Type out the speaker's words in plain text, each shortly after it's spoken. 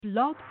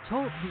Blog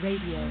Talk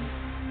Radio.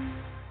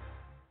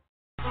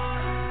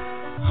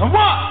 A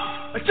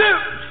one, a two,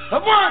 a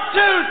 1,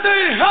 2,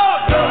 3,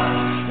 hold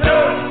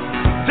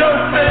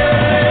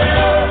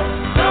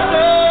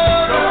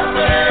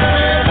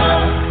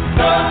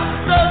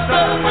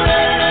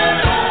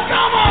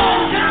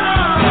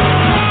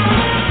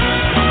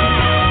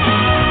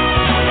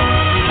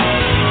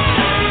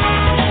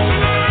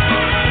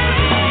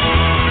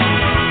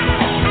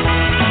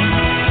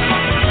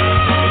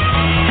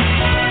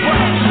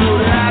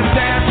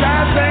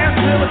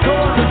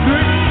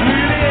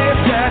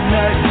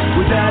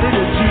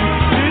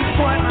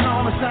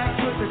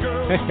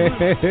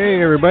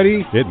Hey,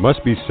 everybody. It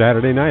must be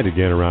Saturday night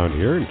again around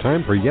here, and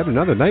time for yet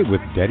another night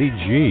with Daddy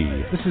G.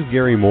 This is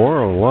Gary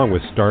Moore, along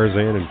with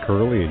Starzan and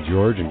Curly and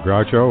George and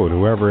Grotto and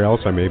whoever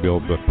else I may be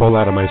able to pull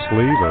out of my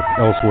sleeve or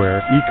elsewhere.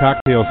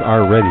 E-cocktails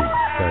are ready.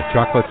 The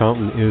chocolate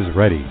fountain is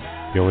ready.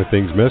 The only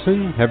things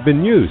missing have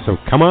been you, so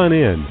come on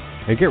in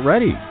and get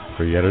ready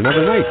for yet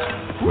another night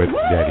with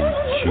Daddy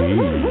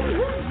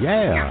G.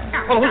 Yeah.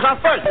 Well, who's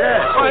on first?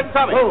 Yeah. Go ahead and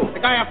tell me. Who?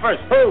 The guy on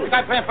first. Who? The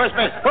guy playing first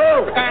base.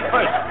 Who? The guy on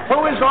first.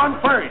 Who is on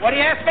first? What are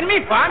you asking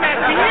me for? I'm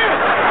asking you.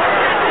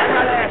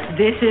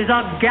 This is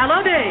a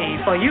gala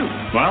day for you.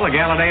 Well, a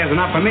gala day is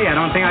enough for me. I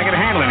don't think I can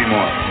handle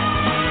anymore.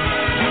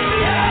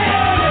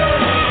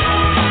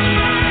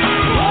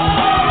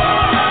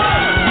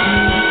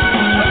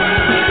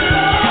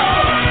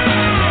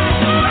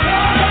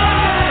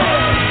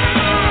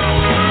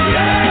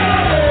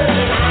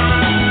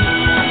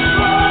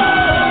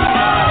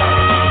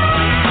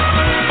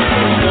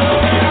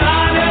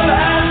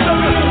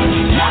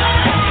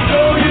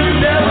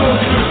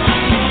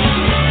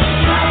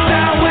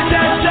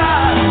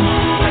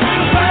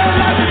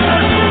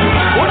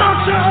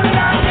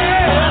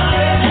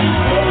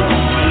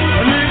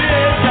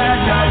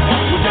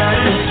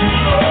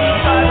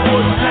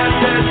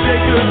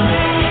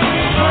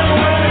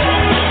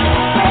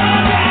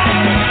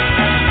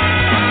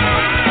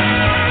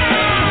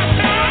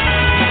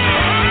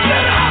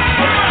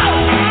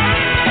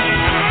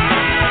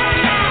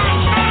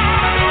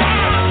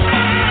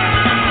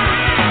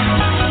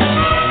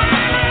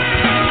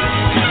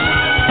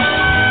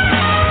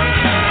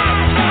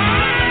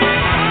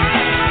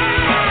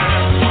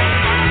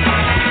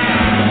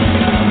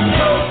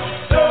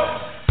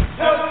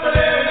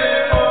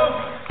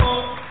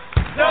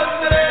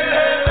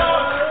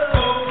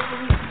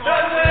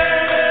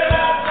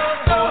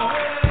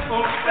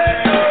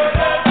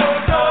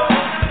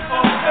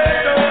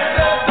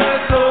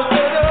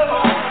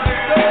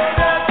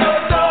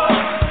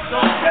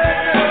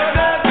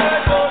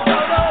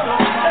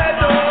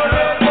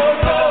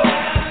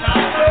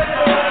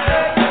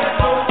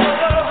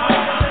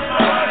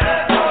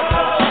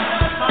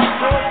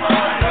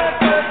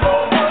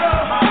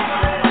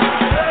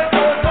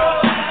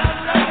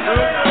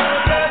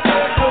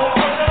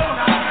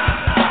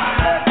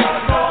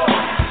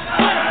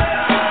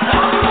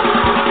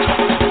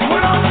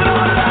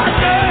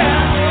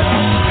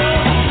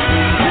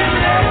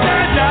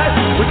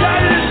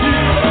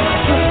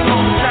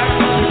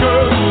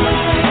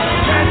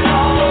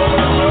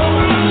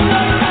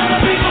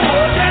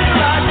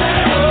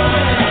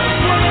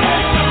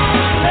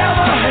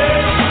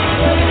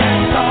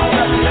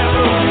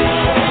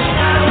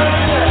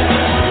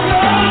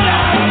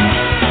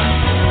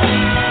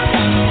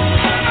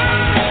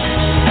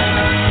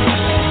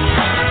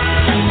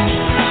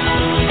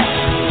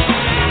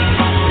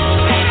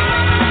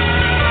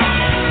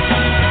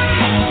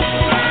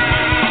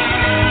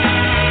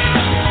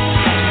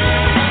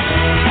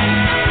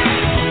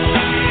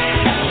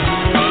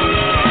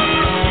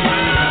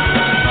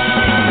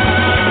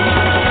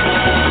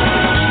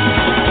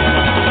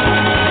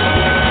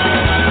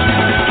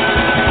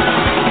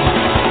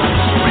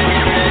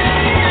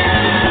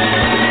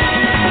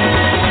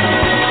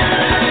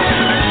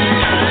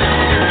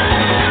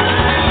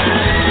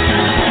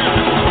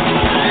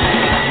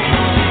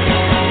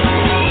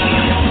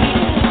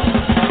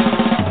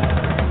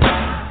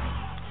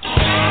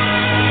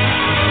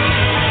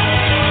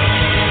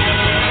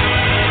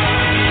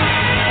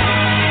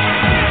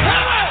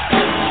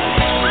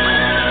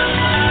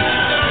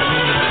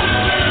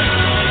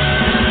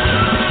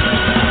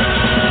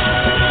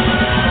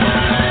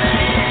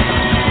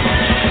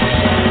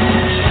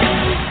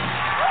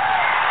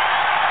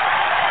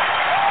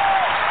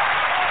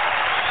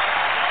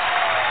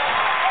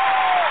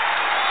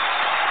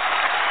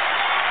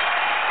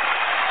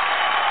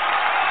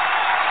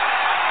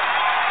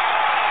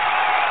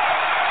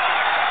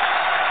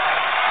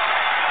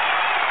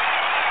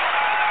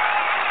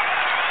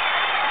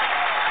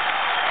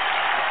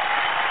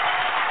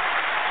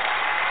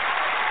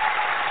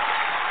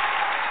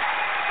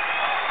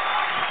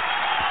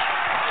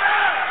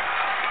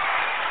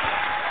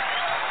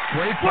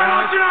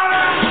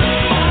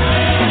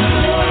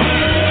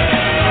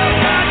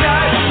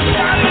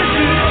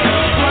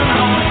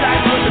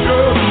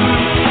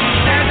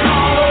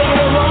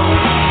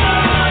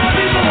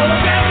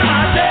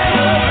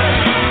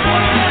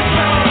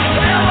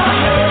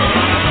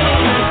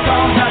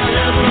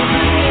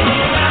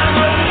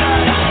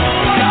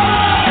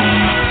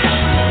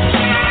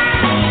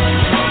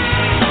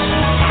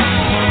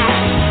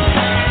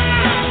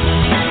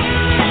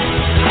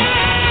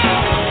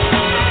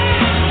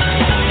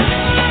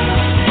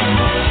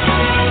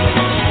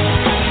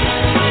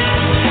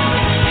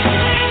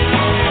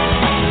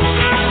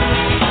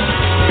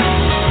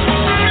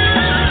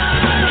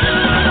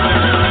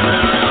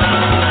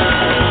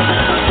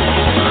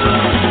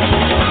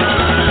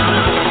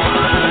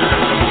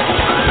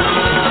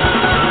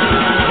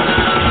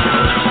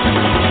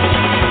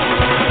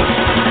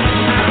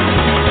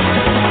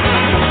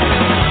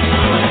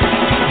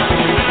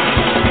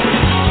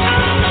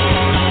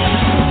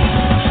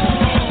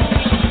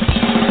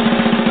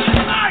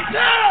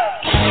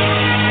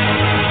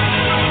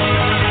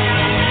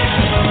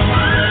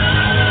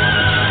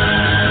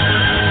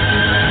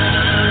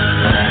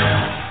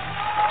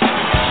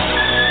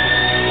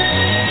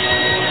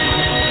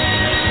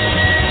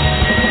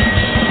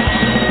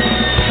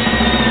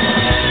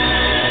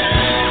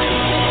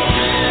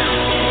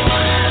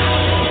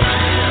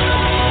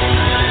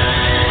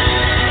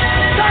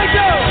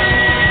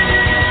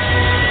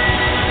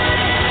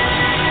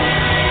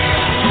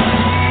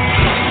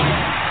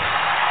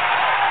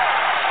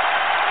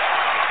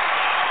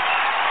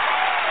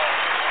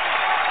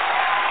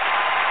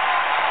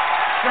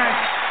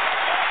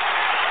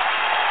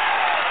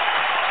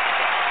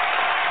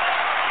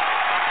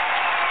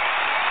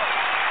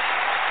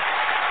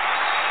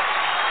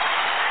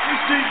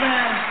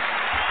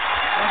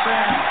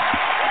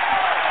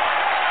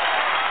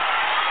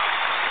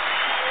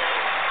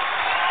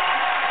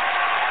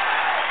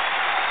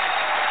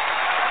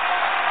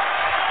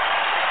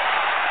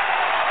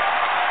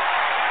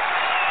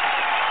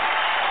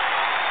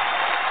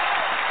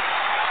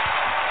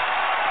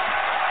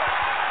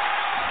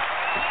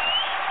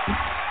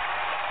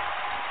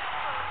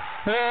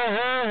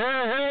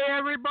 Hey,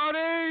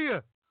 everybody!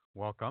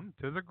 Welcome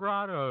to the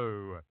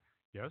Grotto.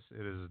 Yes,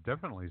 it is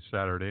definitely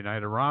Saturday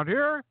night around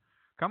here.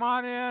 Come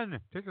on in.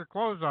 Take your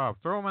clothes off.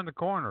 Throw them in the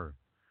corner.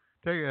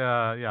 Take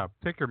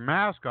your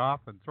mask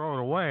off and throw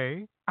it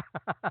away.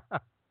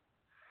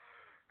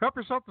 Help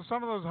yourself to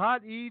some of those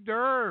hot hors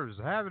d'oeuvres.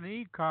 Have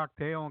an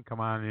cocktail and come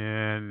on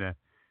in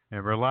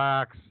and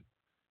relax.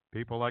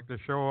 People like to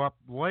show up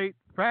late,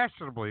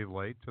 fashionably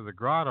late, to the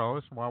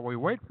Grottos. While we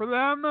wait for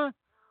them,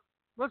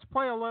 let's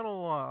play a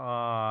little,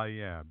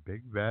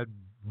 Big Bad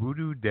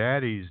Voodoo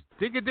Daddies.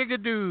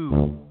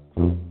 Dig-a-dig-a-doo.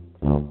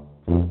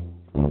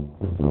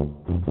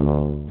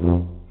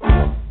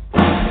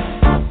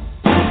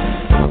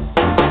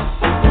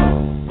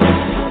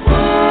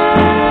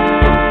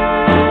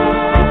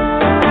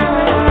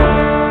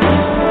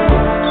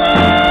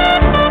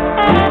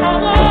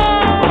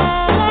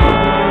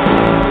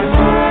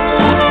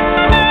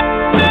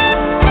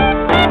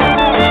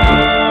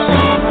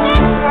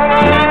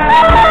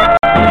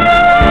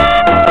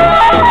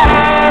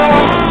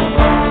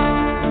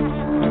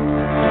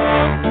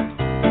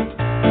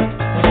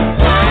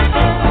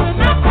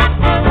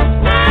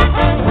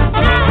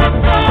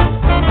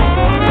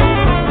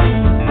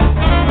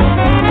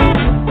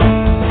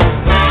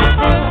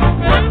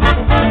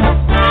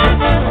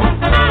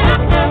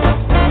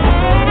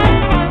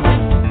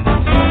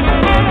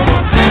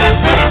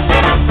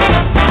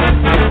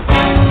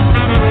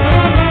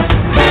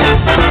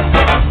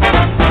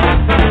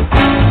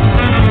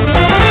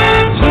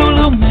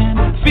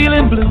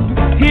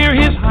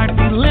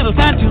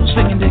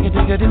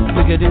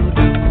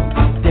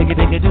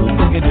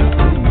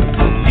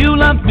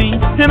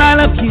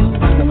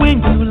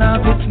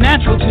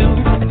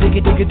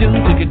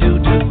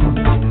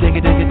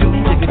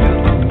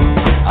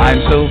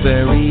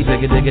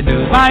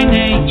 By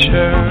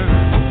nature,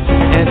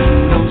 and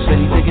don't say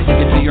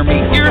digga to your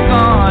meat, you're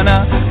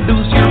gonna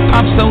lose your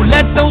pop. So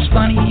let those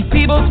funny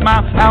people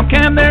smile. How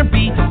can there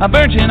be a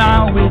virgin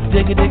isle with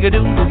digga doo,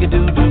 digga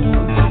doo,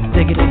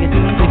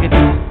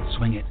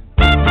 swing it.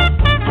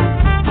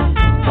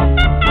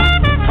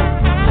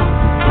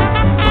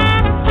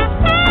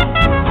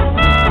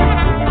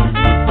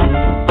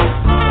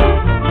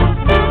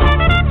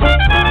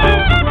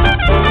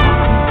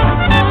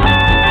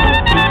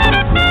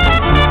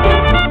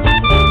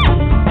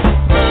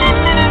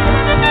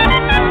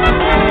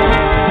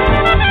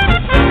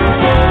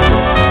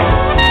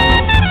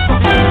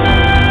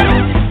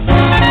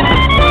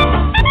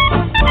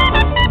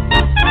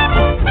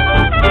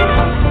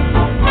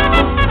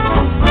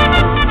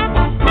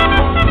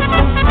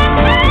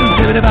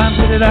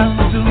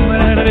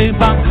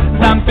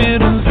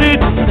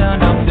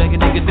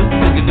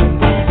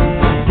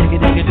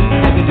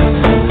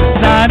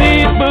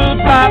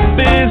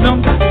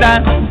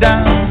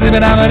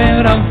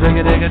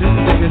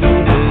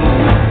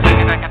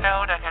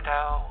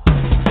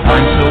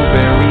 I'm so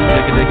very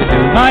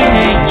digga by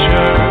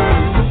nature.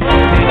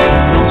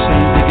 Don't say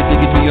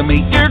digga to your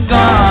mate, you're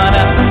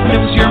gonna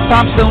lose your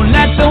pop. So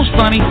let those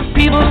funny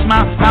people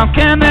smile. How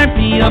can there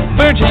be a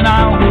virgin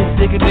isle with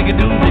digga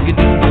doo?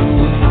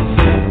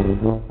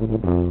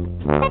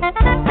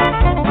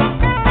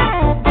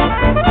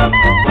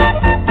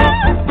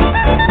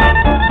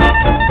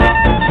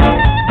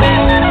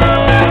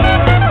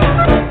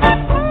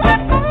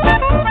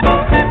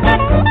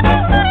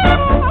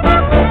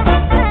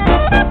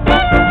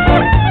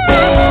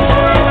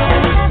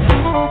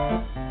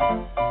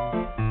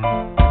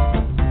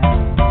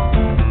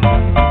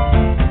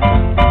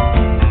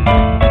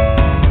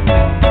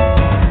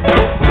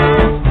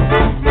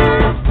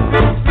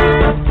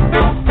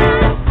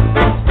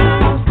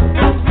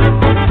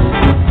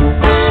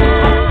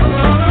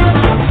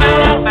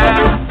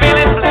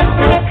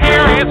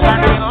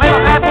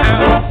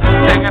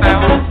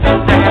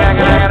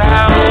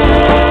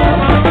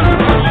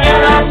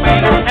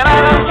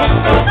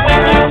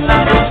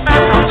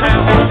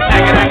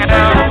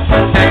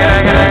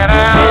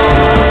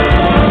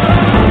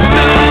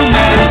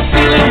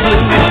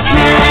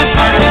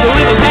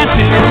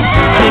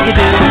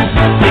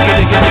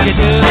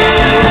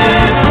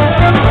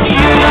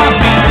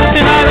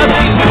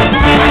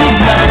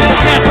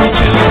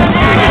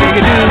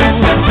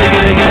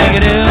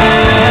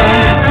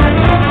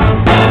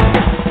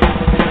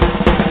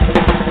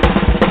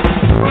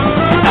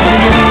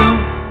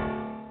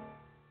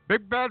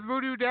 Big Bad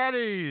Voodoo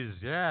Daddies.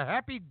 Yeah,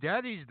 happy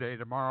Daddy's Day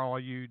tomorrow, all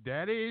you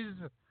daddies.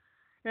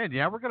 And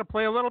yeah, we're going to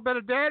play a little bit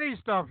of daddy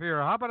stuff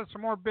here. How about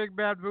some more Big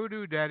Bad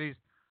Voodoo Daddies?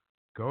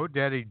 Go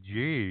Daddy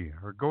G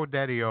or Go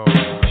Daddy O.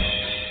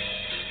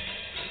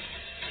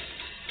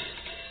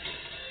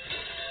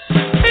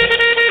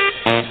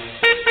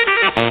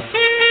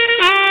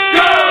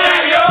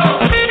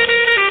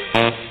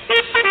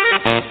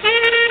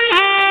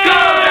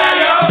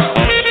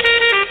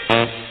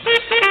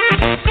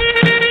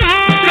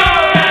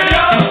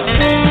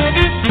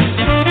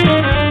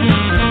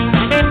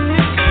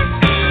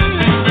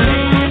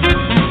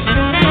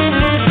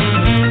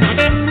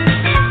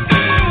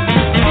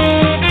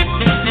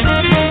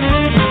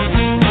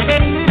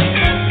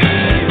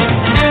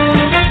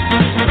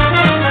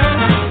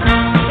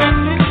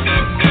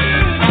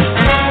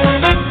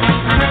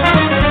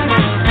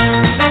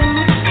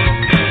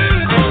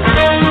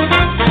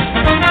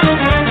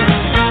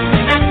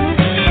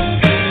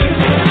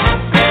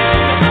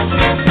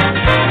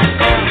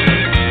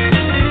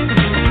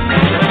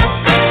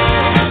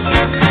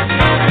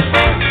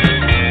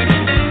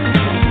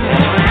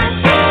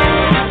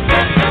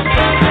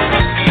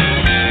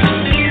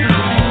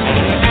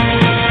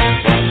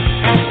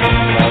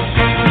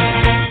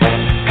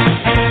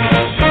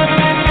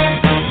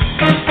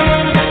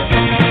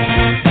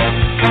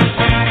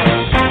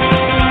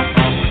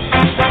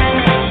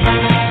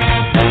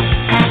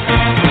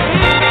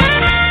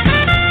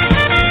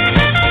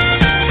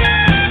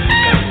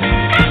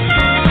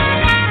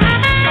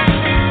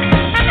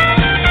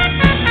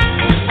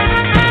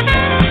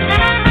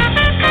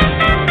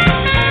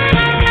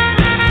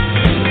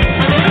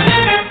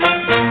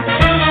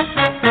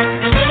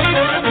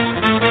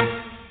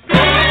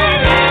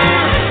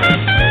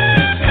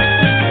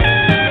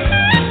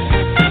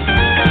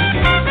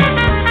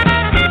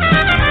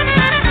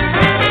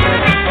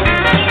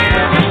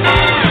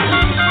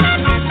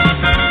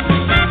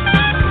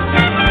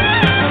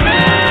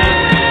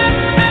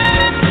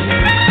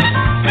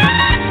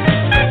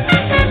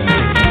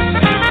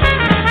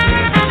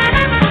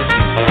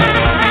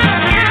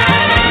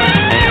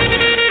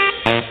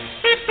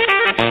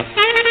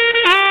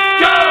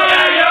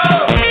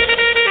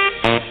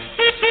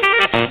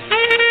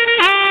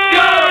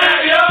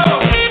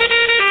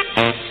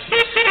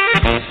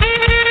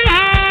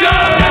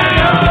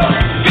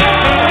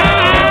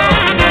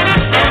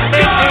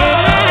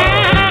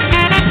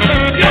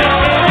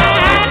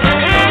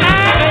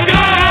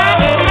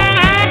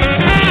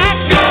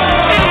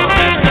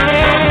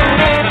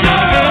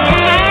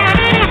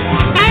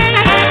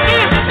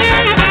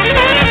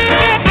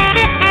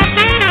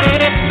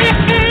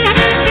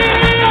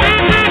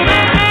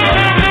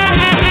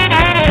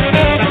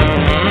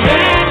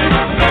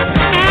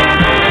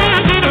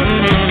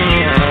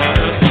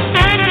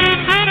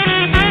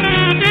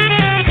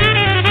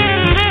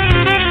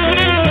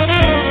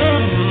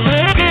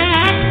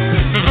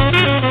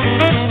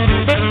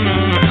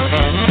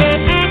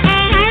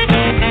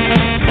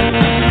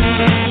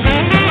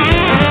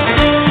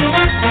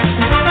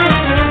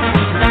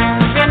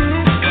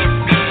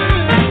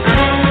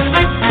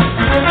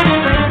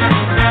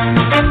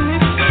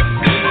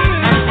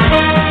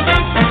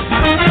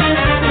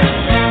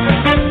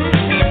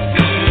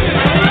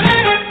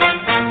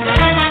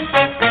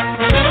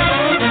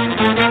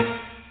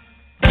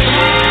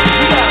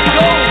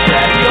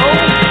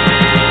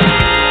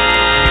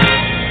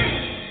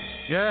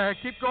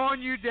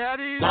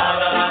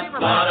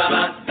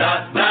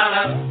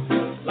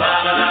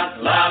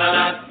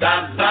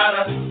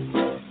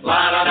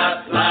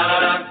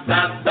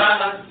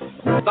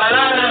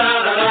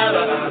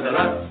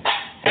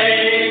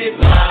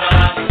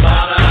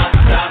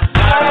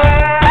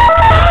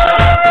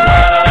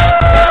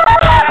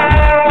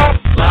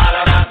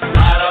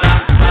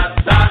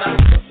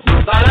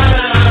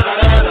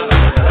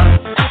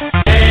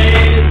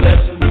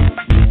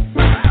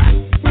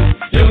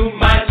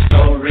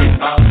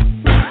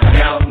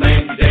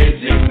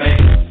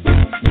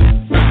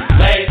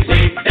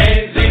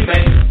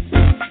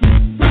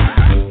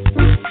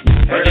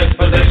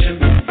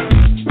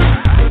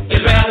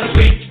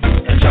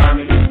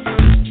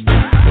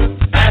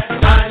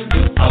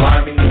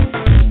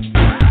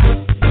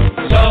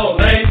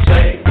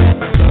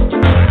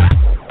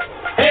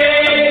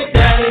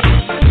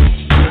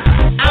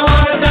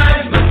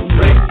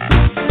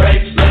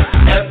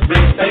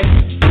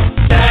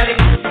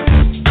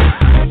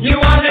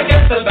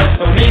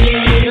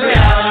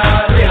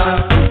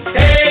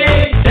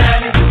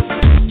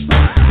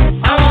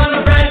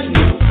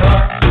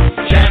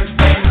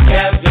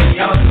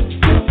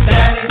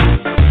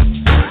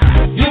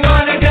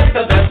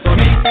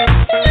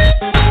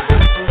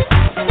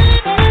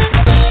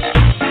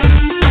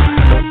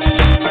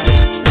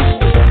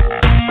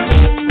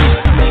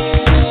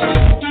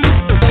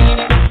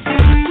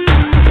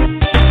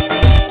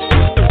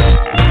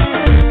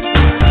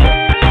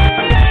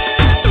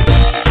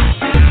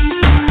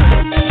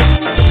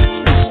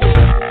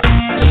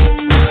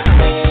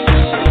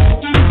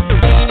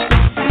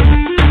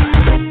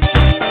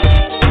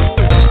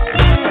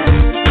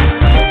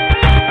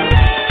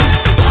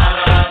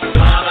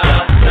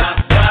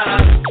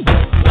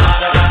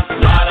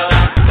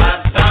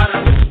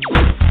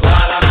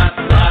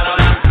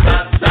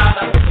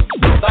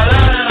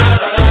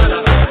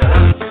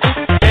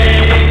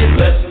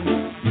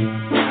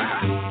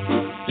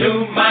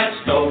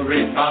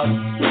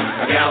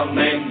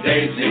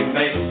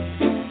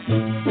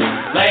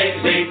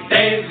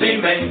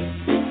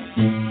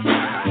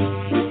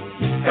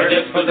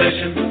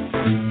 proposition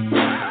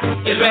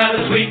is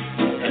rather sweet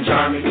and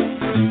charming,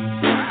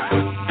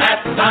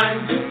 at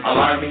times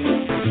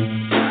alarming.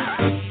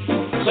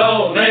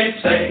 So they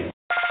say,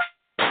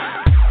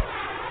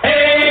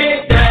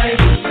 hey, Daddy,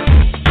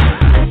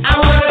 I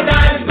want a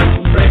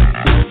diamond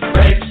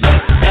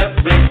bracelet,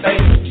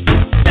 everything.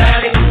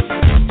 Daddy,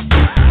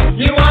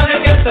 you want to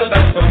get the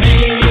best for me?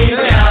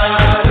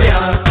 Yeah,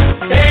 yeah.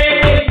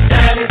 Hey,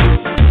 Daddy,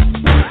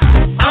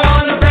 I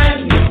want a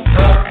brand new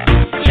car,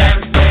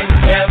 champagne,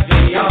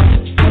 caviar.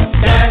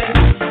 Daddy,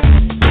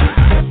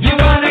 you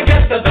want to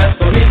get the best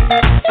for me?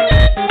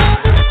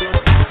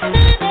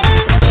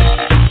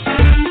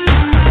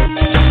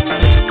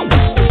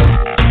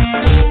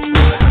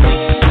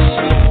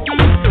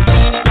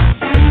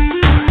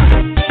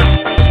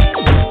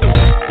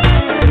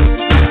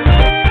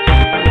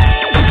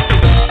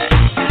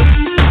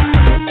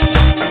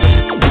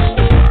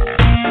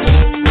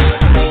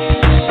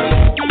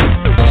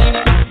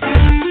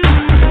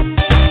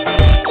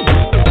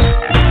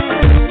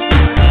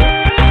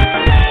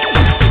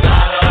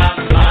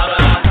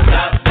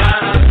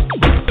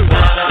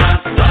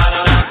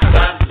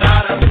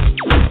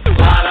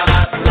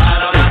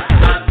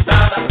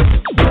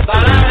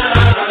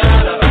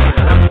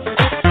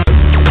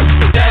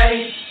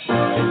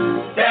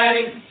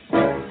 Daddy,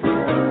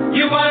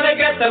 you want to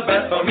get the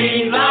best for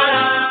me,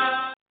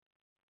 la.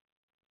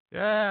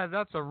 Yeah,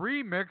 that's a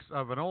remix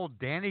of an old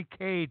Danny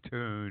Kaye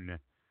tune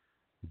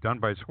done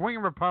by Swing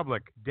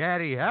Republic.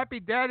 Daddy, happy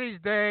Daddy's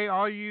Day,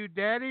 all you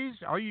daddies.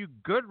 All you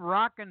good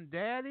rockin'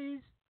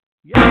 daddies.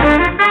 You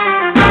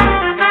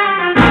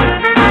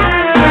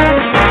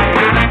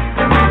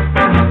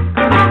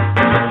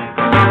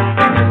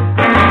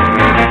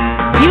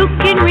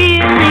can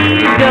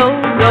really go,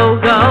 go,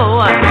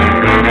 go,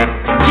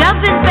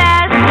 jumping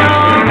fast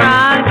or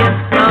rocking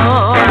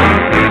slow.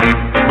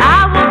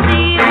 I will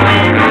see you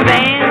when the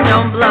band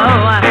don't blow.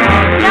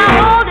 Now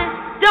hold it,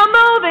 don't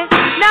move it,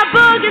 now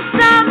boogie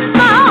some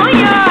more.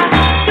 You're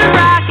the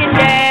rockin'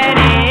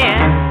 daddy,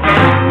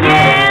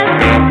 yes,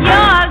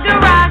 you're the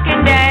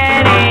rockin'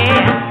 daddy.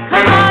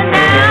 Come on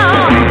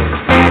now.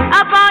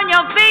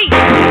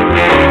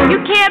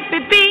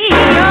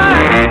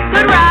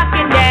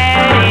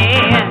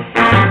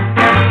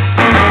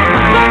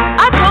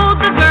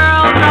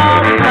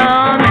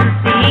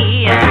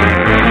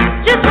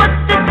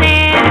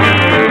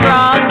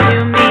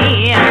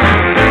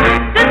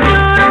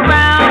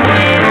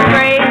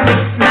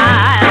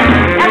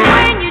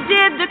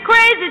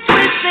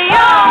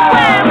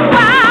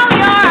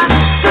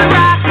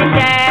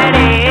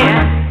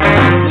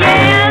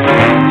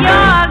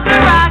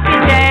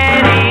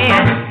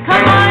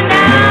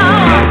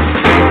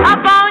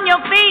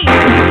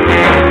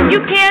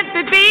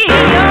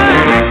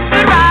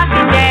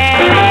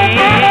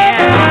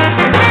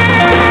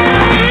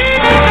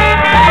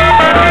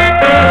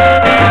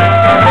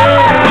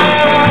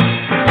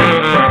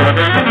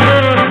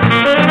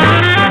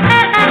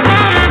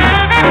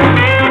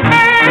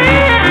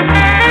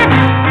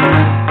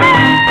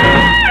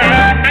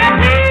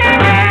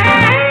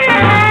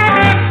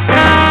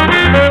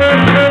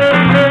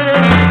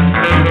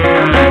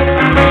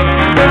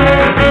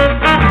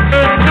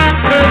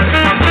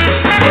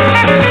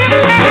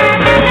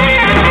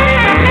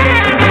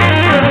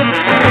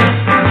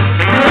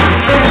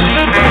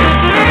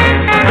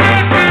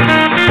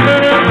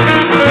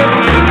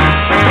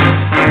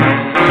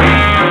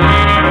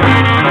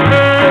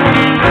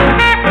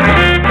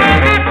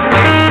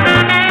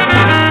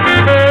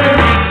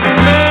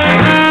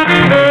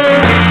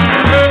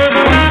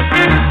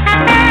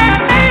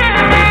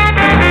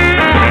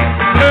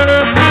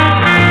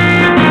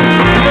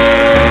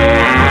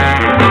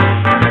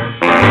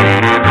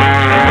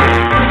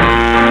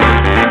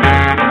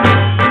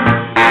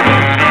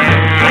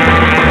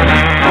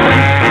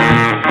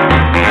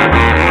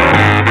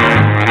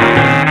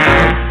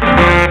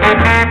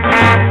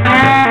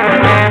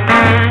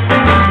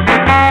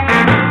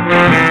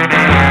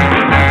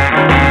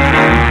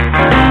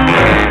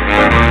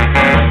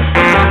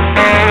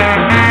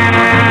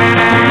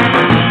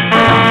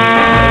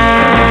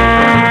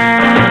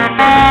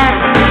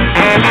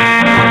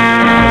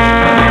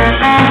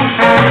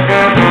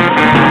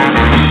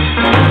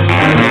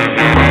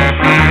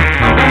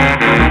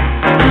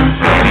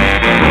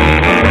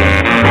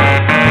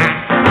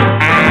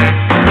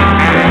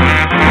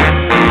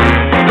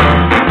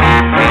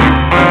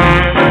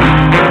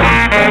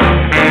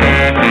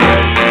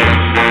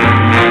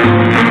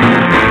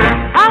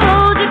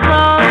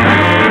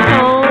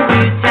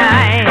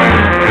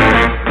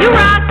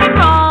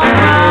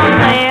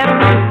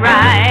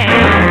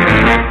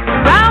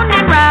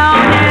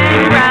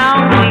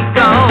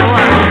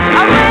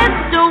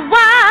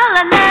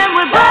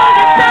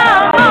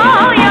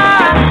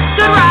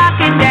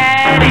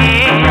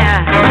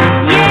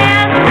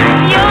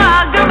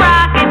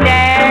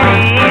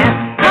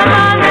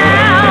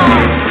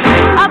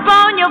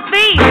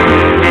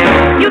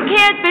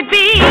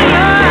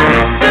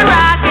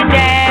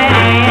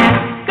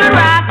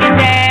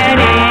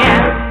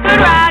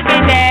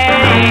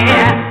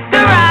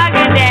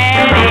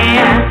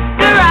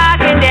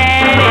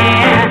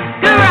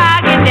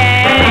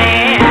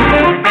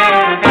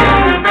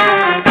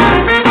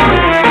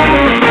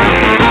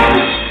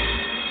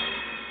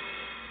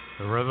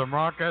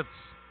 Crickets.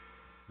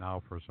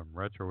 Now for some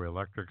retro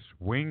electric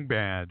swing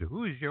band.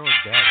 Who's your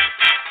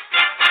daddy?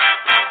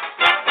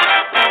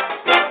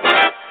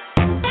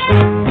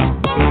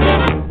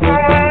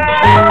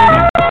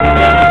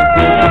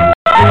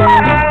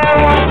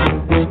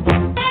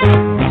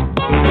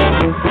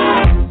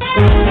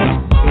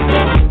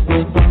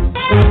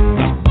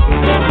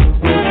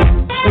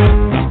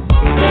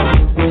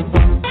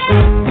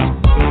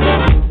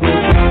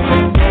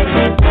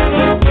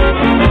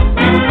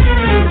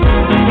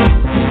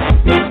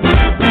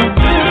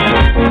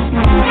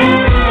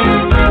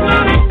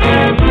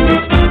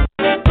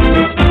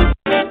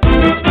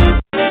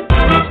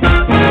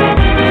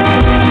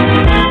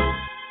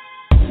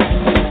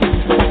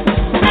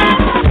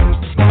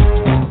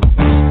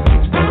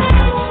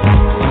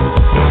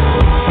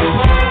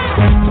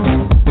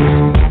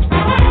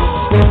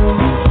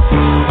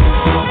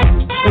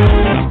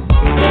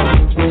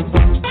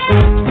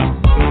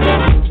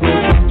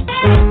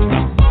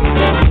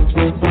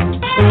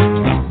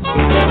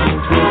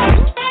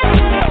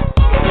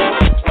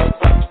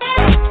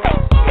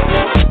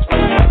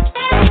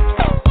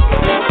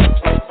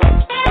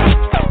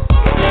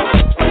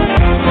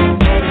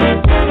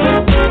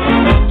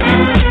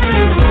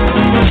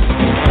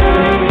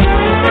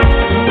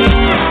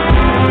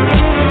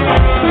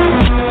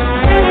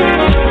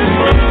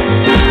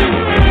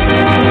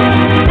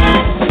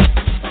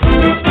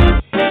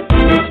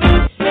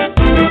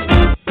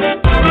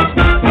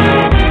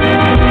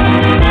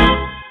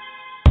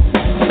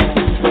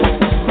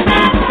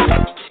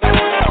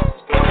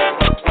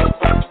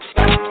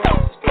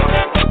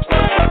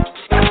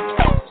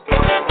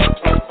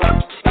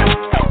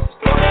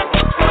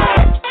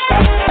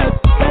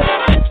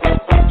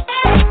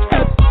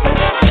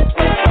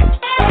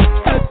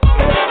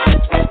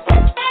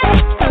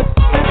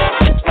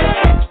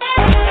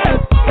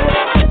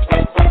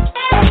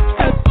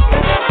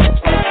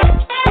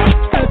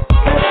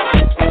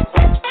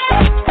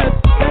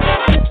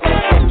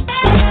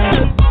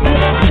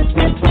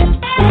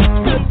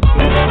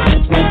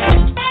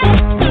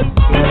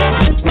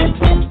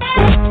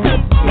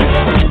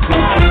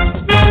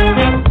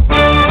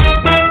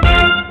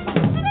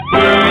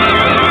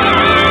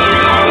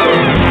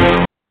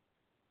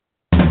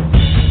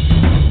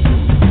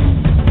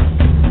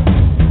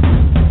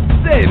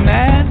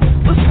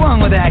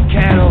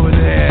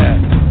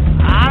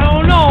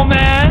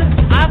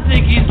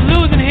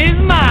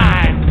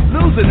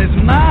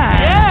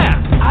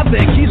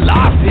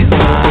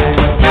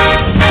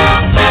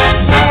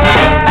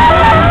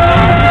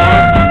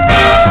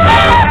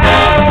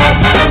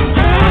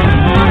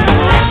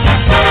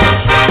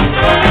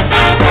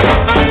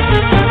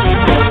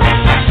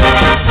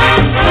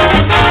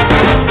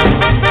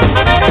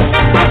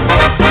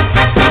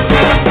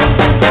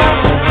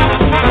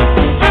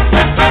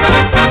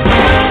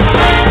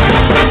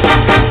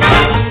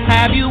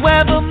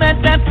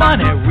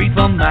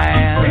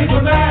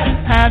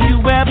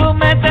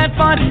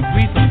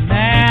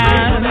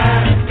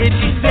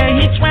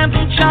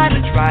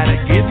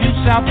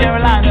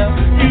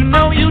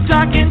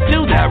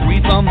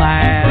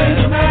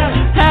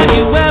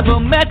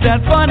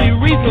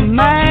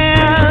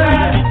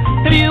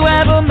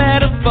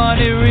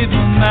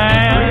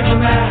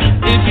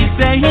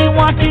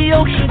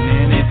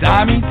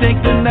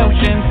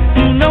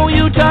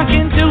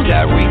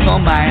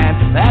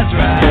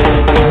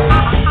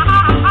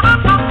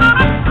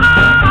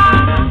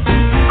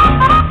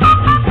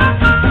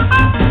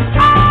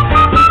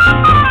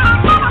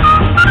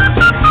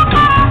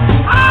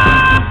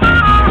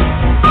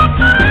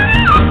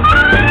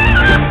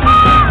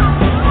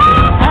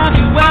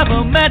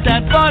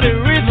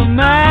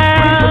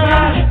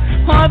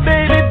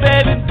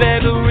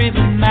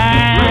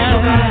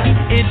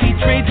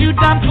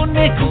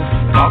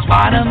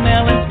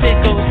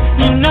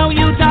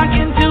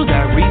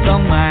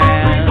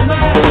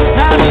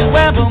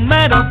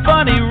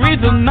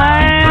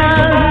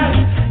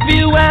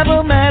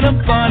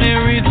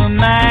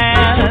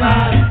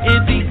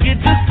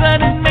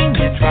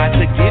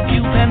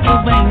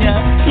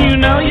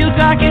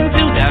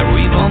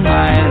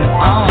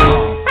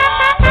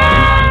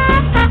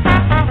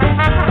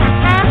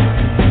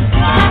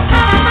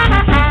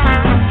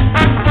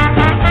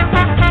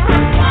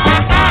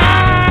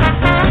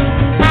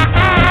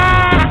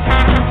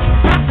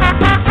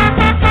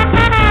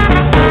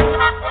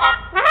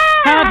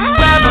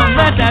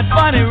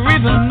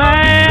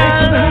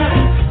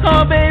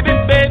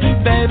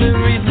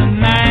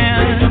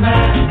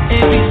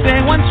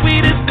 One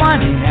sweet is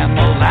funny, and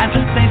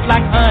molasses taste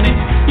like honey.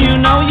 You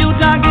know you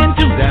talking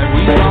to that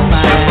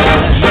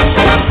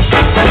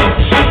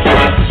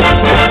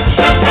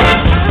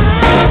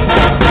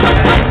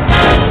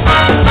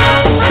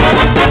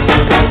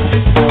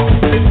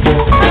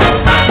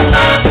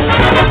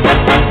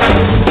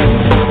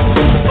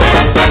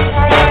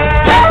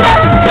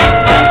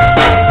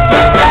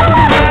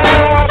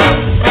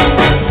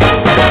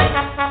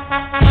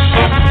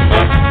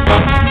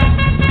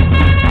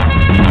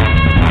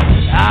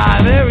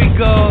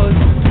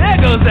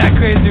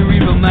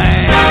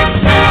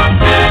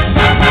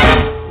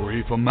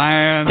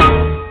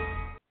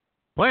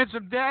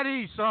some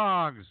Daddy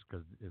songs,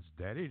 because it's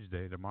Daddy's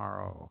Day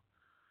tomorrow.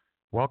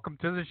 Welcome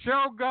to the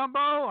show, Gumbo.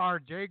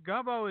 RJ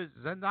Gumbo is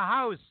in the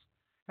house.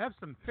 Have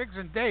some figs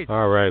and dates.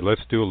 All right,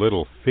 let's do a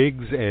little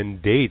figs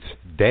and dates.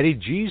 Daddy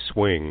G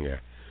Swing,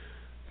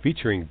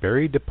 featuring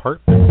Barry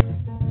Department.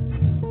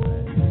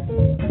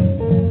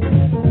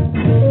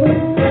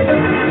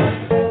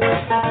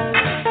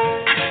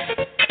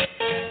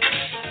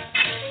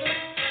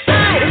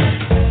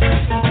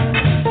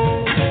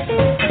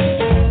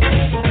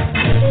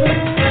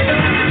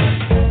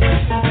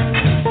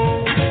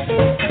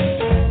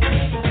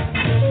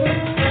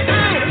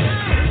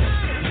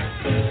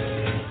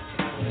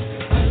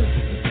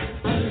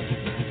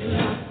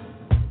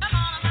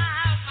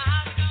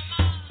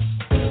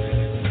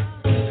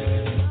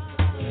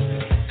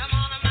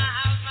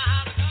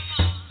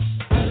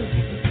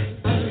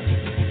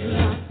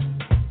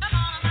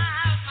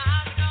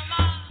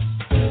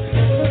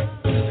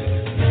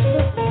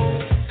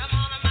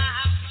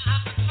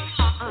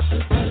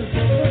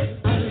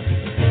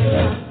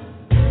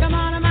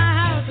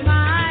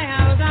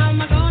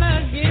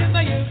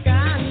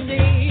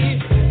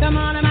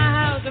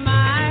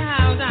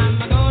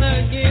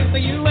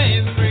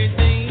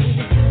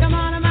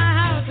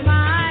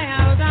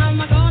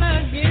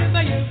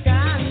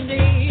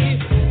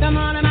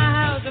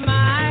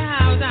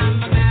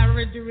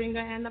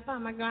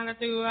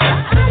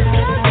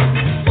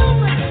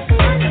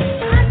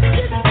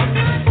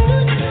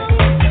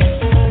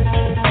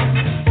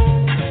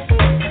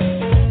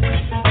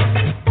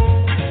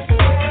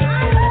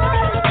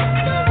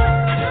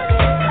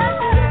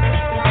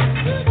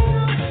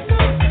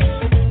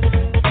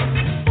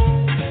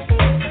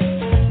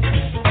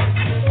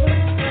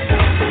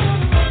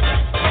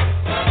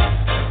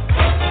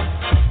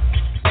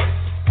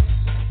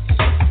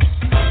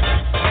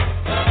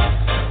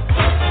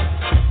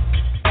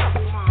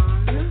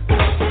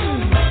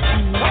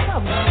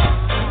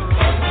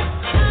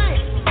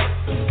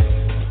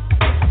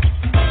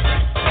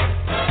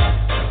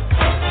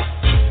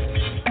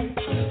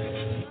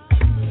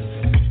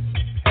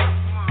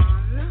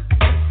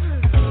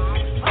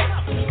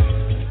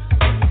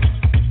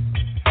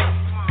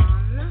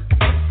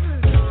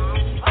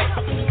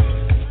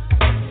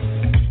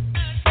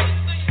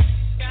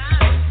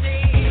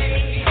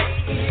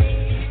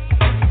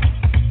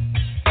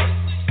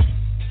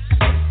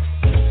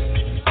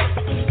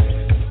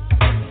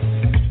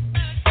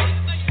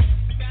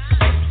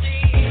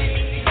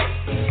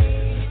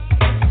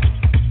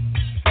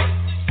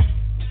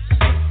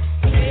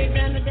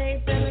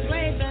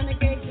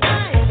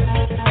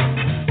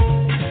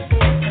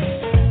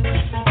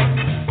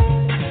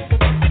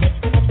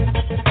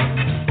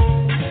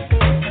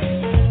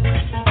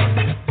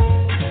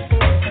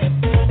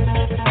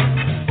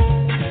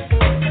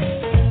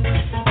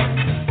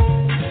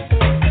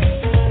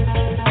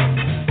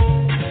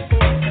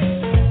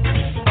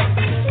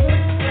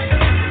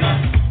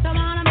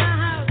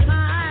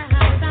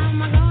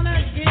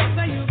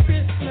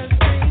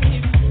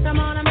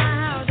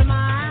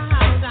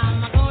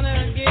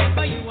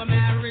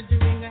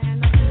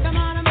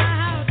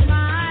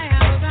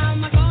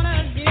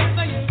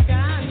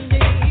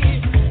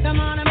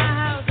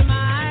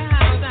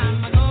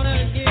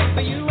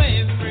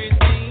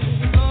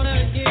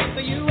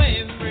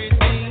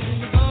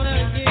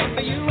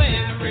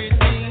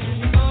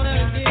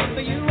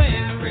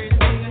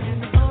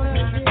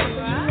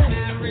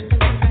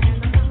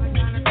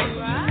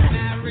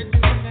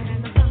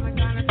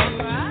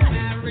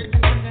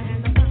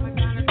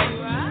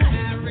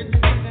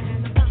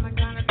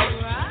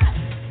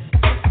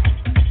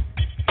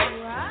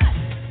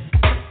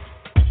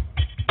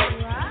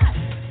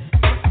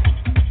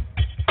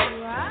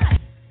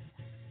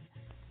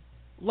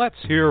 Let's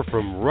hear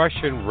from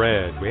Russian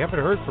Red. We haven't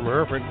heard from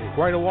her in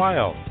quite a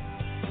while.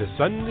 The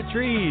Sun in the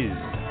Trees.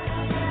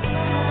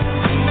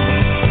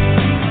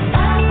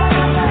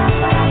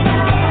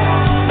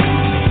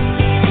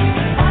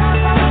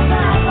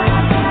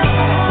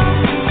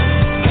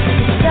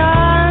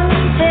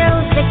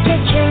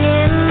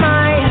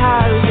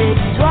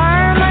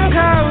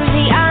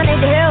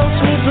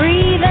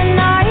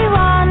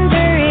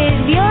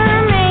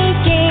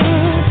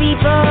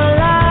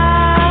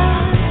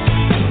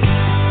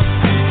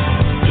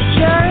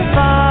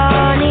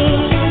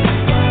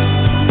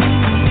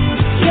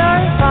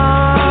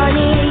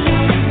 Funny.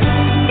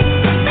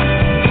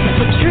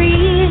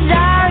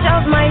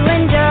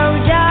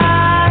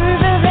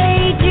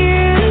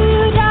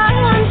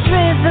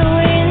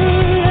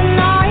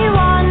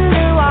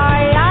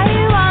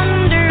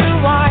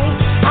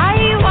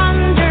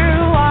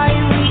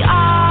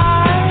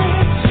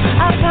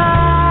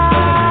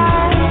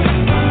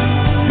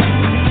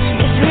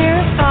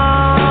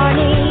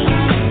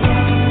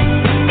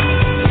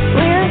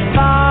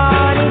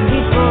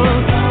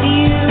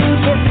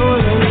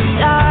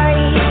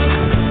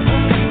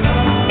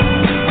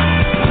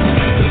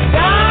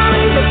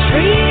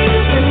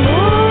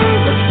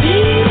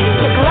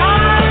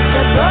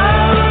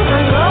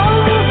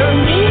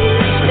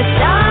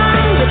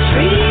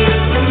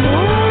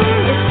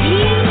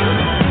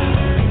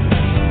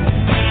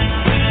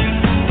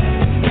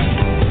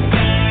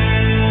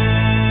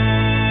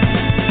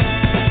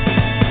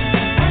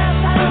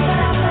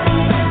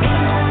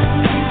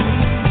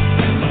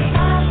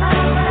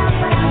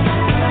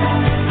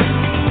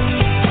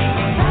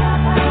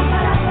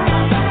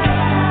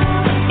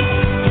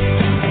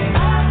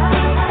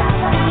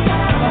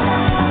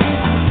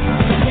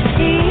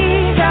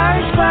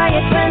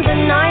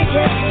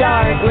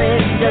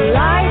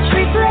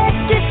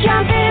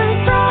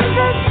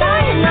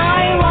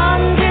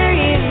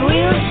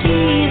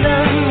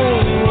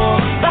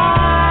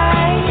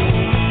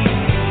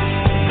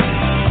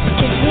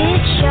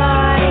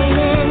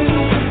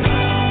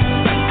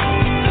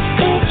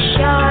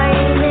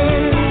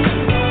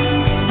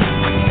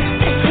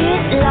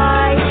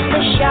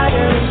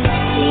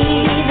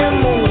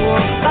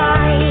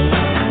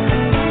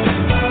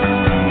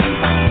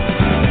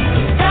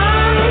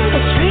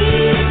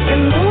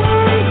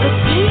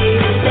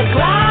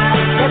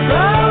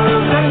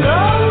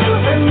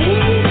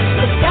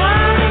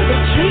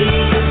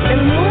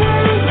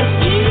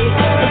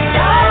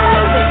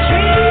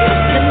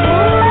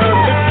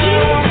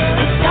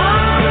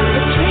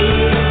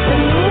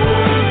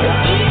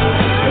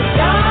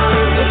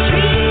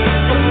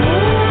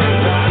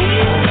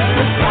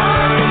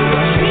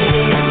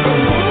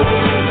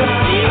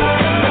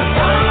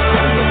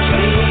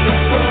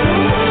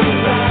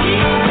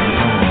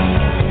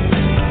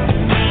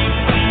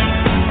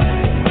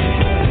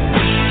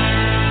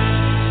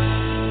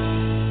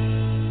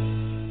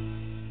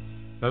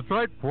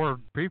 right, for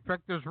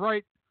Prefect is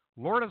right.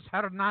 Lourdes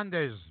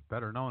Hernandez,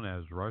 better known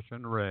as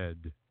Russian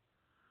Red.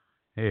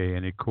 Hey,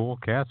 any cool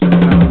cats in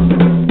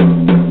town?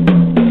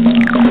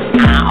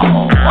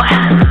 Ow.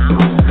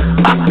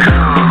 A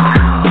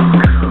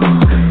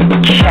cool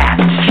cat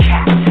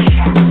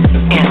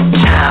in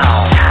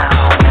town.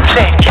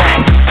 Play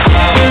cat.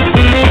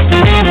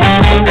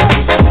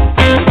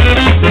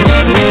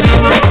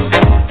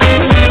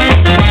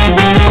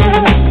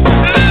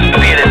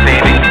 Beat it,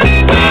 baby.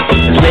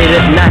 It's late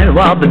at night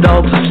while the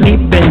dogs are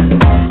sleeping.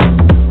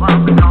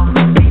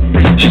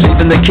 She's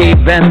leaving the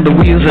cave and the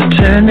wheels are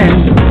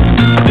turning.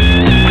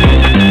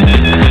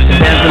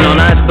 Dancing on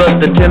ice but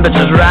the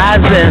temperature's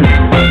rising.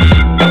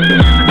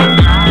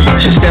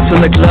 She steps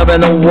in the club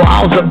and the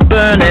walls are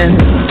burning.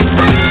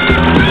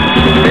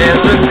 There's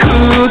a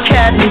cool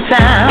cat in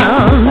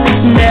town,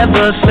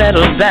 never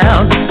settles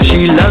down.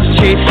 She loves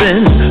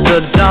chasing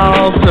the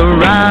dogs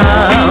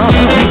around.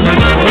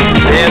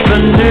 There's a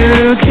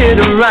new kid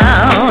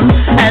around,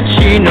 and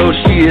she knows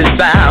she is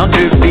bound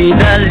to be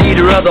the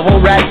leader of the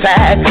whole rat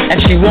pack,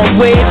 and she won't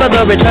wait for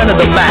the return of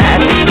the Mac.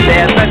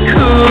 There's a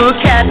cool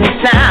cat in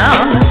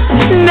town,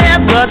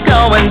 never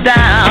going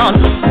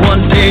down.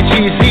 One day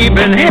she's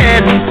even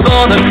heading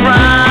for the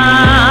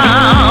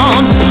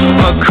crown.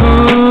 A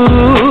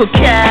cool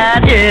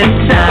cat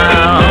in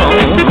town.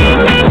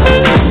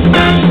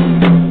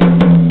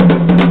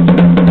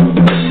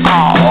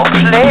 Oh,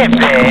 play,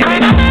 baby.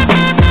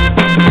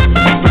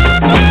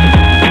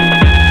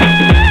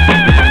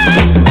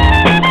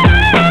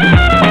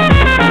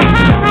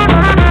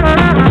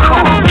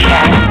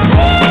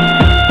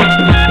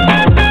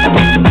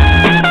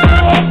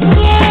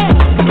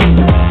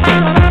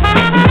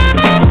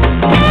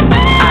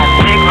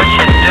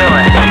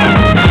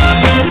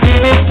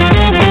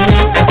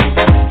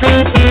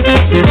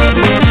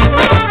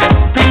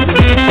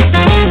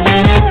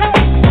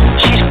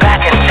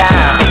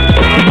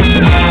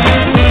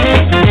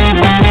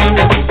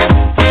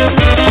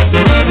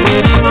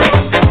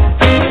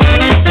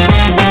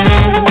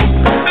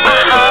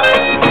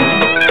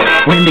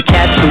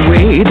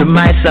 The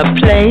mice are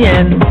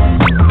playing.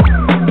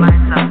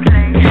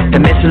 They're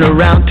messing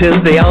around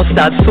till they all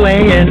start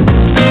swaying.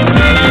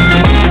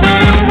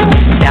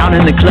 Down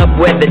in the club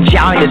where the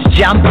giant is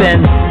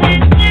jumping,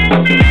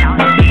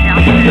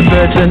 the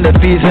birds and the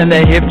bees and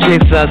the hip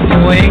chicks are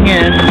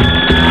swinging.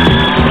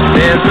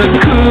 There's a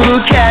cool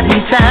cat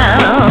in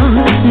town,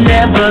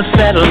 never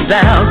settles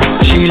down.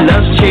 She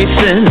loves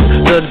chasing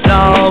the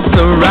dogs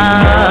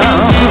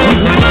around.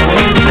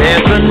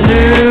 There's a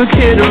new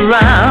kid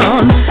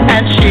around,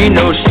 and she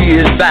knows she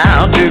is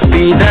bound to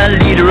be the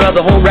leader of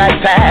the whole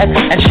rat pack,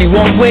 and she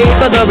won't wait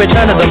for the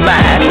return of the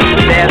Mac.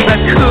 There's a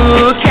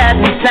cool cat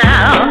in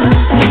town,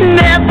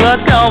 never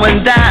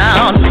going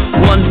down.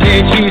 One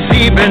day she's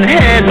even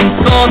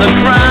heading for the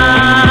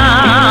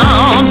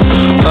crown.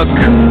 A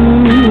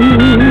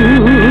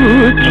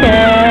cool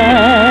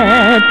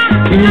cat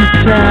in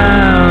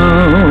town.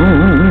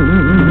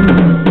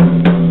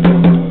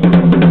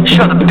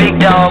 Show the big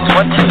dogs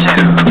what to do.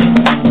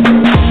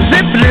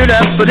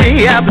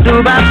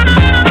 Zip-a-doo-da-ba-dee-a-ba-doo-bop,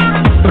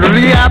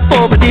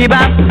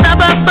 ba-doo-dee-a-bo-ba-dee-bop,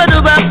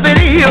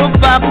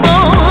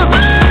 ba-ba-ba-doo-ba-ba-dee-oh-ba-boom.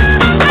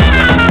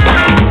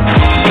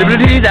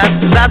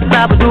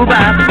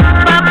 Zip-a-dee-da-da-da-ba-doo-bop,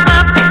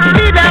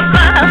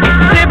 ba-ba-dee-da-ba,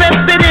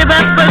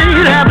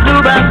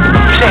 zip-a-dee-da-ba-dee-da-ba-doo-bop.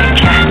 Say,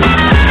 cat.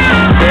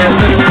 There's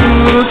a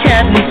cool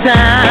cat in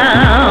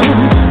town.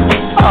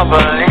 Oh,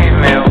 believe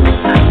me,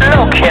 no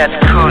cat's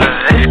cool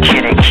as this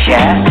kitty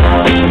cat.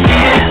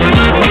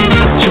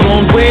 Yeah. She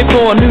won't wait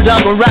for a new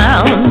dog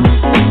around.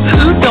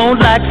 Who don't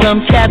like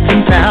some cats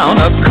in town?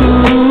 A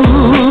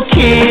cool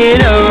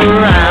kid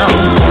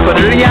around. A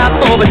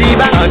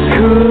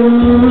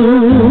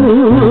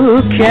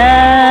cool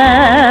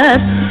cat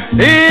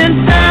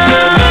in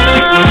town.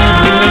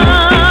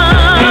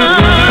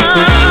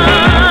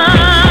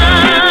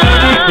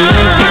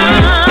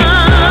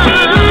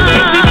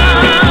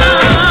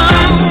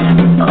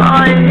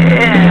 Oh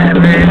yeah,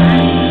 baby.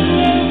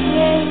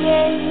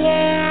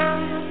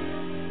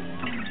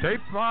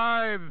 Tape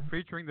 5,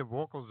 featuring the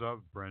vocals of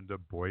Brenda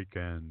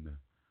Boykin.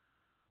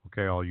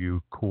 Okay, all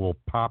you cool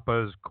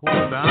papas,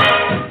 cool down.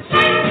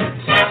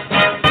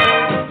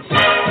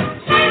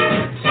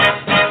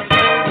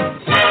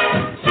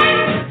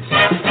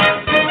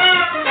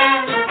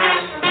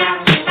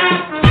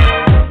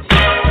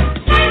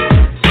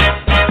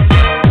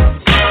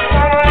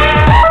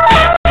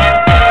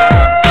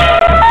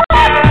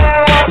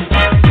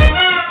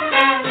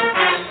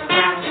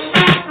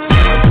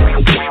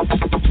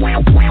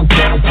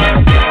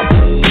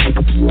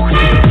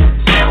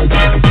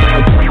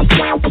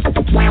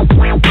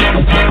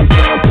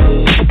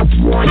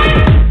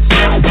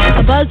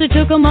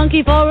 Took a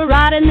monkey for a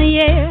ride in the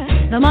air.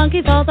 The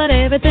monkey thought that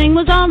everything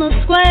was on the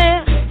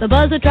square. The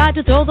buzzer tried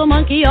to throw the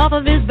monkey off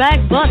of his back,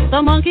 but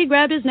the monkey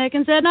grabbed his neck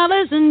and said, "Now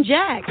listen,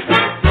 Jack,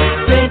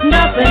 straighten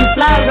up and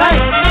fly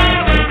right.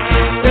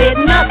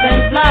 Straighten up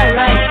and fly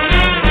right.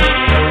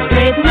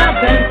 Straighten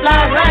up and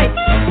fly right.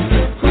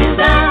 Cool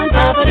down,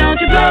 Papa, don't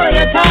you blow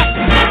your top.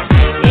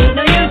 Ain't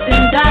no use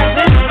in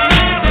diving.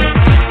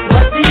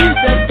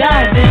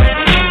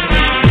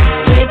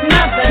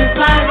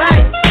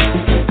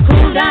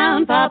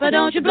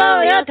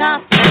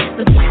 top.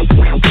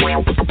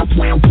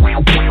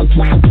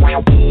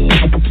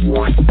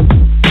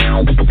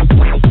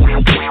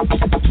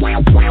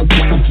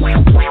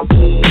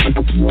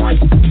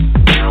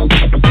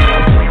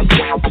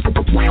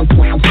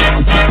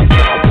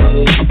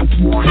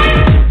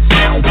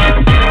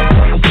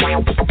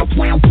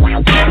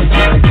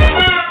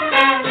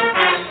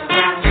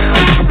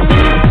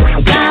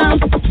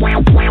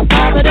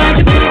 Papa, don't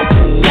you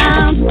move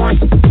down.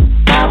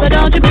 Papa,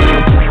 don't you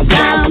move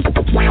down.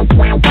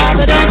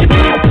 Papa, don't you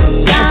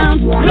move down.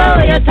 Blow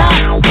your top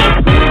down.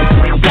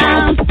 Papa,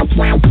 don't you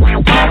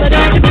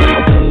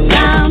move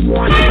down.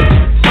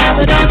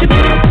 Papa, don't you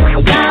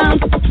move down.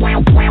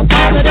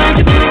 Papa, don't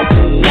you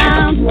move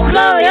down.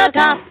 Blow your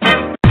top.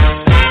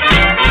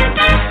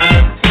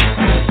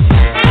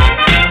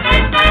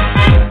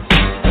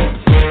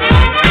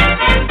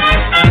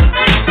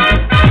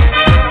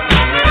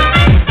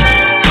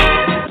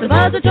 The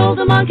buzzer told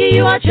the monkey,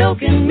 you are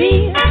choking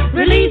me.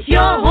 Release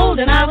your hold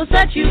and I will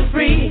set you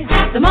free.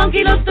 The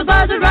monkey looked the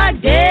buzzer right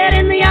dead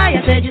in the eye.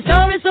 I said, your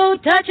story's so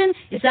touching,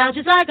 it sounds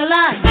just like a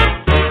lie.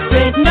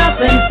 Straighten up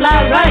and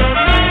fly right.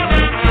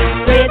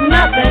 Straighten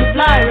up and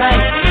fly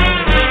right.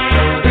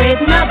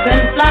 Straighten up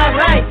and fly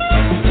right.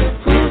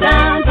 Cool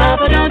down,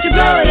 Papa, don't you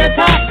blow your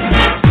top.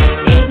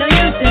 Ain't no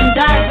use in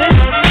diving.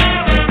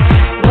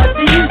 What's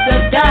the use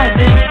of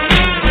diving?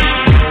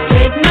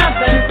 Straighten up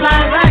and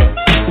fly right.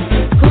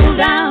 Cool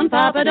down,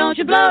 Papa, don't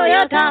you blow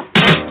your top.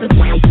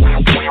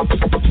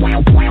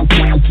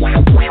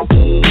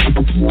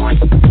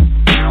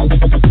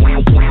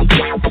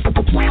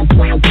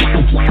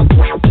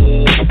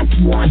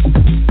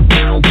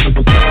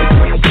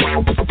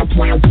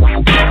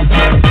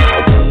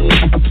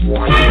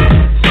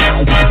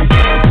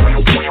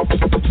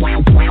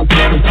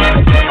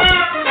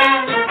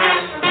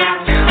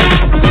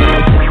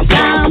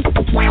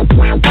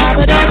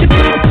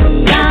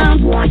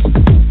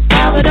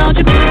 Papa, don't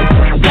you move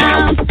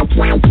down. Papa,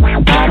 don't you move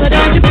down. Papa,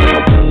 don't you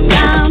move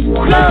down.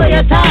 Blow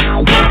your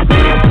top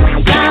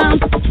down.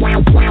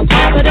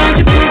 Papa, don't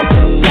you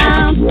move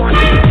down.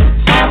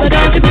 Papa,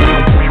 don't you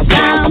move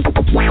down.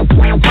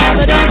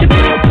 Papa, don't you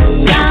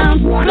move down.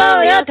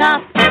 Blow your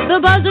top. The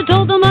buzzer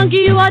told the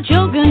monkey, you are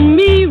choking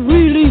me.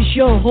 Release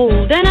your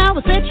hold and I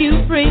will set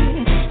you free.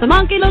 The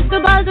monkey looked the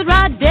buzzer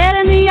right dead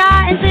in the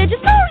eye and said, your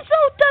story's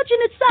so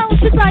touching, it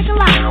sounds just like a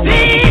lie.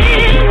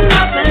 Straighten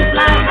up and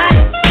fly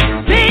right.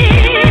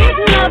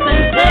 Straighten up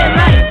and stay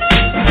right.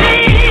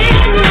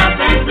 Straighten up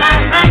and fly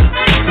right.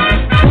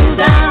 Cool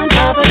down,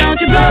 Papa, don't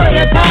you blow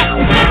your top.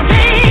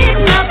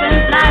 Straighten up and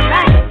fly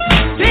right.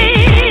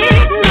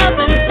 Straighten up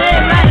and stay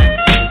right.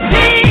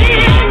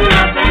 Straighten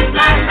up and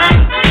fly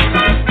right.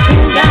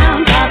 Cool down,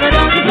 Papa,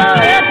 don't you blow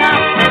your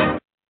top.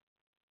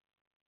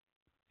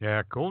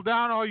 Yeah, cool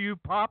down, all you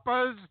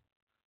papas.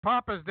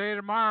 Papa's Day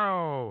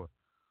tomorrow.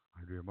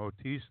 Andrea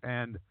Motis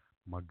and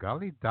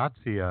Magali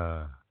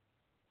Dacia.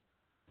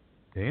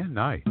 Day and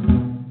night.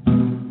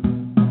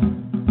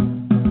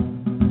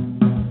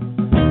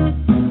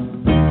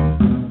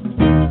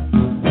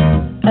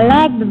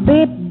 Like the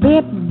beat,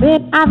 beat,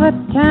 beat of a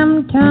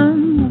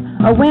tom-tom,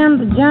 or when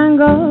the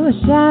jungle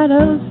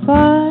shadows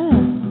fall.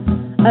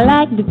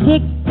 Like the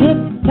tick, tick,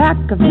 tock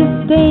of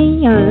the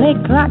day, and lick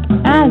clock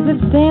as it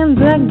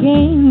stands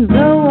against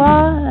the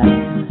wall.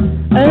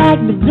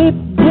 Like the drip,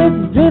 drip,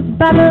 drip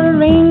of the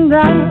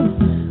raindrops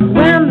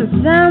when the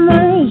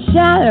summer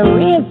shadow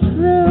is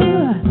through.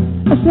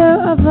 So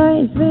a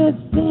voice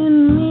within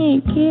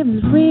me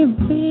keeps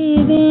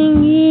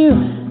repeating you,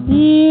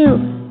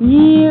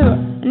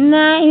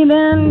 night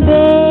and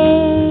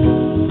day.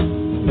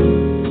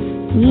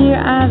 You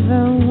are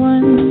the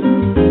one,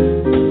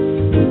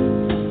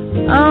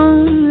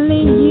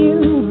 only you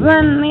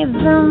beneath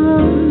the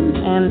moon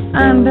and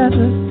under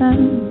the sun.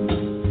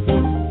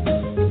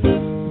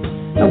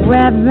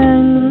 Whether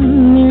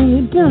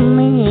you to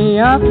me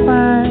or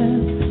far,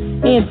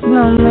 it's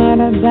no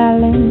matter,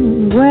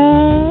 darling,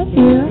 where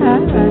you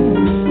are.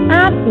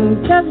 I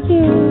think of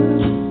you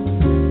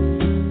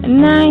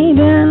night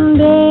and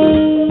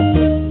day,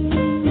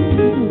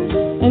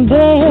 and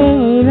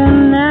day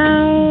and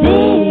night,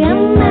 day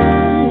and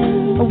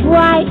night.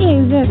 Why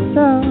is it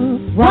so?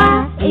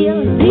 Why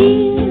is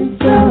it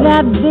so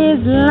that this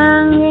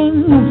longing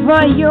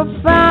for you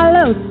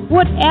follows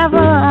whatever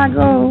I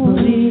go?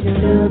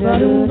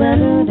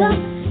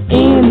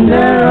 In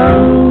the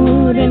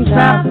road, in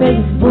traffic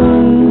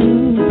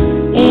boom,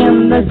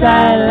 in the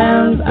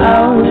silence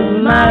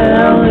of my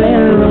lonely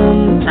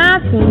room, I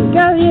think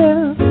of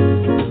you,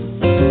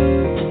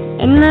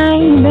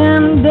 night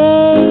and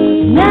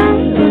day,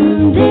 night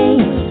and day,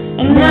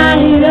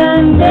 night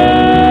and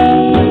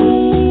day,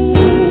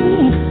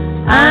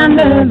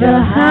 under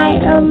the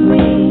height of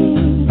me.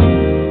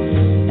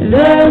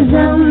 There's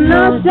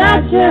no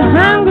such a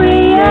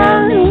hungry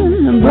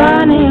yearning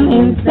burning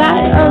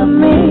inside of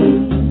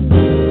me.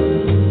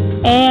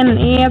 And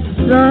it's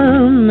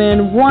firm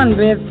and won't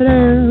be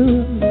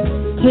through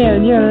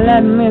till you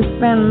let me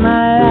spend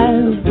my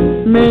life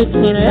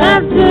making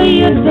love to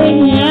you day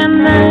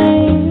and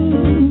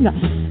night,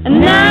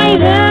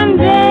 night and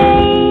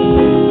day.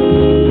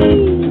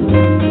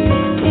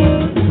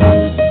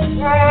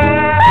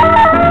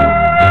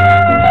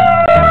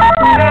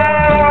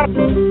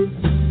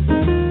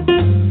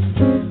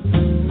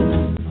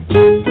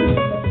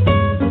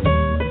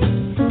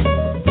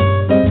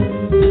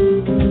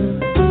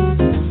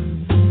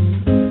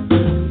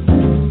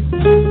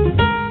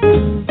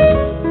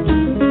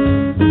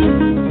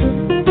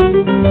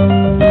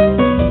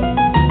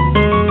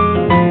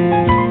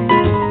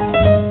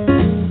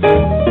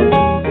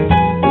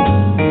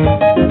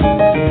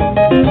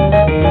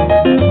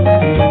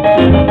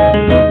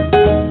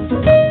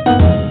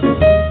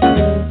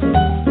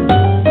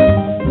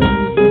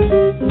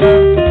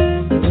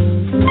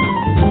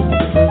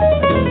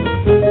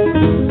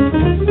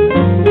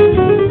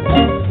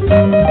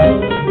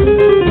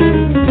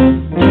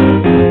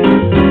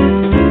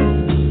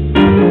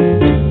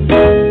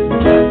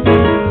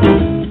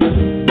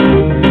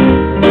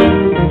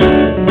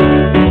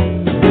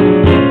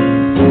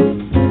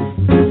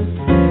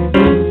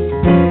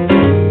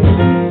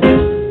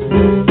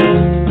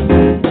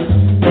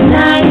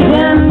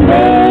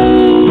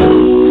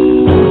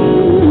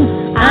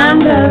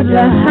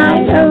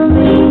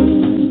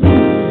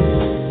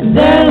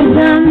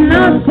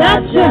 feel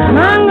such a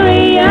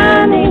hungry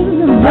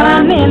yearning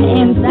burning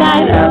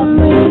inside of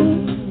me.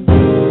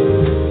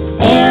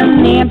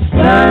 And it's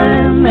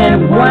turn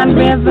as one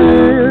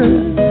river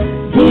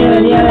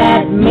till you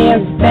let me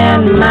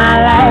spend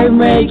my life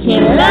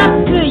making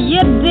love to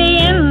you day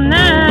and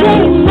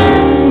night,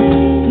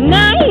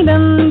 night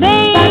and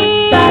day.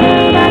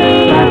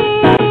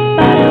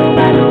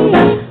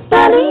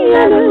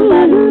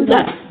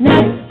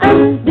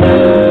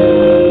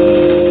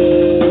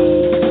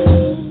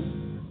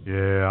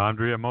 Yeah,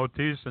 Andrea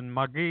Motis and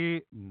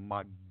Magali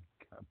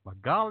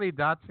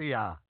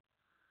Dacia.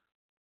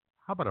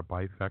 How about a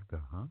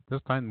bifecta, huh?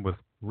 This time with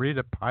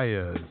Rita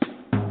Paez.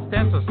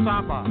 Stanza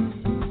Samba.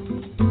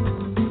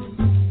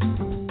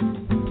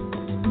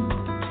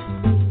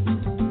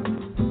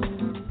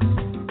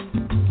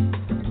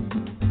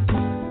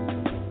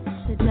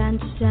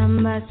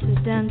 Samba,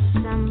 Sudan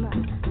Samba,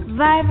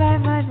 vai, vai,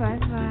 vai, vai,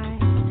 vai.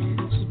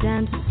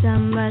 Sudan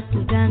Samba,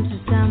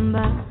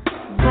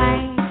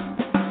 vai.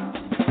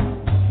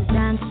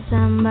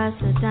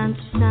 Sudan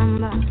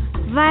Samba,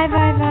 vai,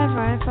 vai, vai,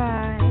 vai,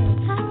 vai.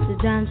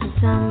 Sudan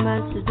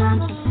Samba,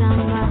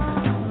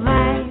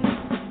 vai.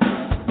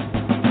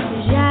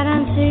 Já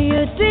dancei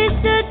o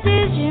twist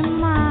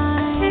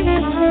demais,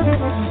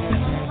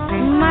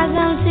 mas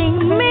não sei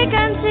me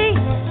cansei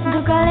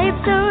do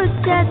calypso,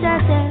 tchá, tchá,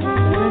 tchá.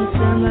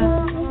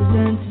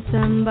 Sudan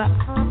Samba,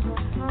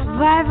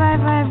 vai, vai,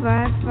 vai,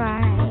 vai,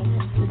 vai.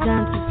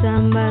 Sudan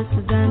Samba,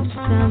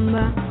 vai.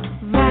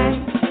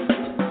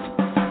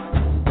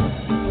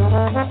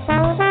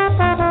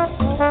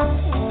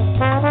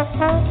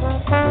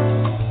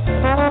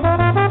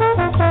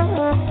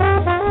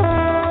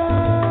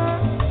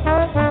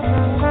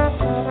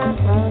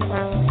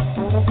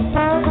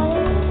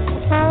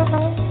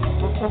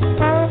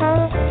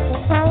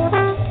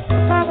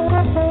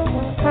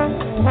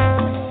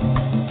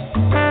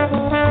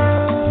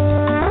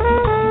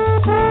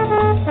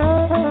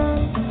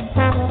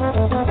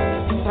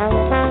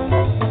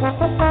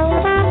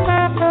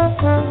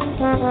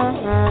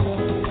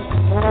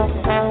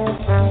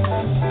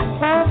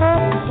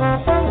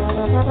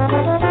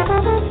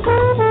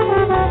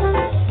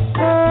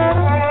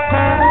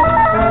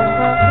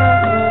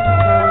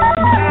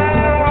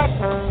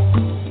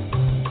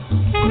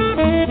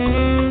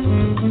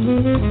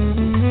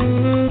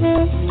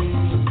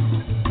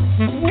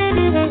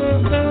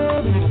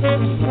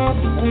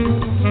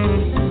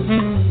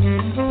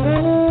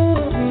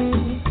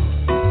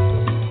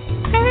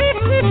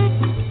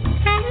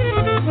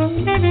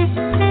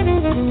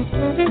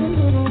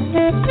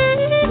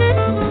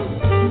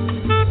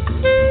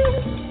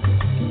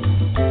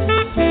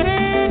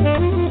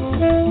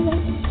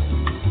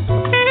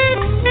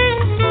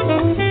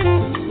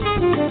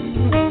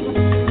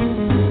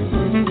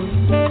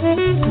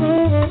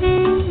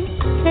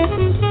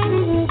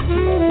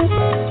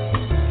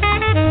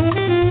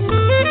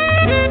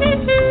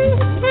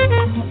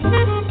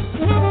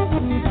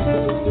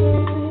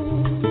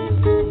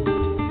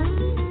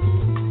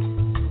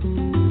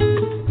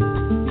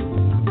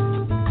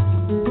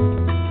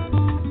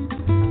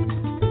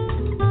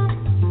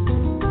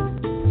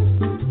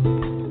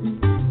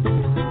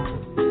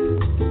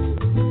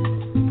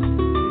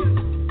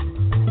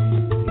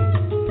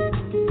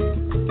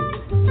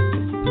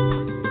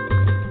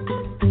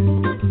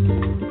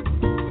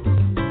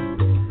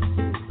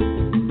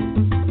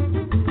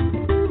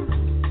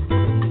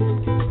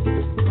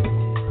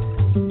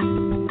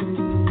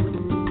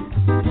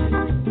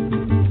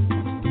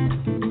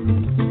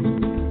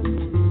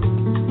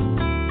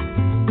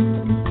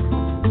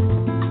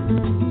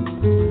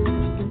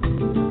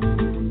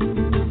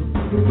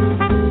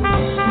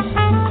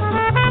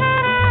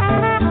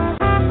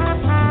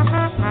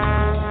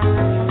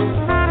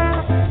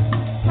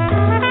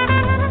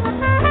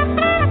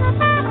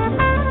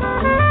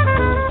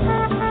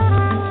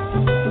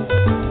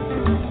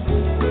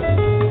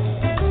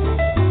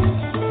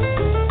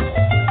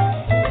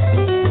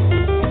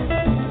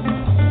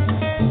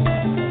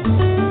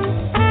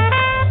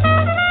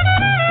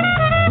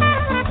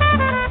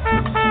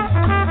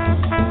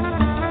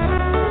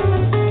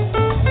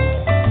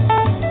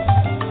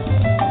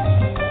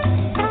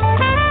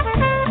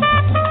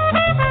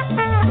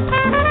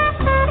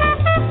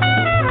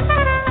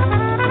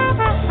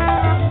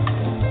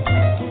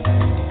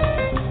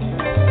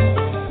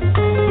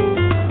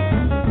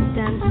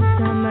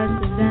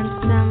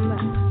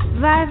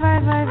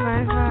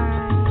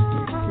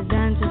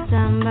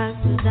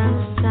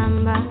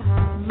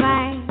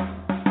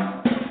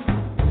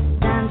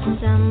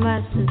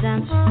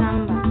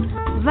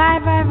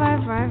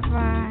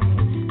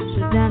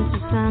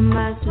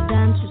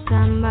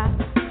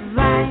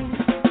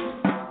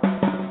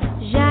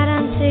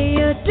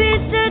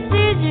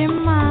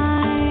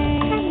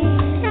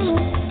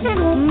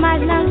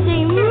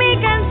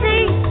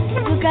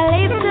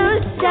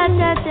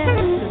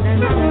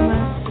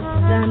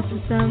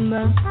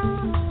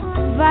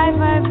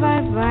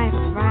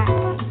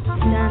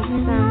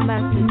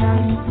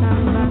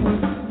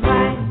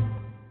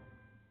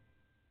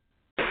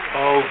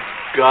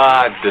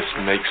 God, this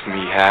makes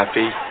me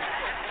happy.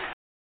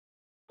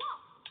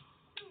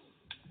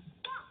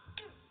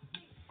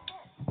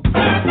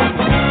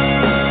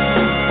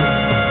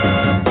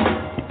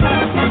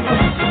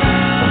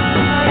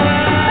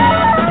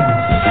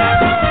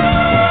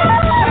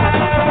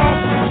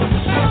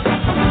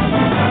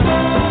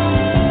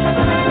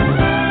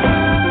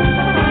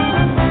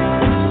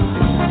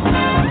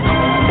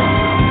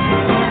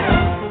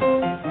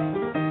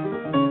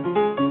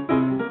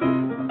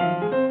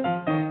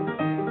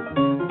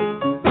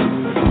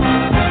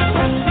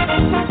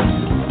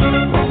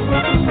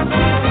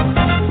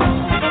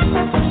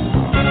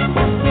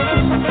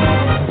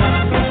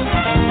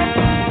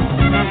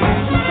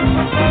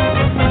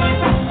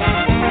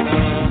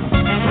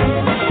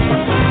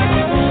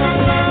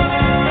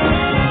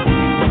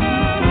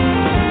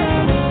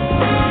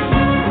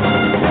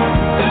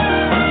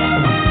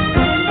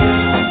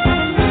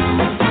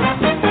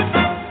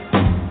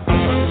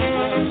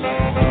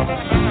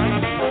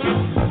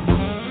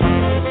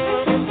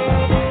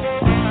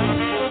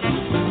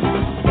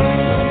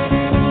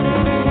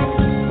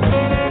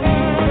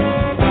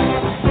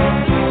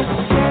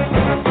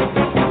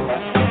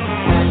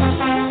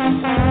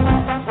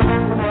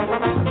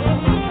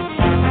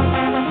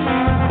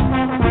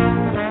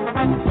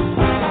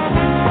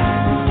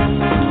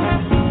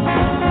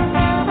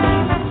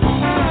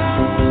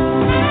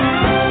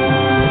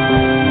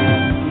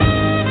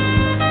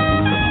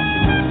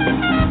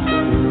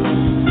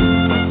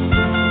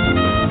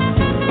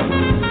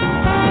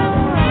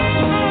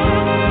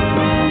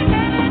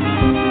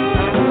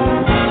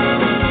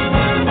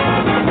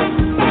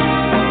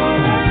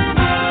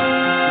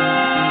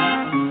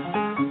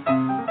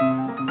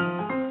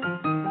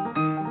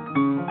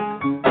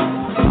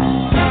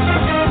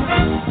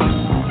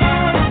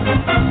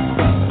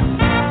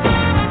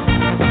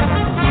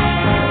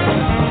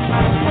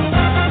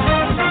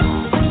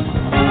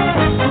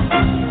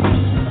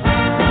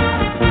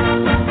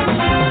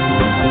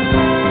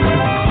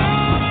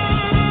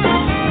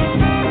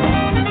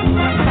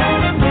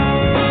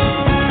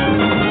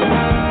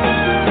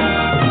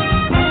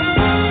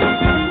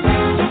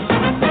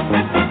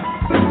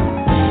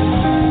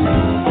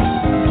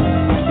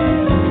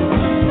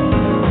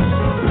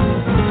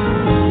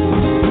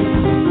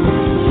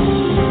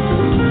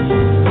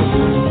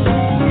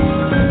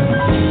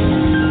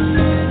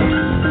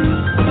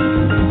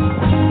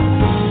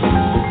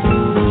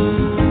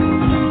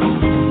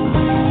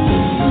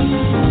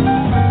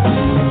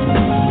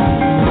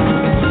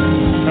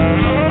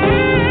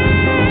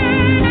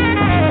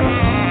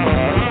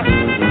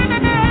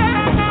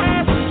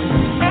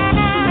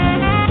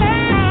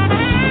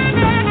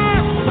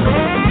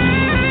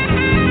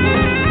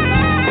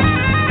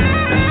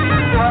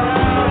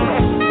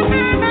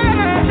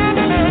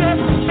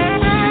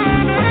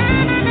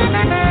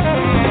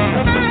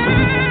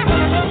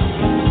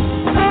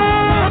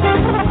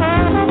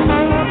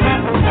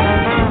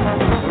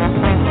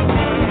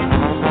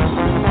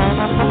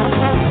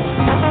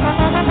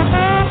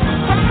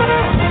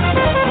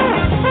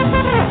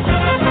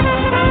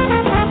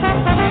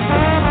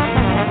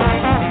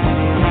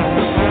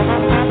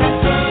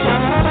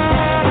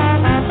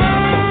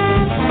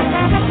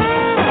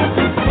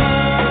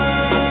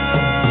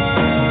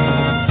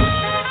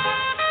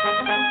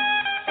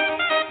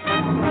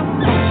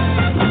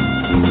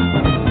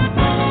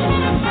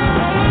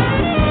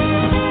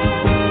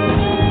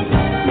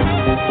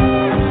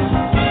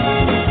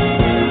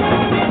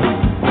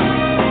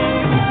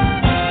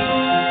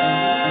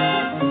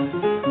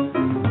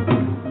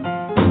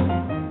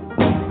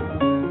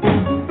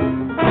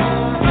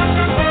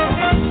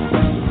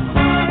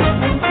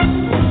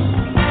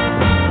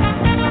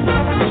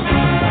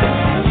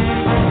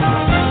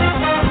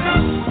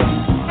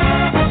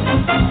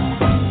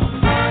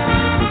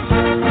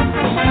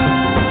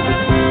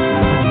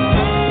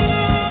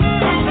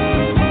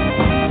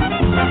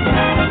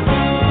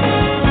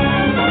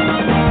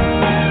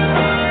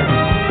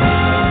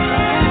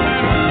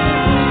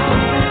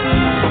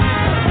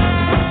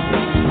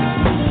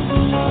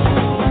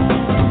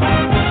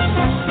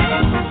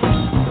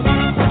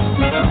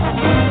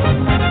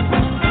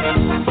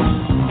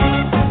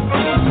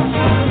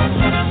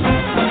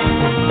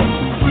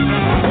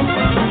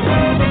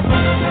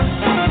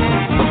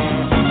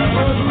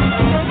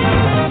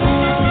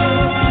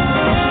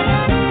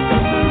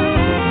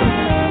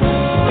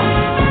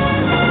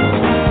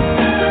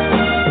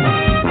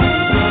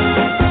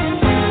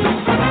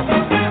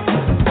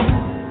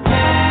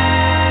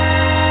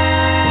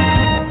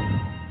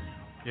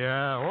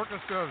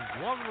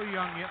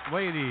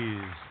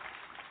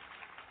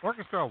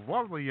 of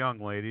lovely young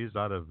ladies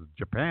out of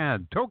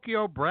Japan,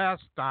 Tokyo Brass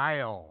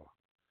Style.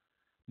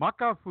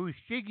 Maka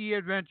Fushigi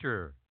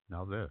Adventure.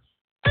 Now this.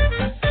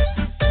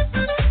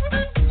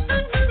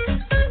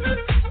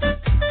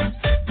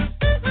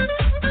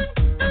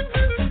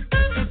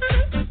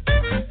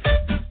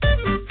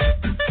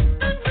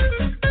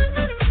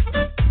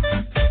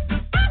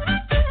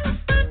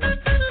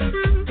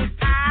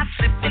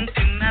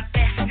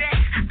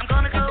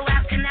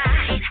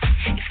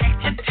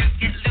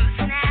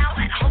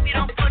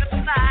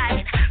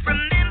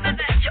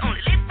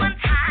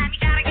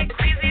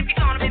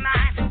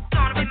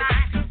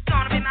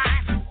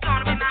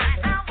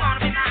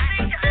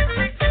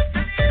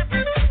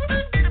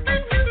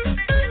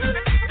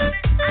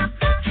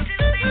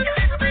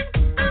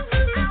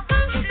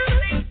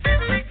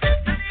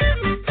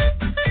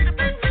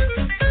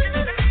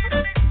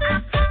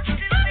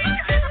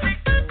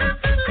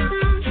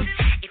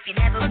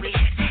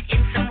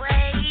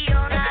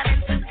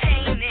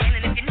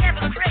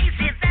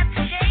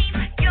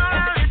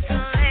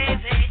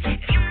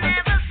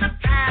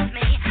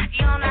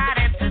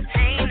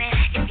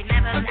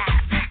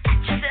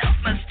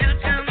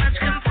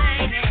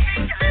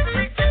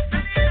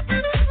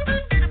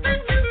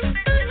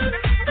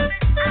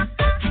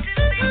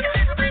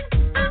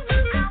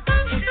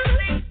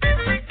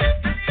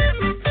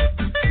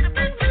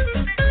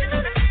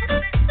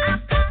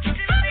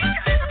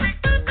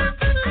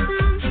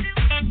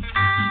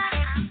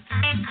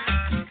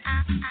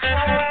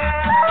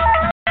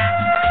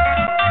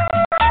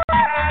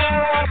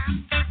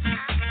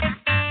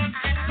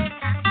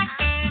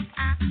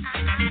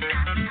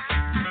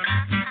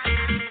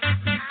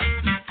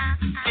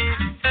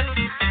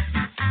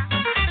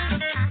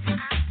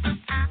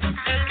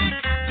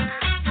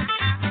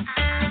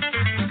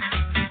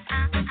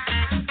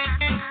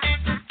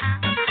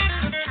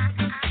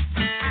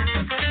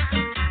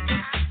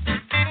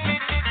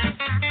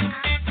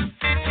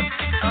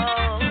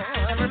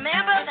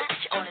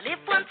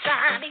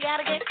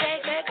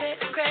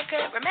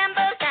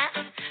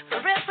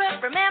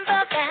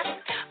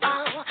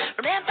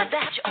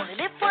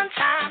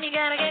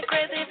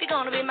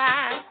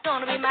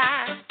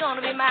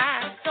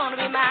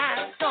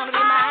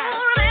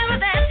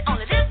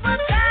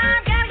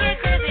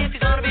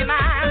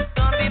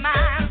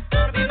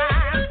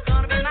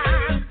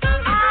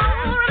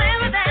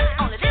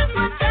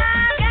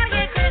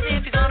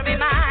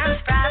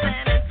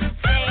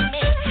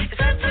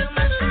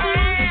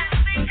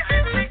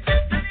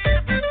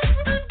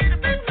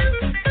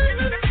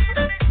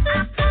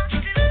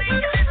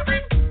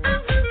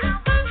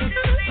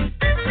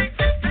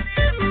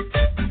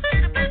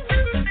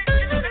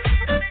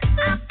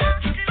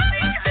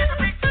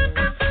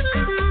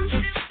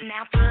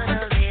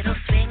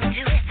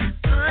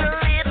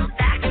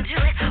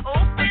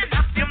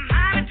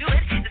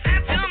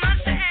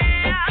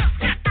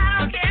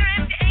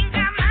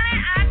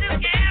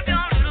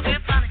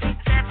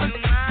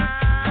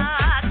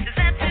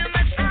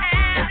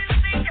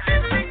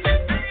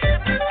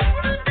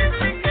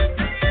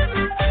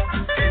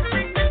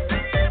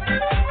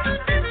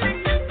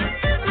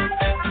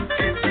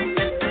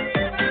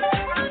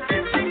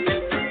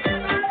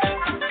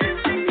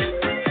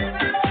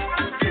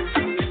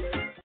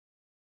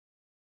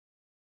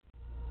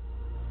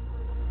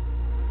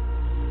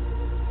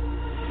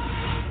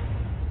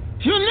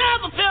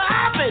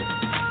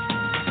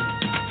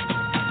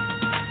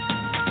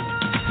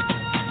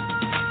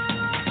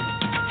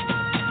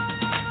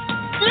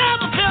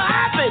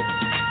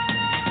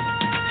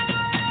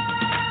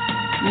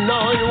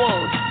 No, you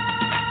won't.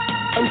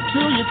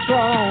 Until you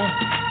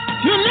try.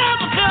 You'll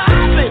never feel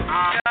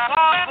happy.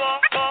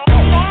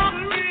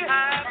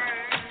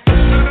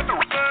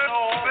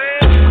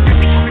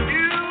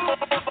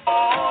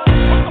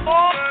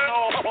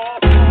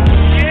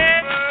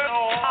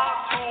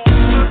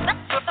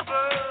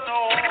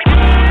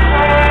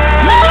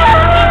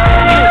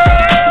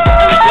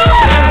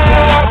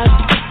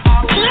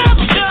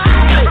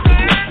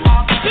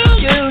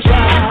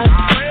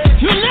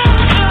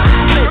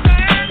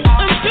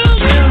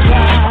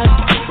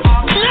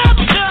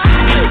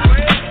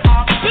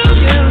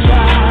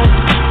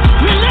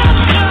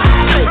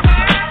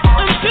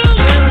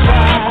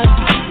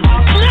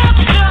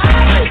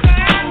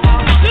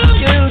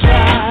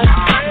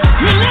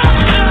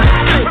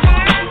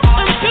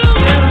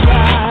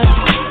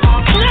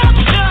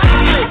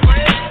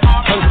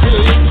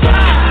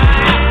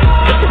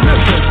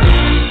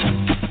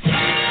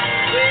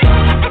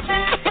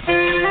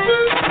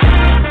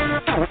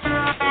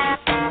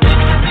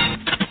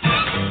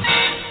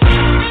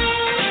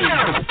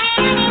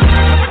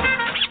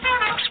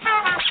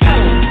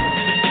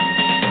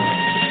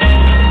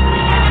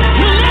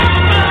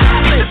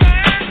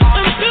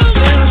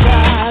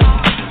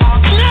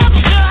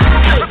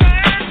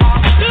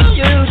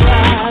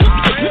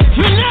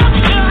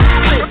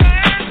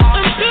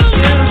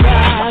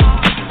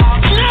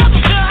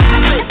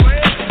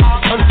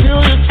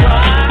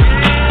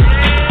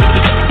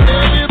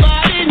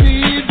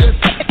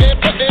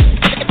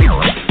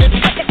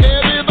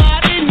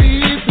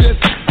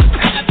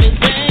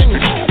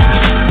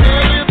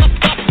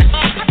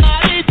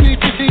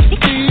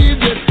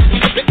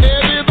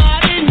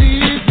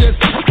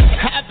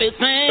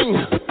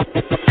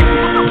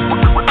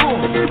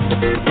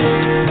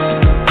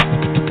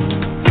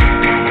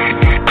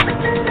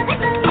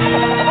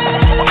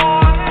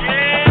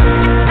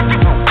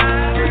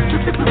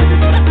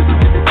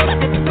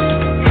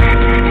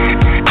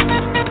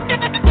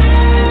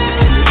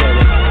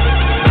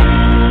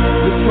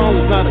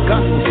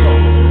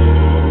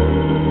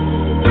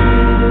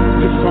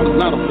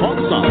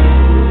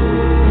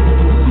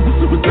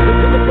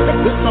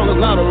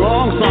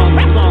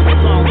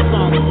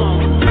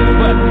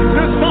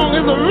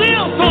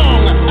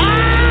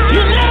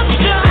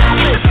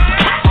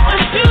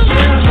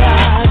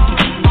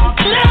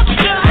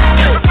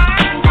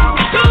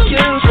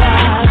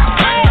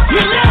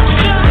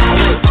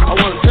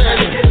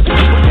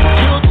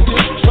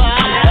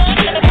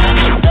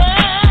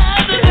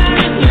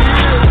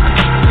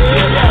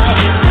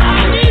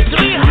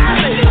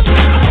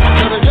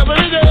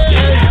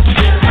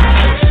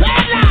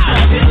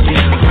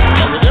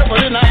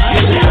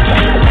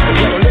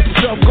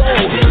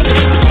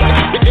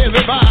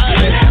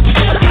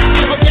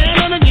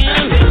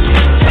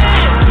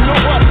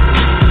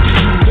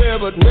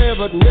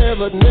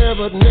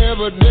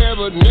 never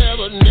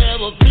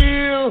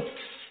feel.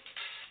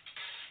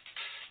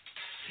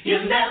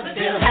 You'll never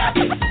feel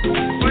happy until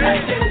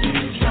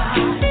you try.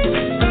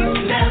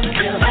 You'll never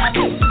feel happy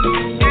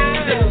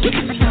until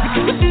you try.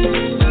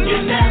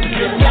 You'll never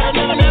feel happy.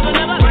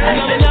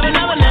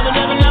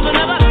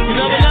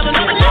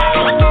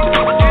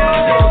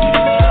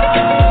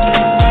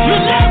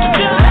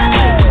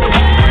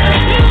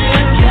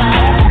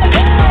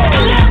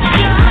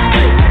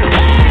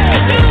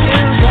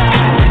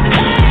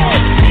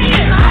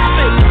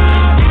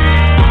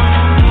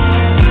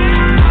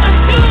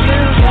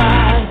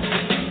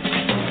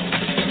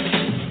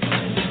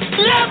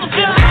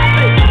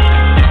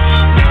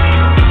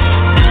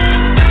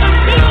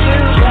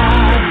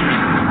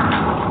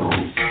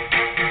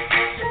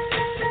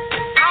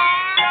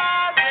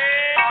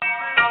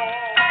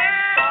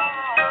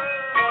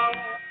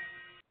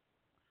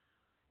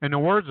 In the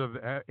words of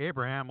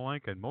Abraham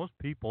Lincoln, most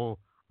people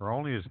are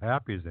only as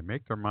happy as they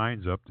make their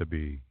minds up to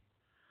be.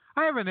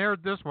 I haven't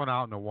aired this one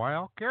out in a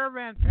while.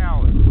 Caravan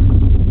Palace.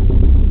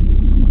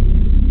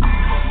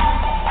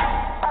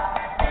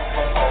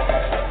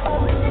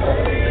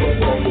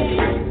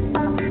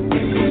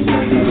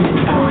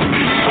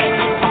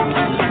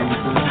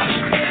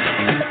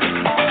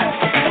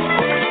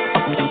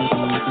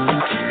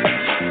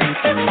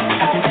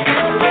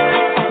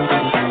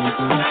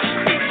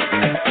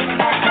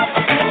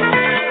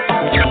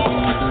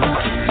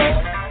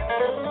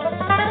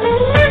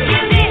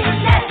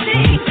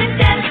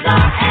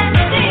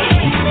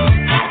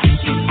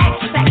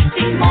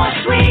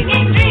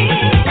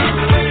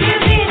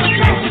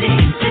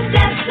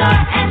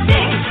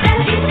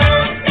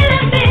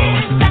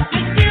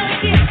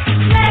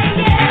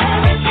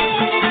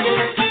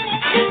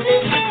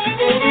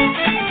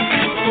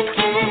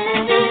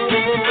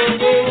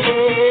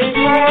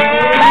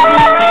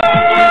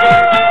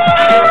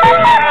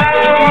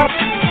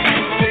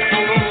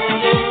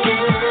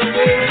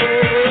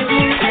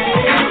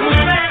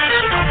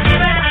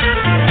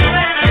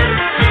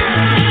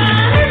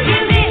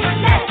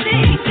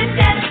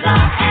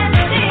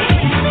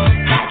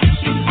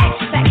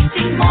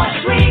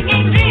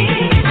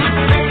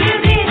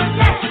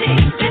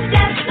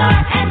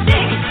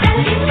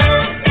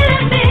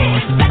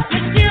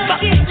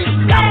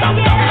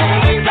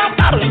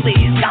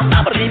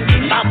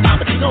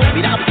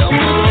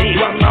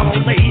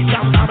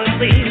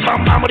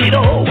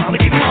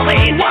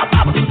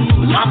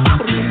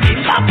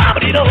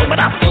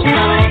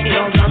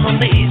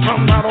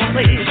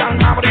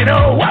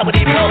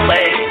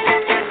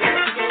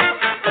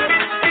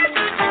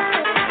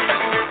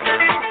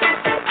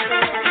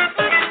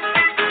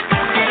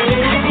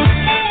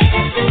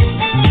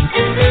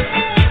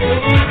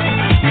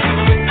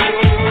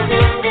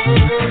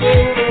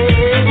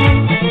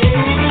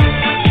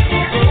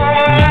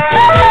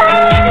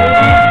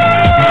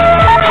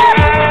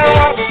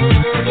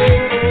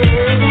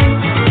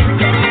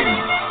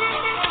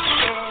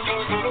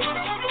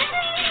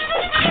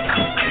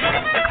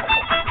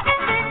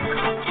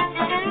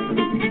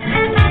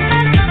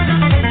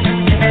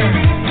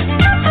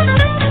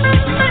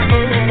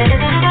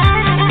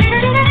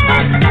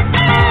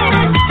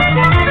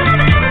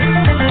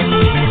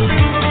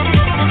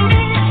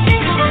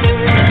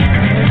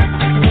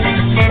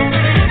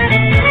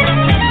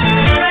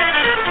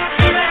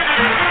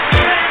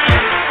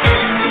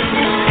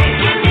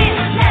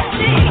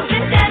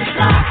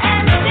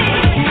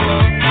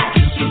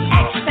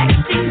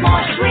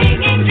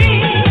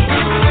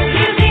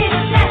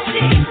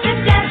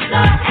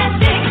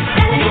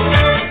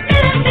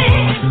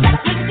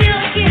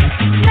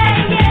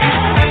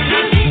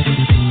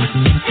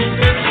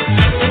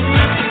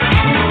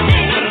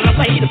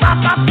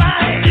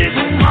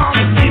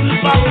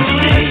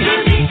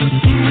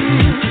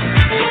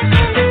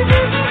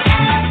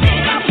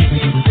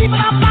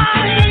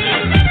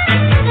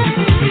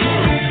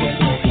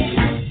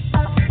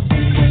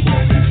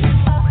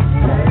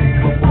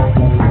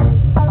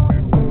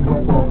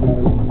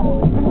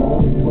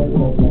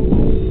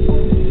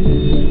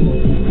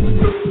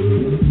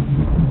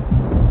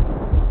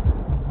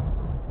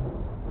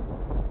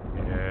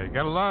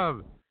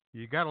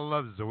 You gotta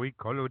love Zoe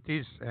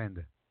Colotis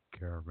and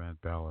Caravan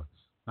Palace.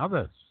 Now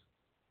this.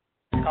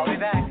 Call me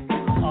back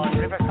on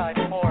Riverside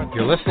 4.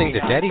 You're listening to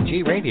Daddy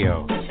G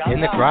Radio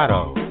in the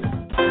Grotto.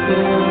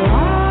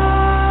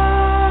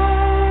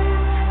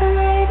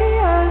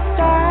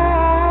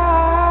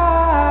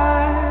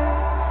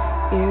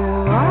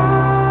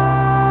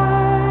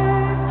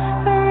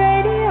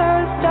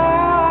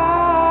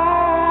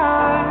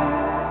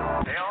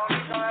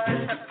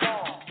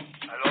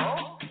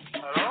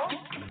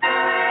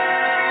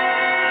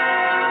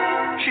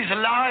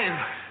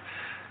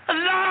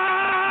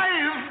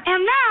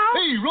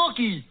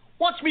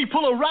 Watch me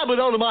pull a rabbit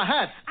out of my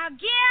hat.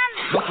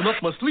 Again? Nothing up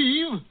my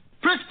sleeve.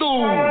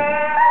 Presto!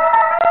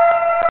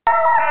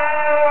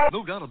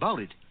 No doubt about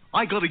it.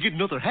 I gotta get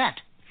another hat.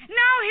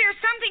 Now here's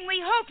something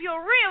we hope you'll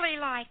really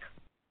like.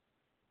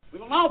 We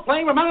will now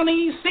play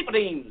Ramoni's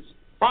Sympathies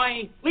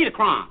by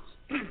Liederkranz.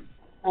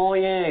 Oh,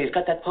 yeah, he's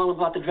got that poem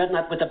about the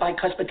dreadnought with the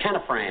bicuspid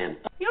canifran.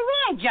 You're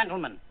wrong,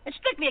 gentlemen. It's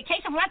strictly a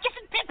case of Ratchis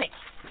and Pippet.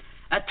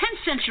 A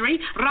 10th century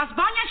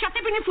Razbanya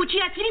Shatipini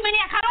Fuchia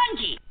Tirimenia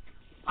Karanji.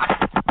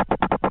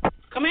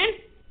 Come in.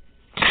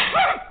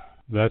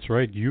 That's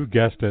right, you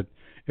guessed it.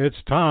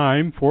 It's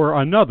time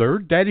for another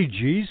Daddy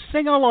G's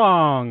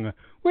sing-along.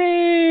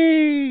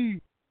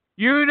 Whee!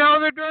 You know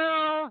the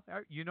drill.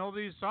 You know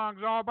these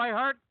songs all by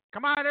heart.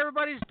 Come on,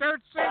 everybody,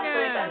 start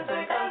singing.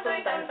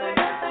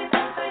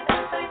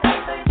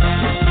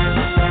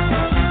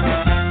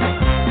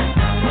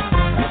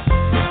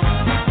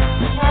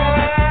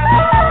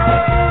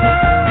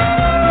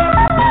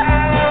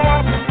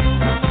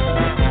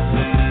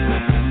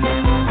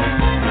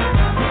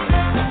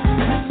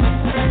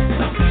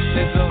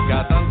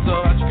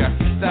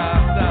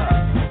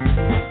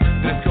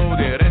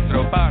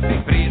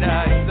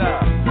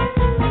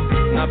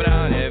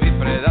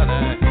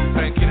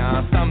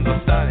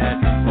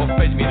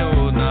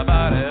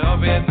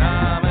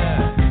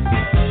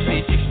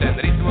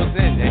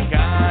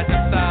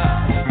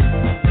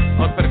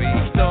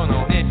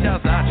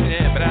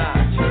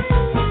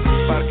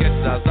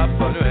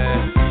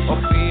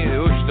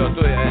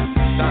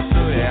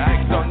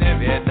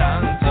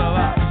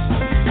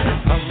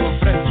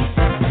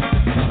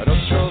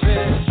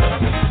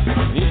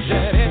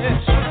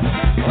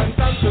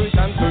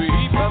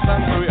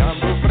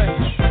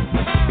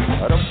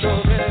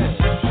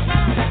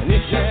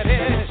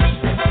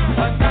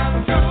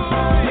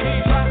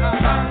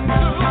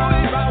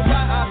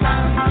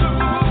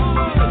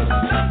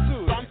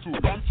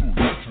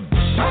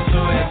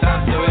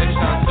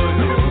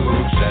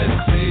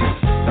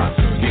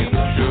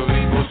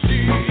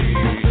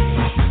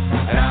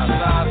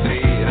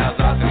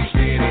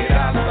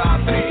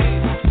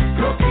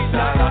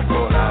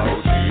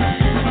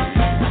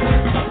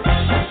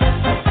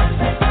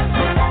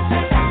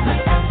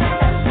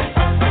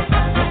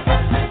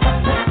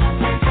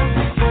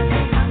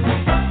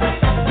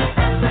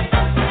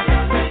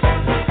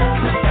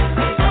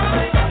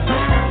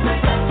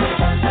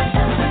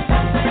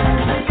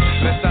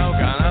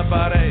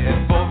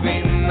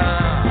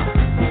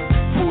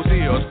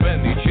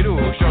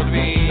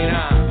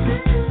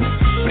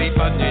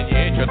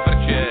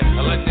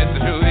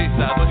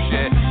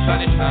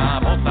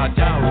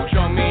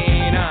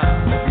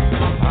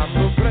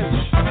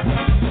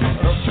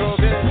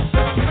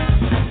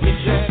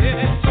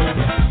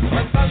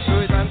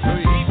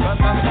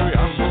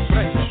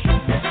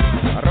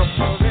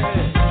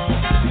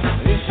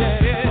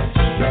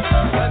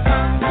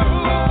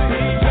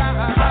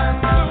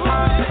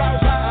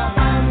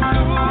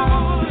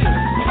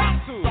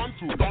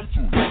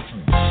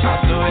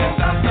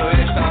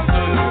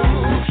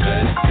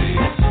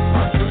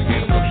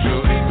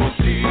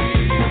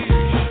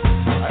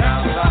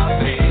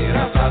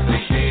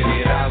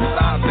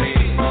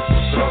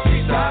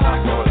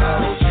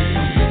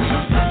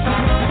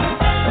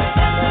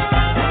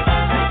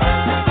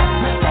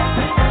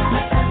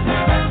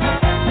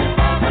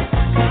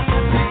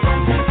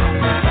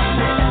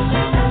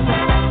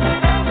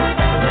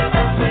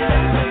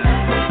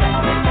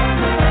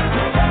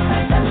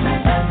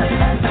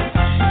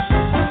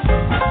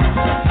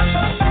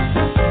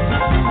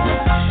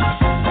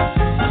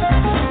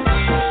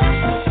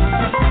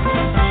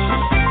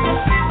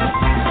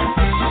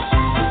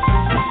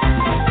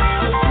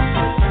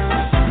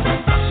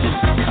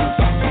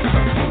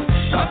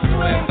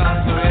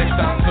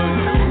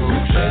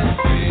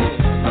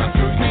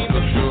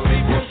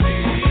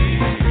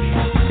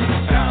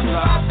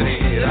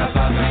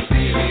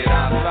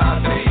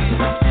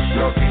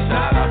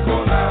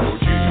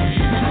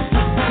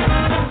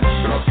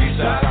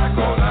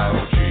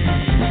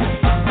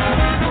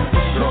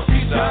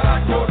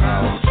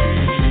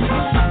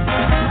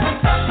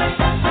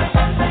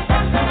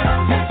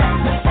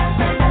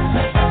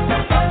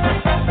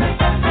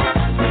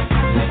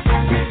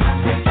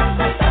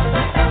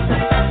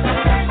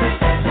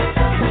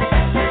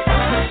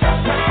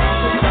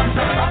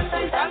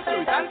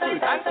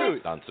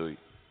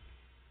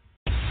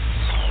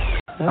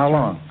 How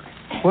long?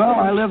 Well,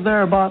 I lived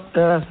there about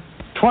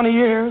 20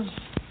 years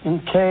in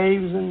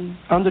caves and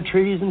under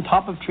trees and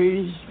top of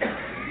trees.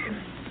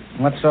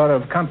 What sort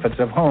of comforts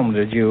of home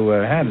did you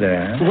have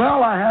there? Huh?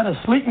 Well, I had a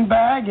sleeping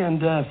bag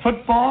and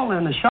football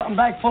and a shopping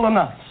bag full of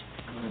nuts.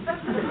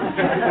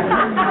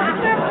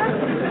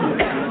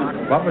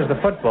 What was the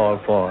football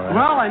for?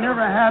 Well, I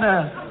never had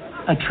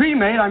a tree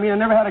mate. I mean, I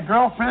never had a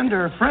girlfriend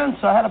or a friend,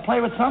 so I had to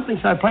play with something,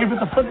 so I played with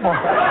the football.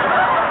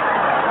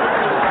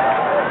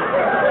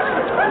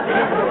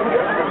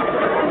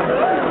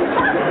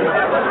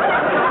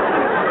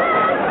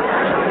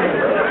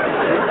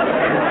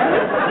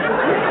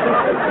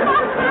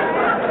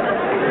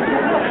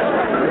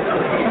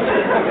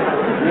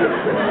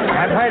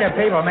 I've heard of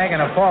people making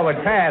a forward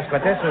pass,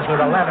 but this was with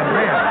 11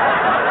 men.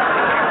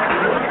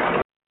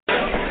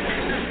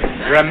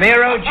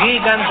 Ramiro G.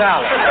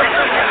 Gonzalez.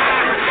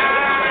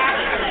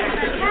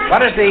 What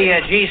does the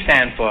G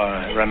stand for,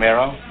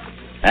 Ramiro?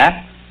 Huh?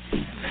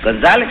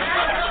 Gonzalez?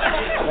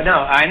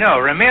 No, I know.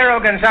 Ramiro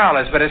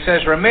Gonzalez, but it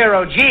says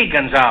Ramiro G.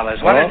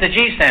 Gonzalez. What does the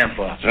G stand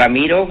for?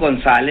 Ramiro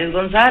Gonzalez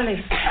Gonzalez.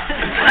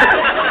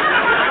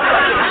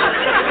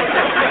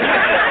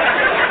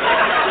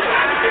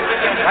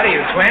 What are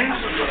you, twins?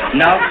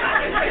 No.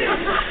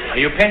 Are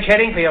you pinch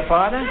hitting for your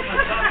father?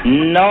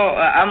 No,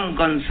 I'm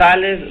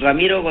Gonzalez,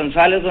 Ramiro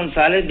Gonzalez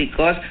Gonzalez,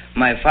 because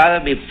my father,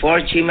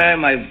 before she married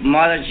my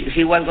mother,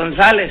 he was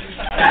Gonzalez.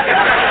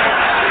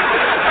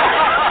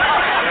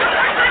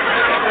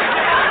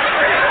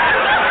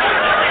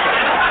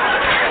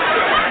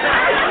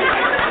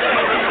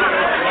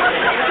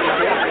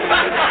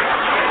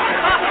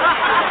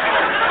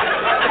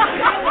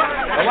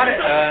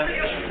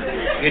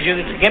 Could you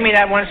give me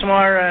that once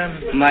more?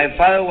 My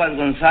father was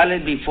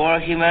Gonzalez before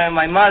he married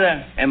my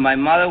mother, and my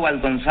mother was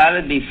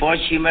Gonzalez before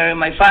she married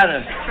my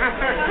father.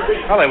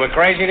 Well, they were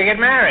crazy to get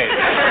married.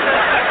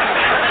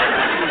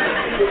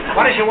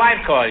 What does your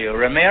wife call you,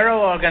 Ramiro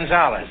or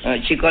Gonzalez?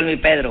 She called me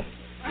Pedro.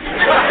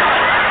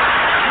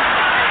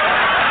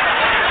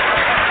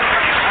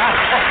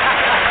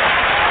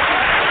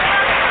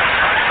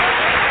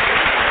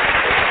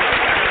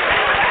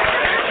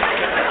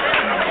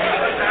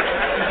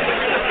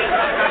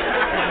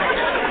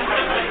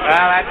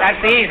 Well, that's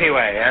the easy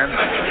way, huh?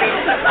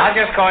 I'll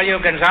just call you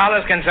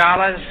Gonzalez,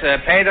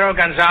 Pedro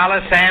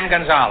Gonzalez, Sam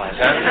Gonzalez,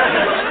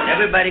 huh?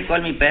 Everybody call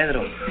me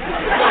Pedro.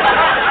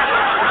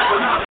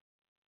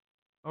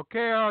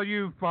 Okay, all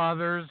you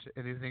fathers,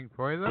 anything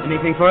further?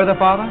 Anything further,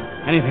 Father?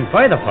 Anything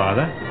further,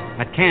 Father?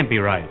 That can't be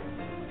right.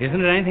 Isn't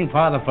it anything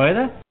farther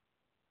further?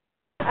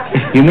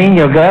 You mean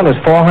your girl is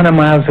 400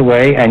 miles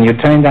away and you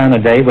turned down a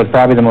date with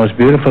probably the most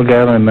beautiful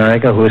girl in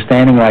America who is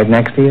standing right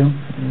next to you?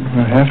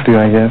 I have to,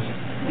 I guess.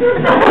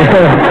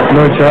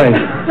 No choice.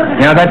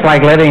 You know, that's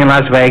like living in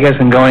Las Vegas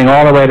and going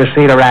all the way to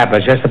Cedar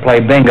Rapids just to play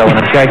bingo in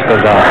a church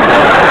bazaar.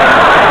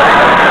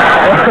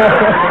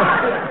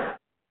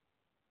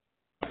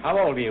 How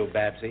old are you,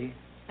 Babsy?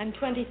 I'm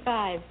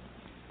 25.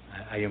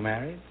 Are you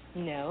married?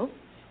 No.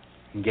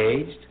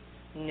 Engaged?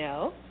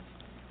 No.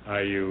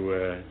 Are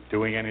you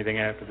doing anything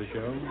after the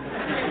show?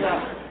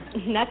 Well,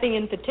 nothing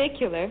in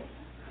particular.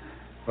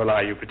 Well,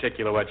 are you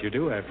particular what you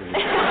do after the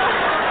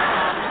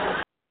show?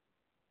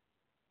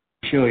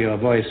 Sure, your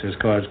voice has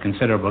caused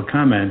considerable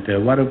comment.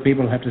 What do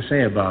people have to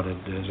say about it,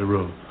 as a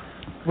rule?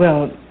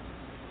 Well,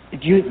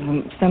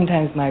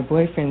 sometimes my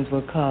boyfriends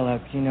will call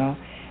up, you know,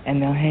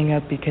 and they'll hang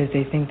up because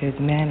they think there's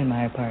a man in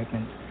my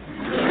apartment.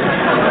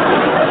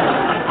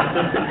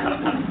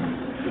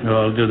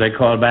 Well, do they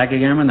call back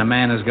again when the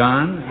man is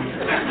gone?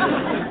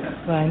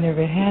 Well, I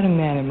never had a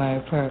man in my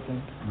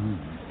apartment.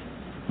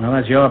 Well,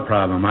 that's your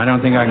problem. I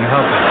don't think I can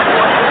help it.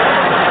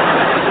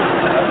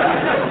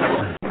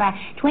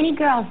 20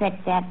 girls that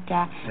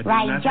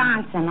ride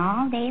Johnson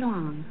all day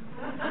long.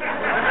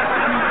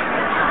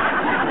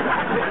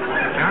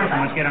 Johnson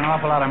must get an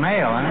awful lot of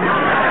mail, huh?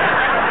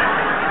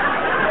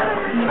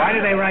 Why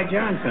do they write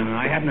Johnson?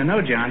 I happen to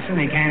know Johnson.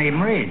 He can't even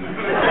read.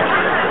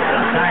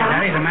 Besides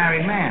that, he's a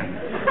married man.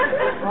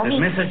 Does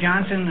Mrs.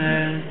 Johnson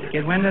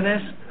get wind of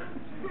this?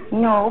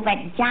 No, but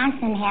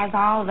Johnson has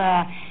all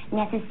the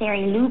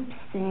necessary loops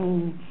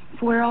and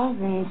swirls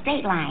and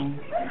straight lines.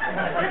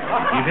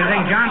 If you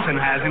think Johnson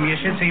has him, you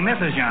should see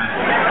Mrs.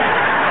 Johnson.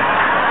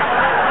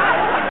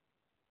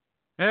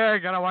 Hey,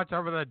 gotta watch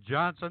over that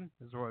Johnson.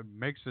 This is what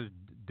makes his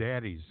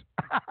daddies.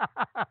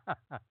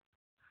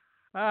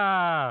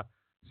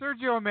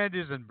 Sergio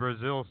Mendes in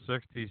Brazil,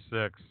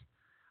 66.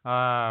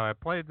 I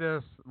played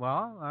this.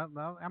 Well, I'm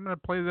going to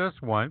play this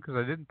one because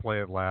I didn't play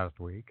it last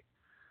week.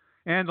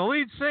 And the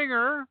lead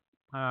singer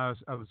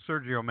of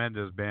Sergio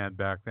Mendes' band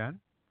back then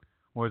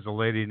was a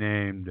lady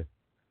named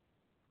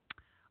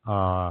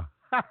yeah.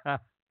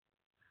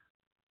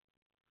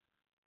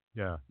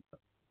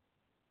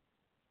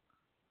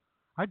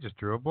 I just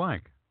drew a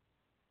blank.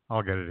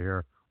 I'll get it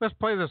here. Let's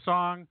play the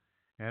song,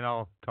 and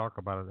I'll talk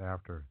about it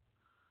after.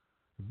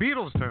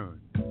 Beatles tune.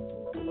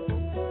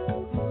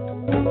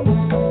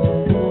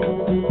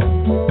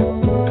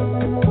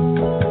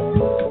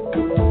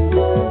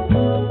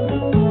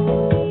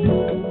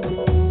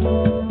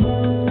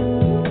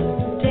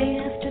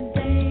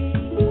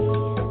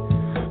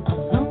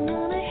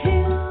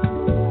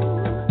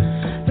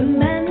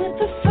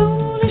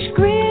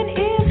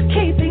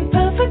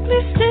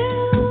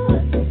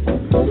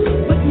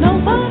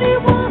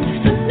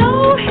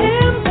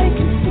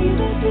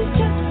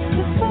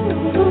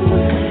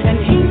 And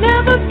he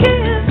never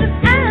gives an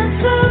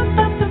answer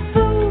but the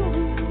fool.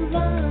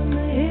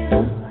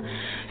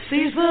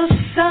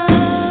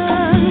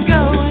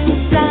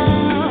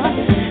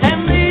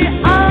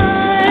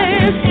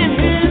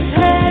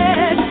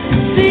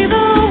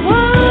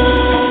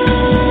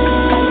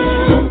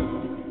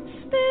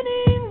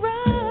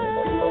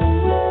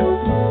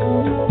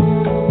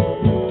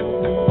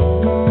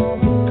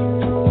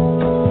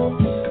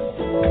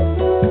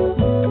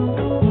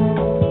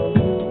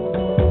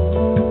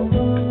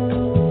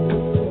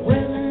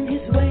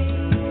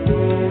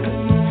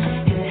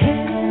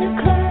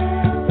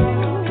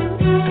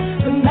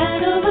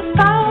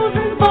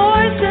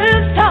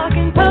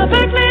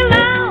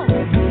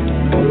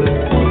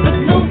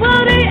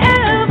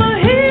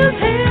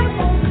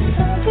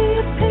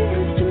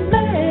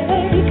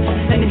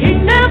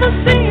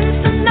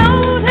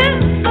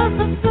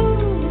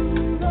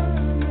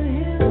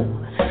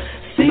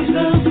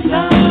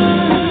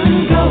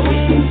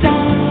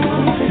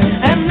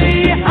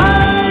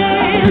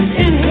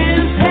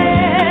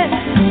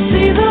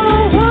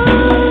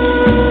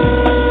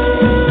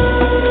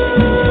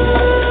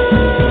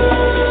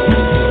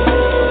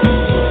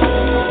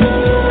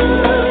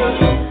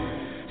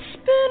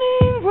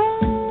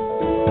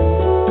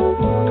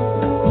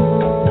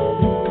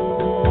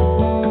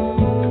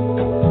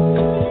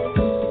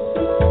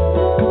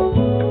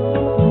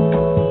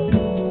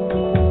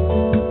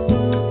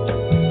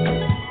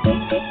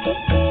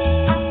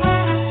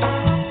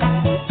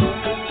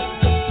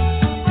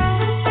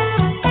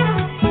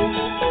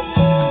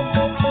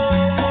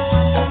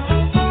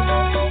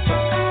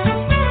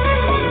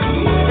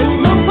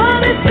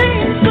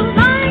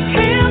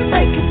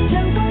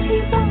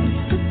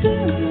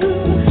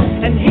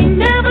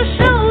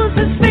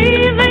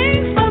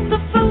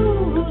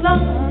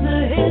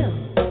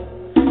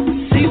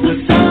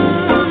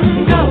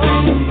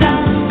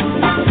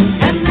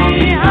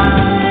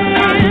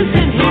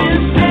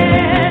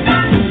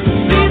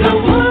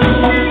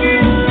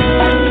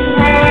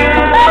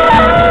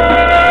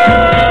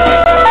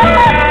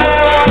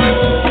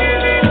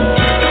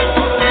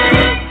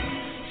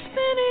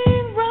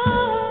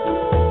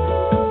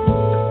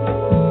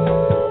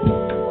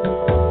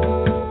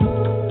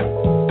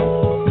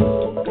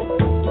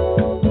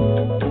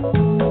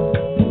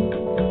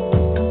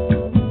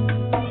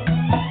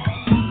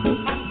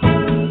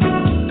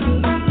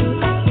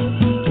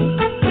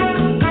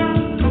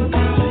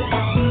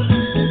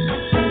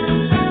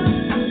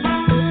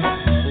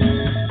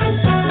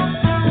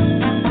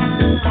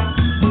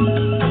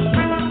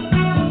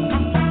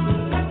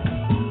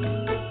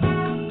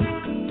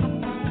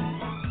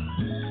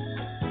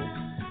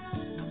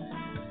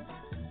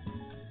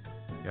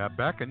 Yeah,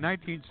 back in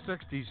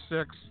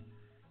 1966,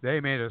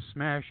 they made a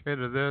smash hit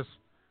of this,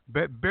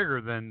 bit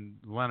bigger than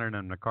Lennon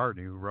and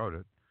McCartney, who wrote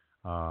it.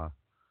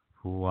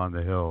 Fool on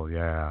the Hill,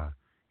 yeah.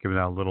 Giving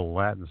that a little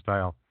Latin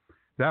style.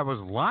 That was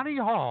Lonnie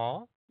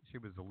Hall. She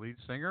was the lead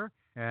singer.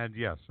 And,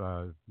 yes,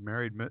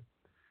 married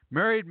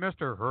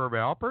Mr. Herb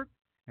Alpert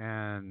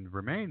and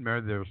remained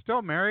married. They were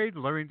still married,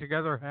 living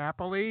together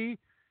happily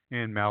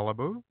in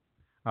Malibu.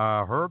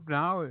 Herb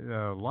now,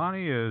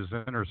 Lonnie is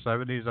in her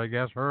 70s, I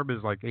guess. Herb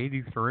is like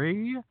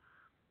 83.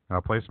 I'll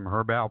play some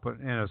Herb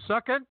Alpert in a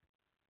second.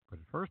 But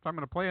first, I'm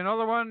going to play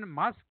another one,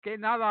 Mas Que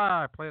Nada.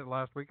 I played it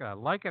last week. I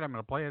like it. I'm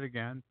going to play it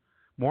again.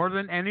 More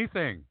than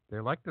anything, they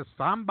like the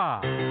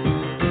samba.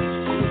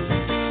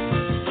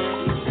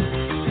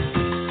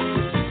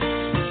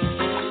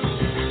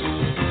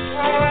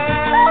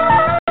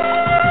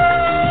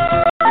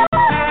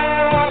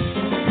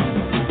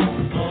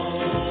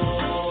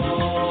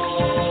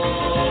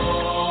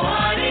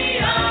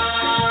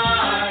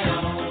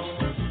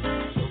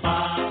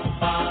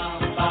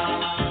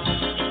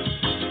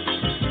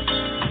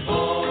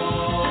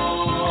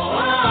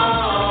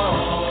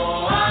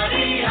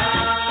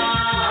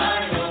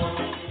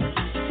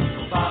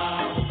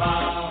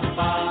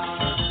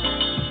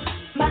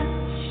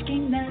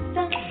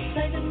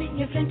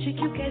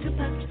 Que eu quero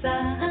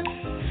passar,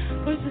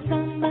 pois o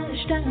samba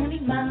está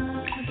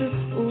animado.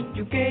 O que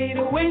eu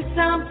quero é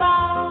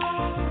samba.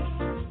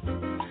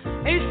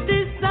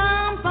 Este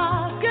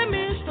samba que é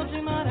misto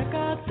de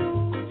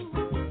maracatu.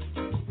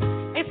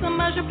 É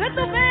samba de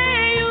preto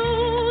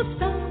veio,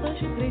 samba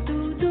de preto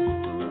do.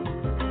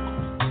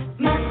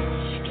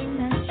 Mas que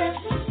nada,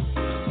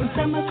 um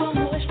samba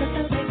como este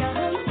tão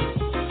legal.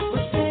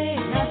 Você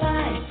não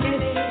vai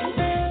querer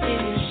que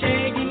ele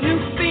chegue no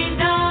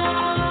final.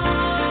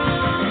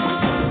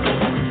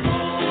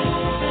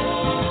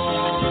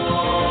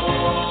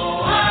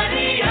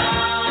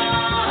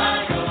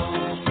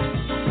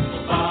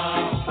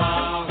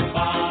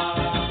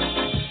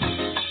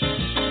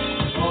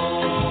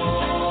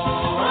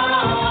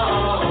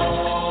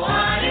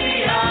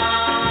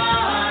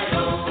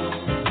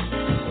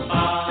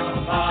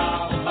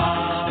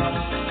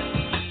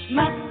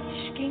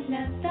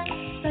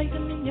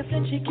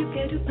 Que eu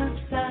quero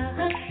passar,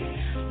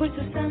 pois o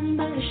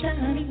samba está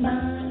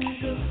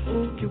animado.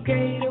 O que eu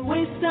quero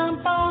é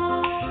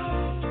samba.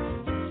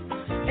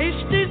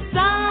 Este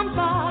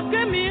samba que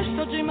é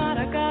misto de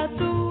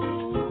maracatu.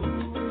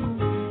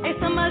 É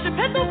samba de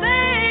preto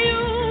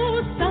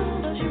veio,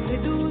 samba de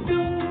preto.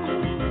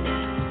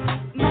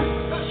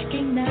 Mas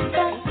que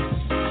nada,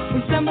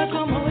 um samba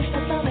como este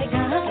é tão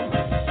legal.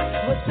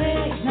 Você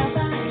não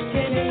vai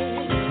querer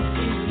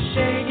que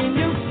chegue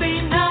no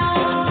final.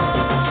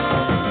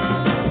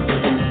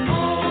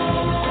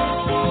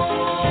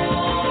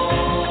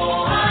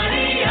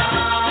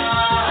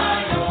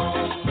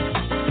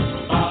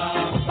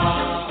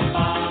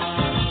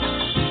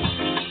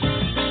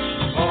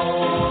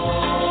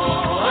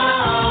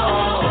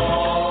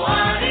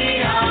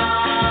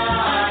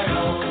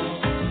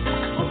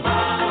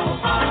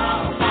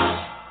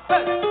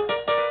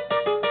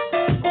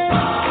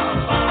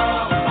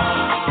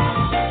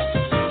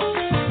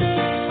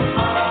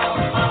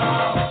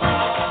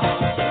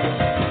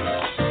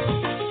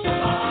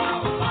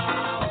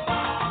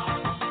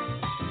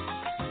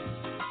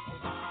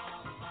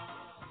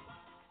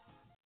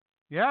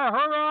 Yeah,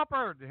 Herb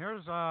Alpert.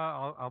 Here's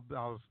I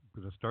was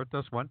going to start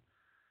this one.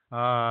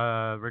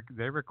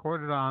 They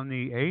recorded on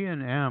the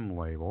A&M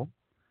label,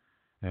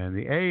 and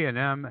the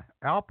A&M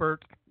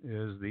Alpert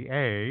is the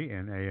A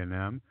in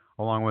A&M,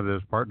 along with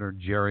his partner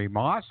Jerry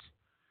Moss.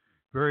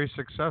 Very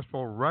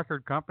successful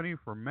record company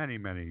for many,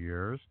 many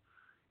years,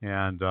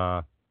 and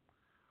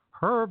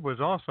Herb was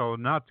also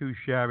not too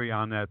shabby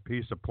on that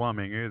piece of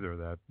plumbing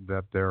either.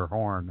 That their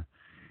horn,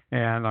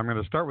 and I'm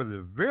going to start with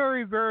the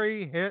very,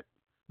 very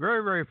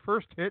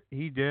first hit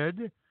he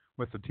did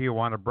with the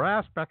Tijuana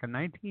Brass back in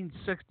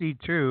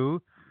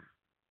 1962.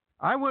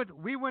 I went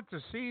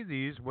to see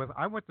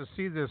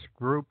this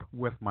group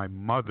with my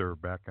mother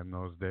back in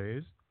those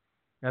days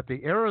at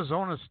the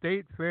Arizona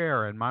State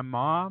Fair, and my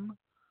mom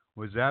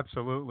was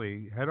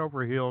absolutely head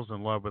over heels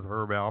in love with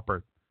Herb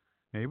Alpert.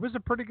 And he was a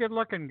pretty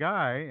good-looking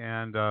guy,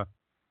 and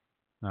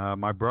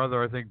my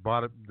brother, I think,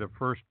 bought the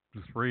first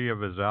 3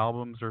 of his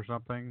albums or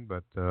something,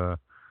 but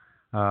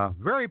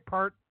very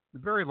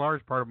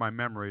large part of my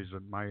memories,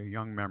 of my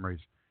young memories.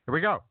 Here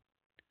we go.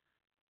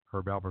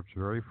 Herb Alpert's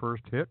very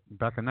first hit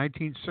back in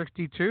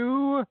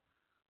 1962,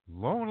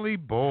 Lonely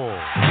Bull.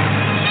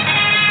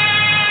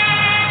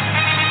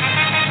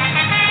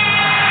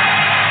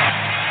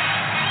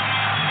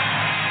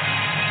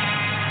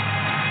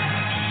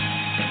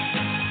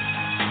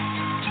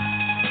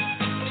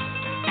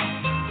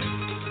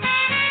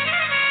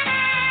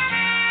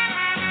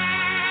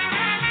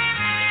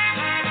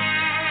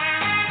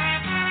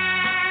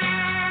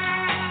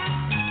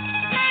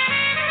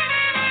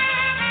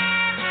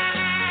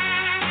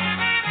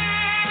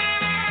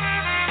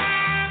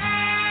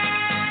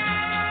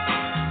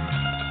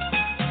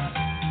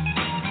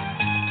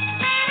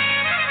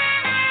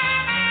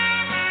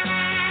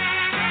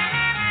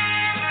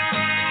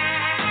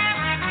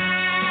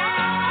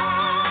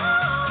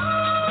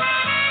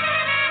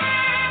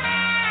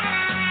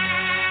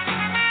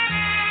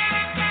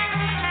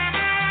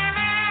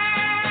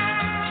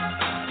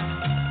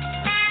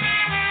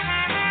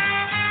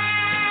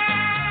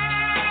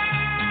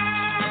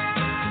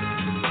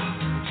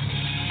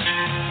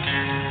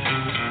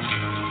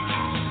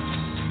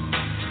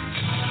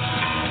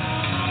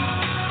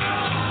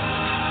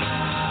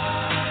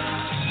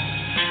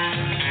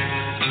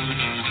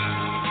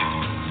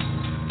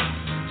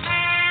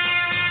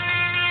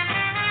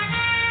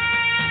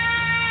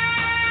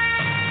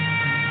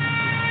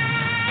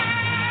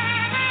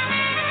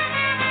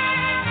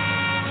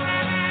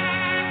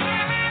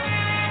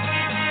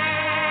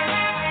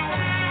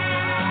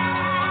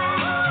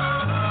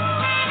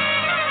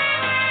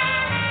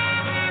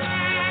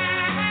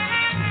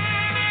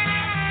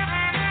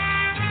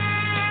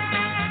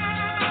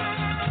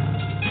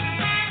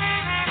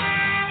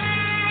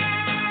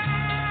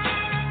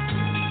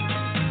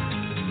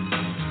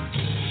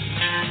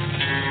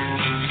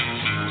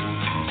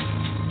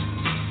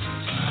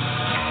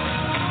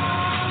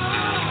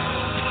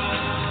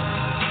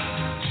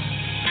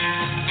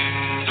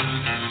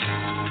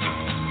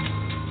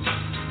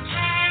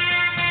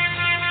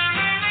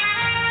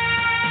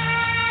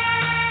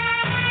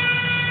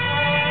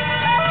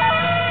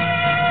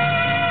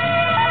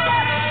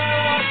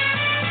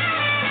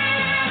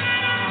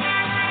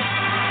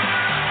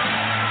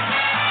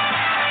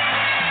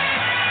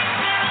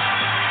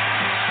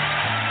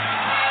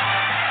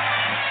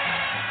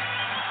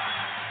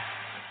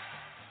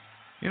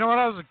 know, when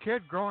I was a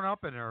kid growing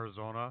up in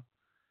Arizona,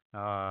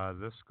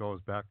 this goes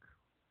back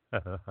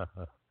as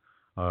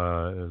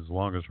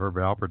long as Herb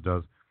Alpert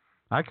does.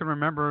 I can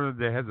remember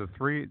they had the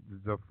three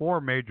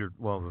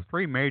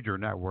major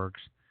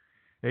networks,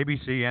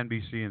 ABC,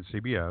 NBC, and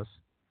CBS,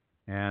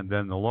 and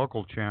then the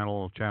local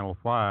channel, Channel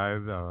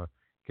 5,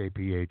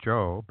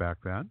 KPHO back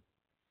then.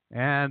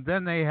 And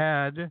then they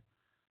had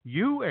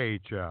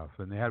UHF,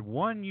 and they had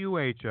one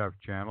UHF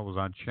channel. It was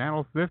on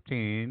Channel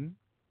 15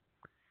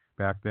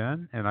 back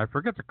then, and I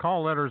forget the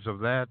call letters of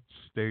that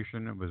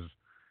station.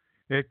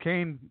 It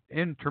came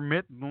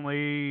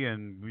intermittently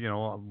and,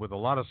 with a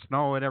lot of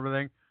snow and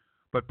everything.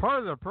 But part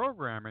of the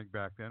programming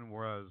back then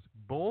was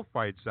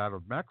bullfights out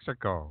of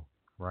Mexico,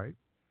 right?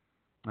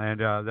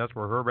 And that's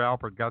where Herb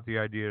Alpert got the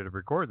idea to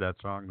record that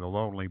song, The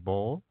Lonely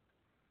Bull.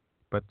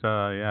 But,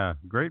 yeah,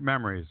 great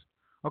memories.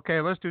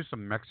 Okay, let's do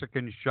some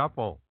Mexican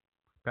shuffle.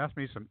 Pass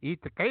me some E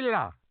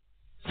Tequila.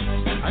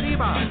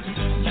 Arriba.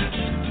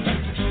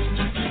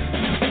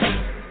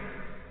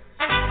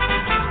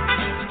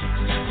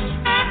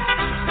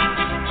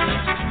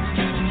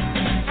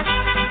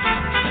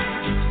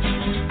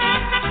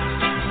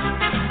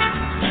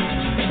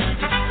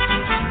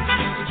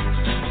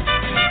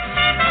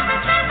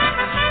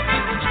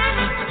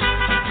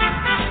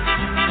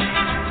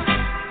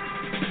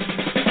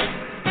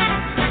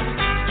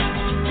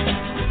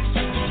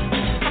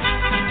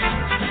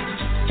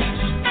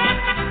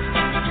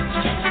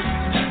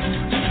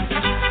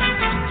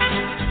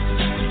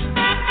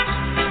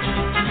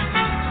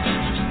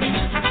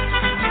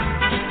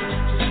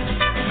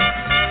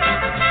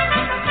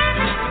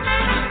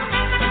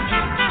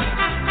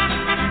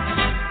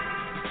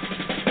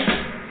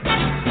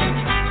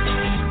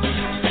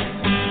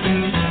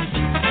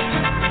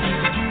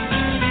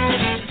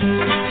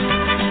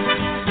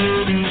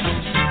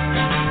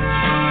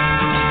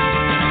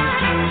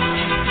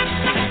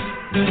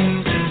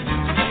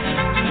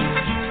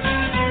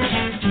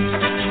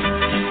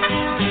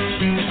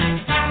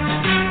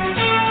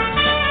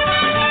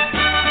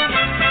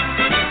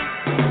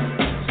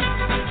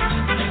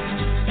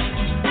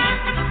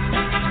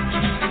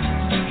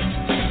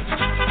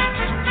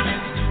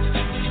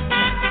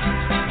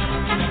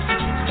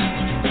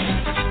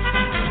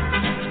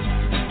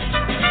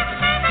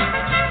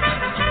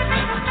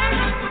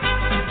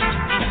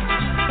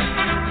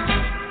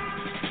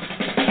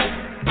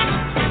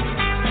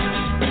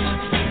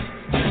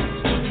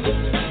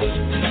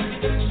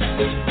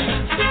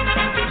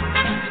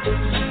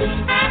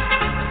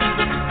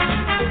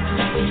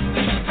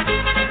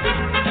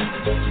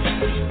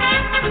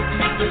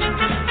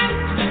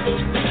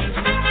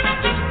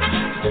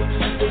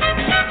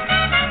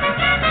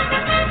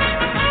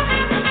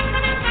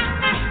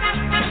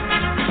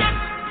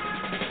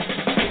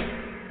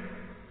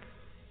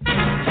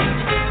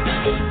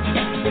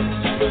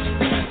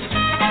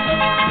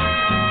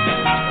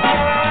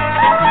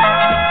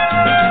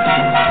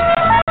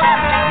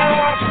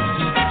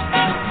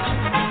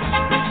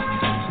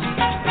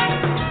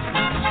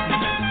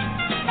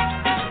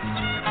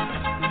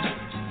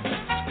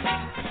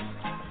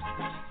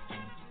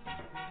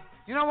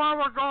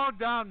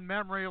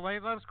 Memory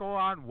lane. Let's go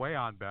on way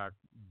on back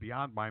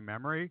beyond my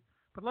memory,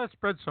 but let's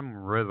spread some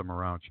rhythm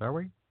around, shall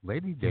we?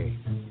 Lady Day.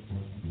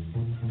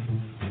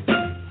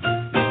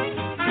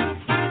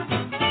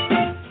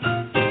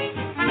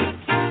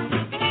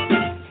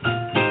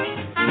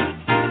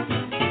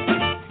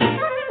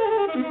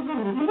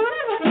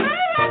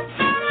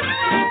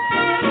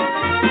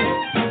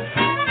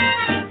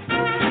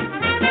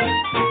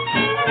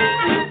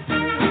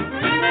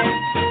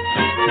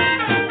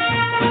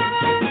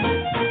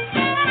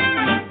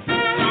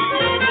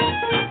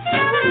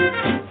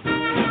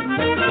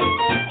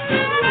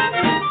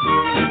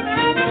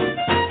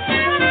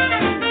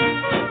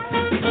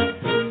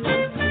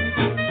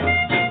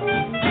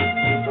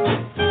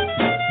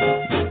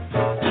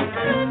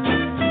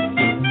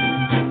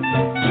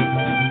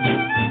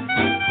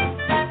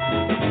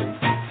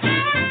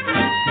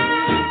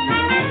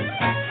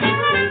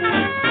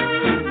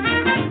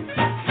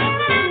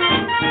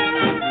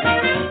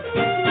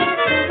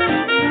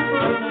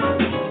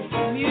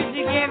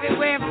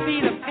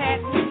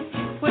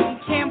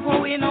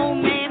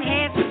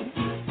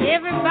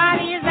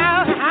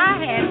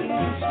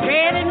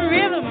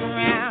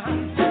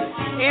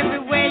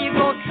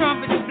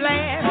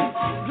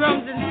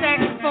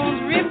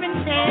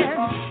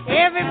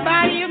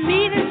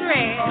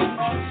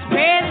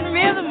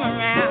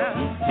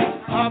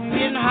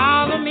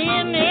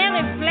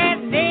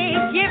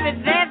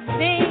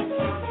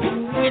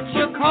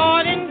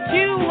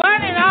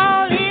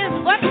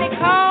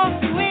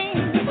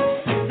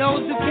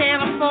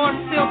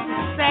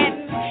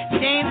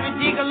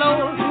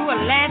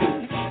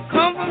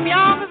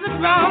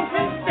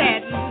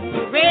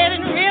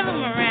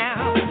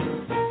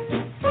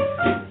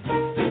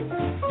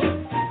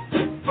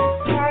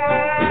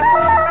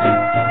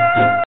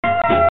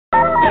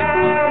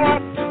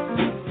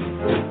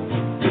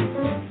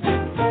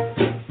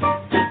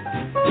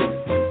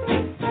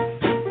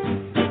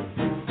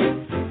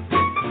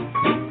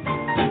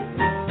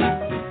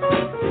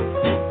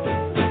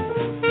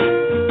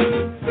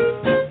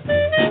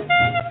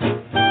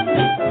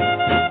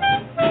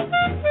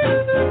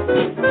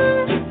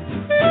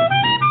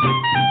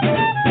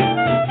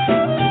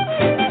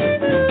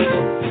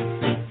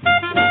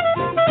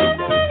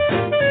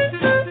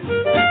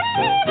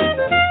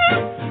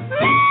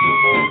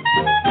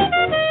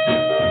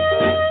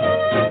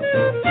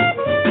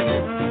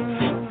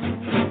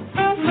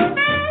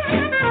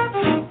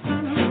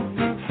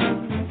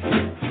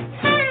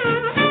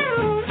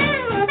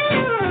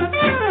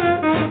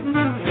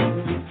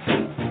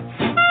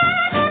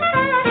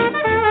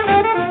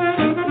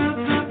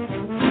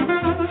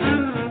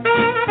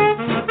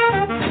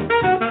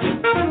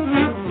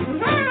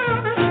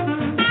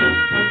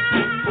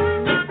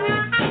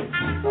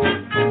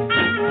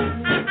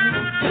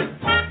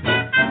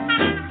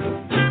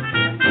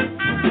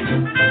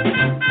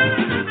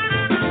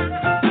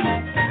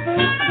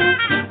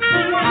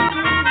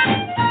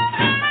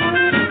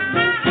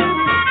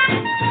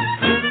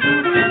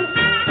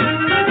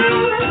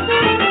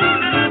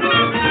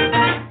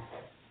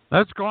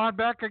 Let's go on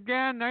back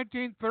again,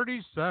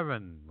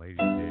 1937, Lady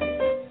J.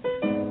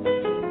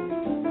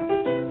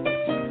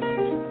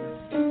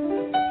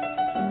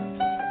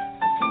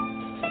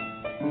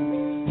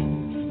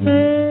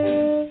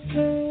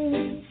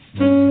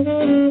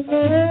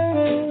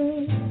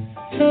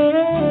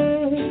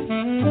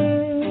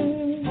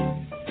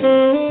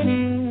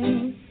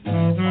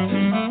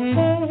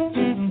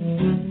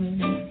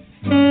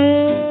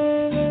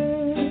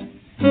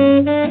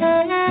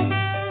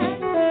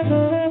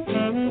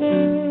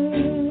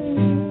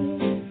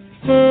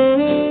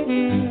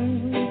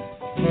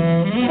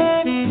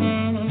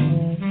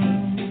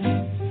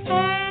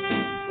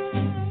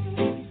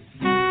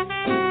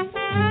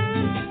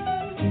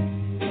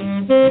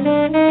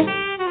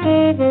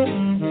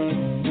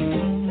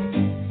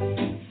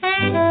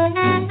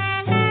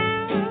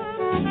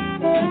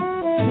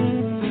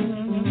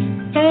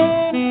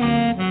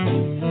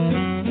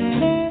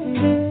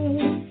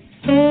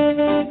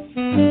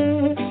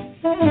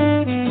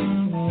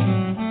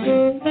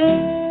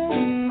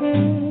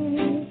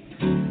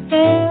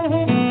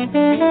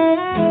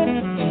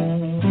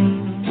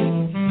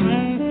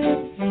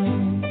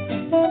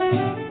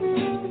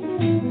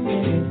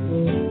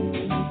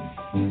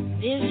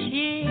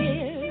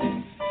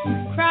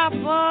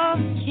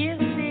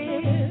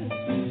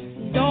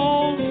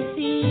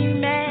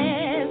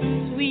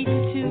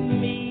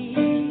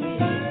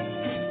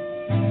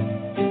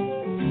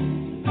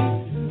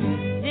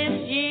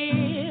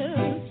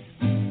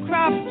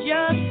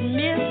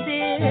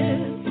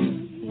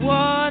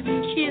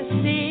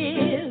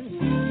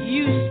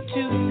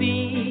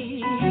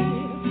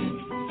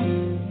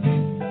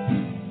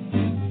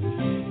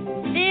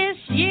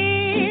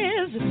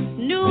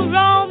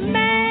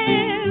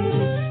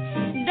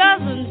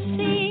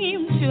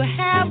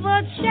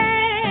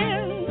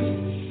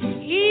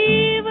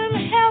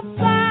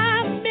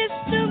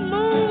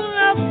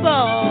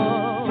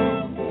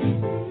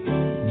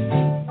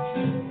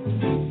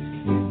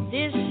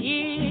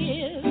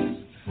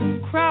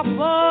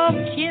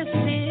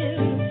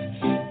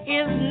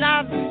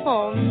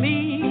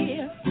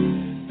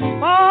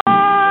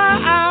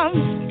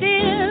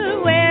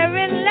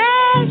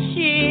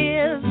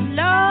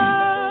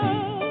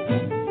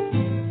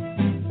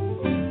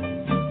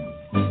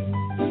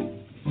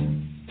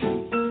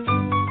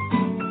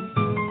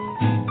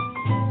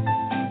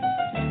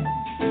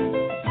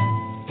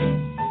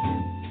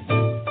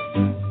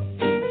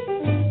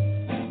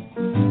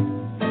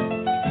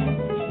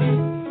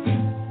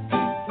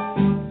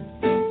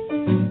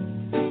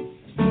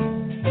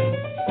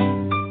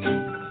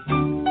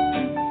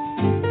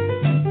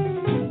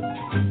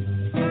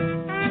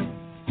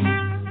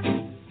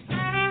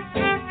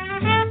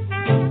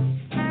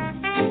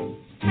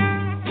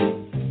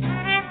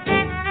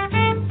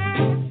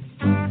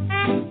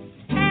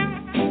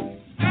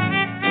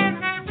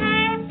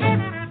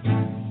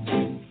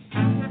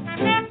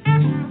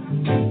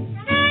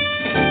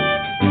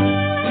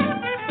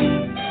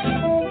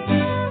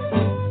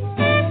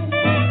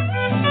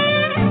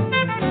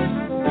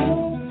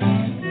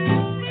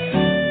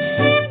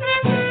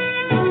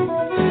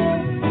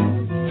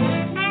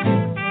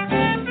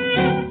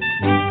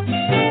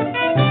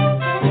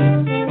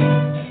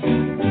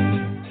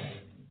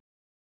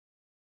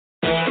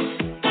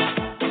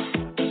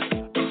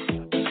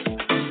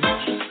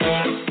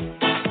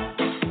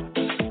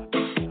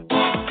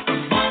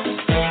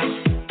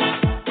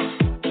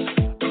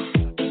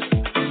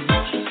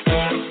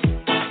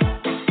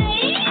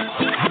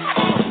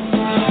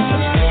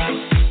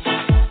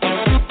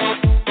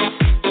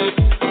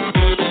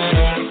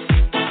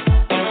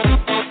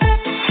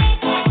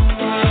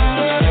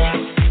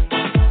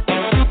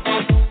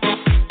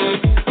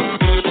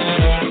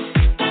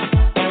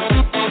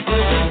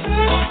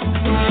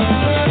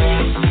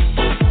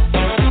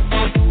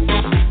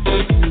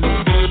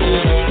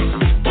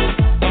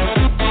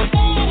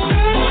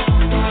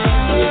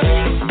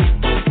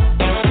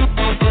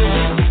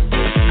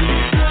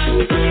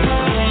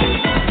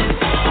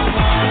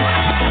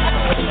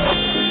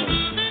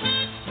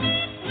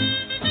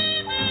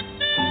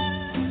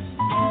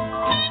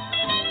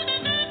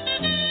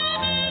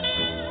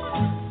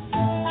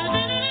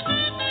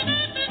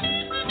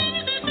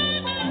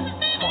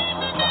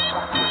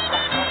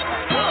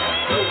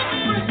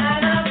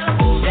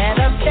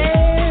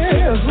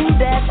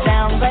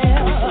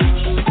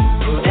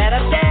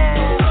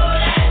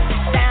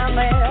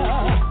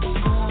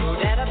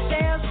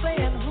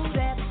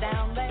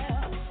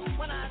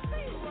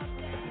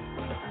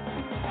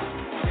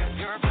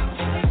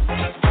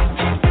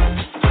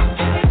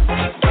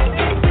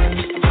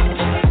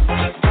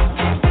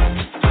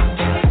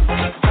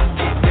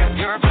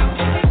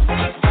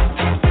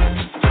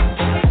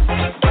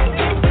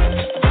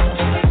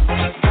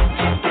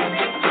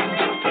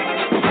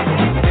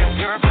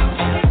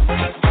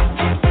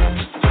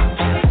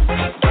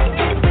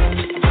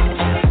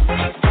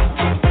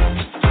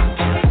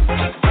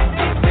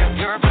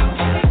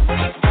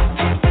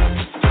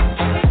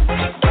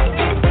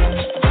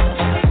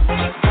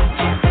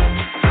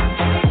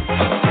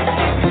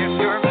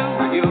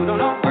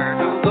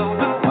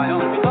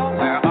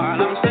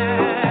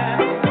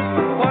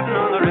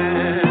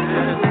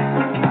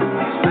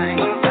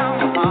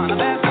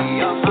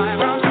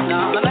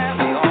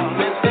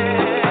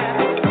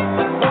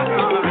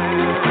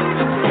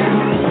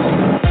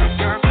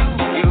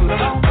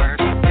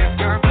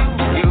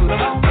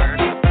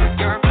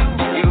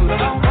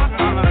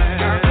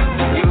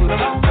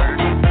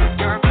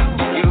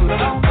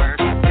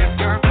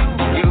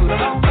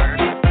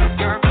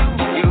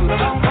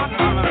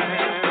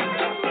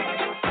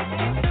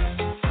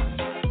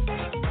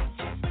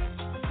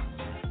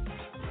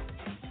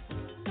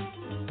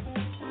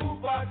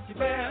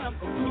 bam,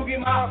 boogie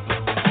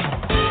mop.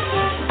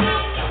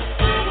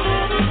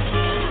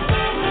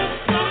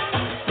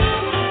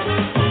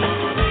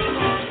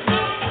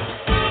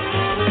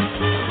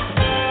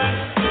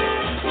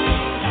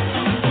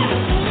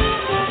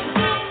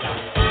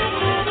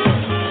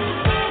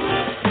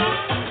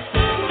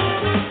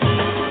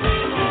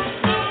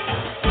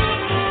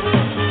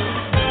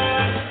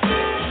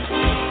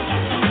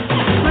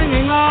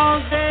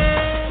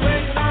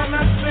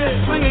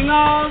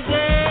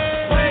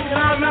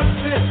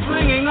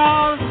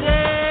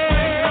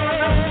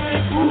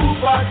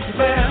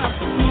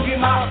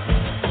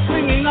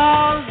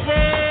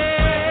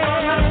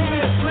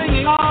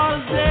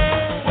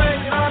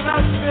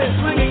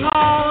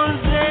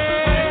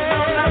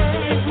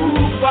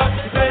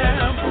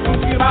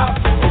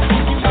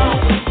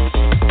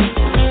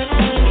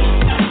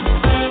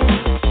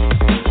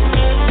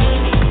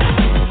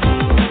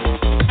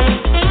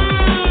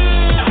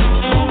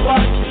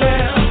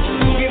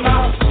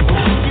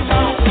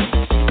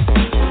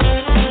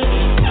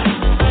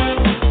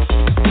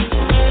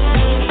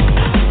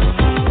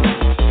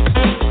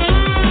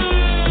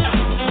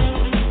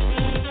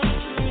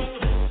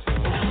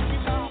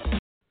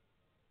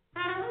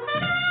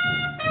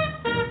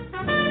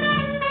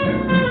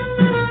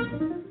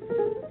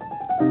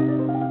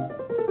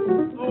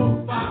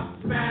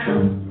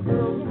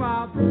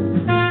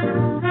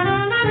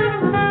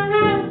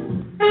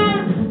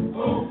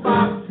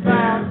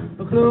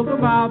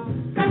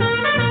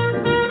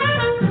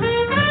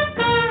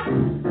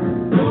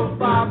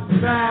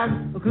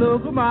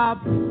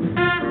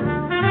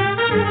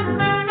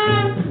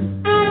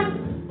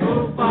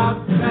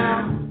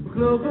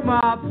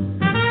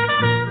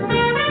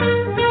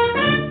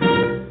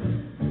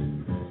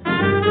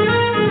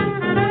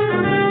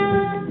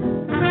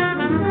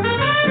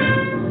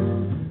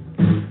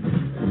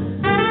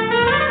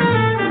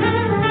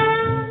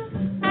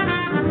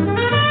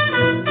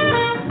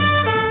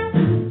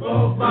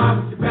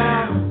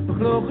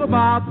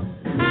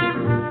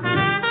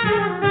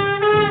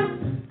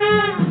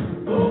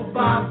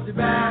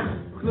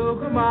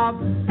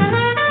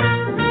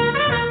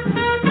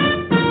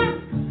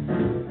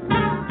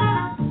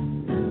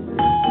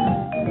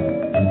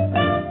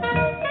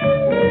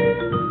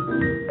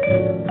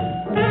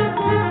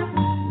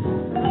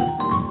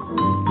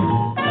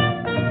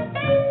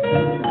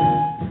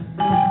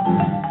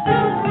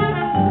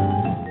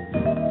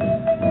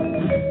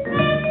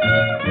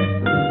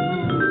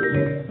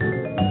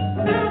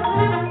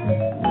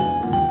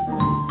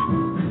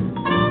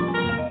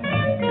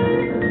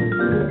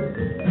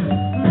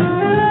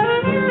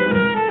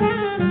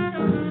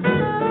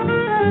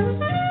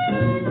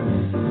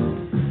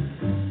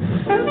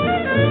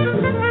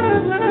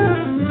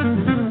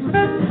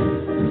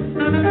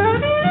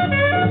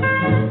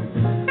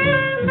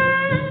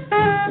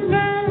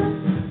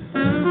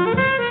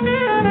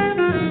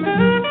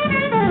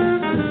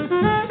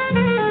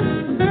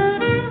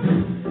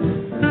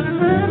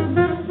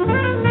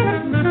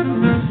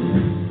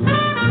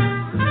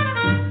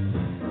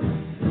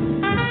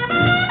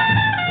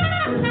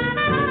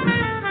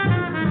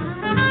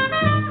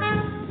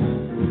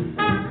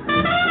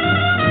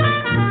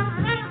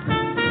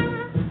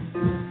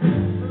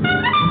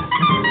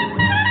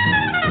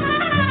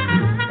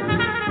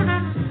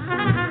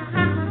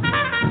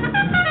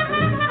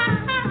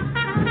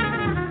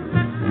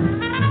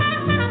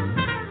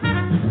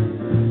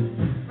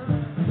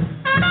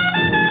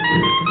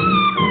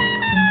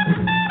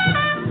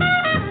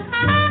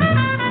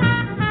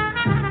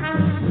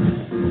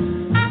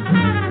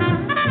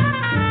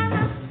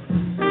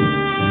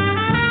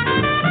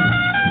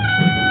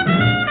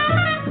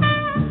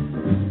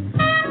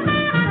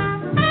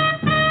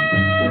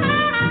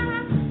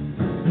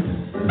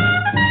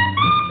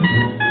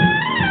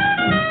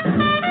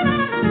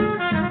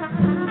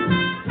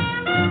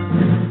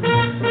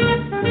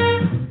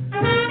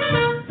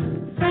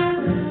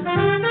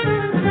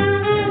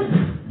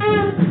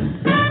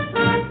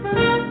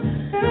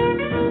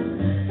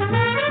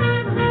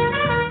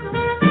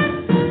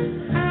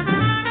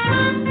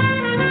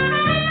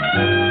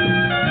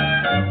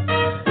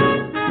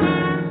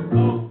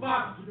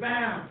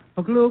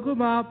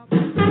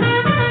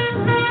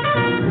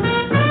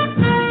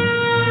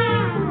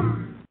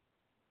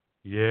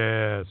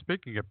 Yeah,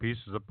 speaking of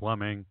pieces of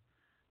plumbing,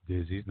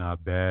 Dizzy's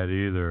not bad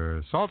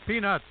either. Salt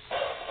peanuts.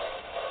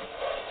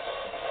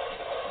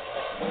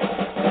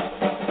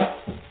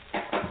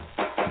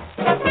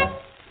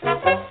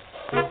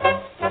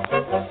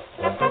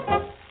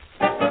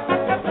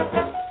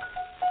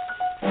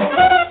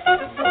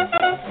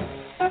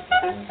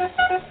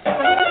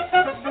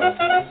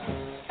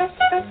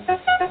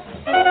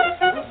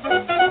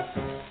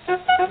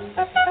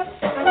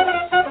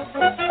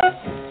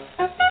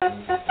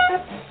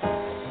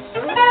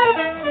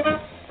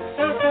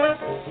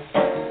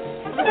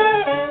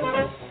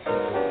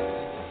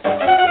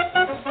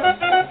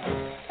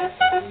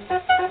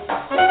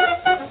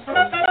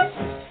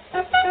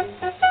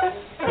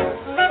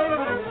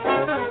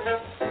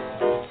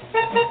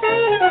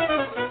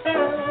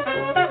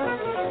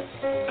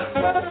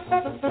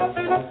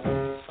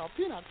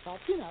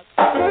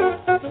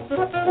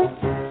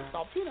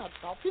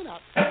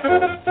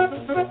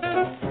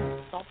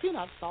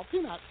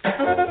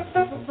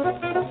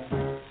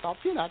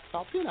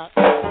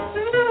 peanuts.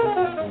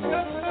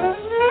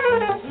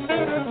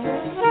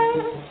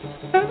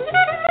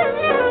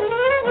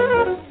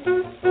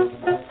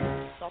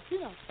 Salt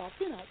peanuts, salt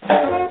peanuts.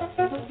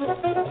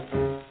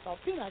 Salt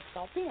peanuts,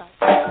 salt peanuts.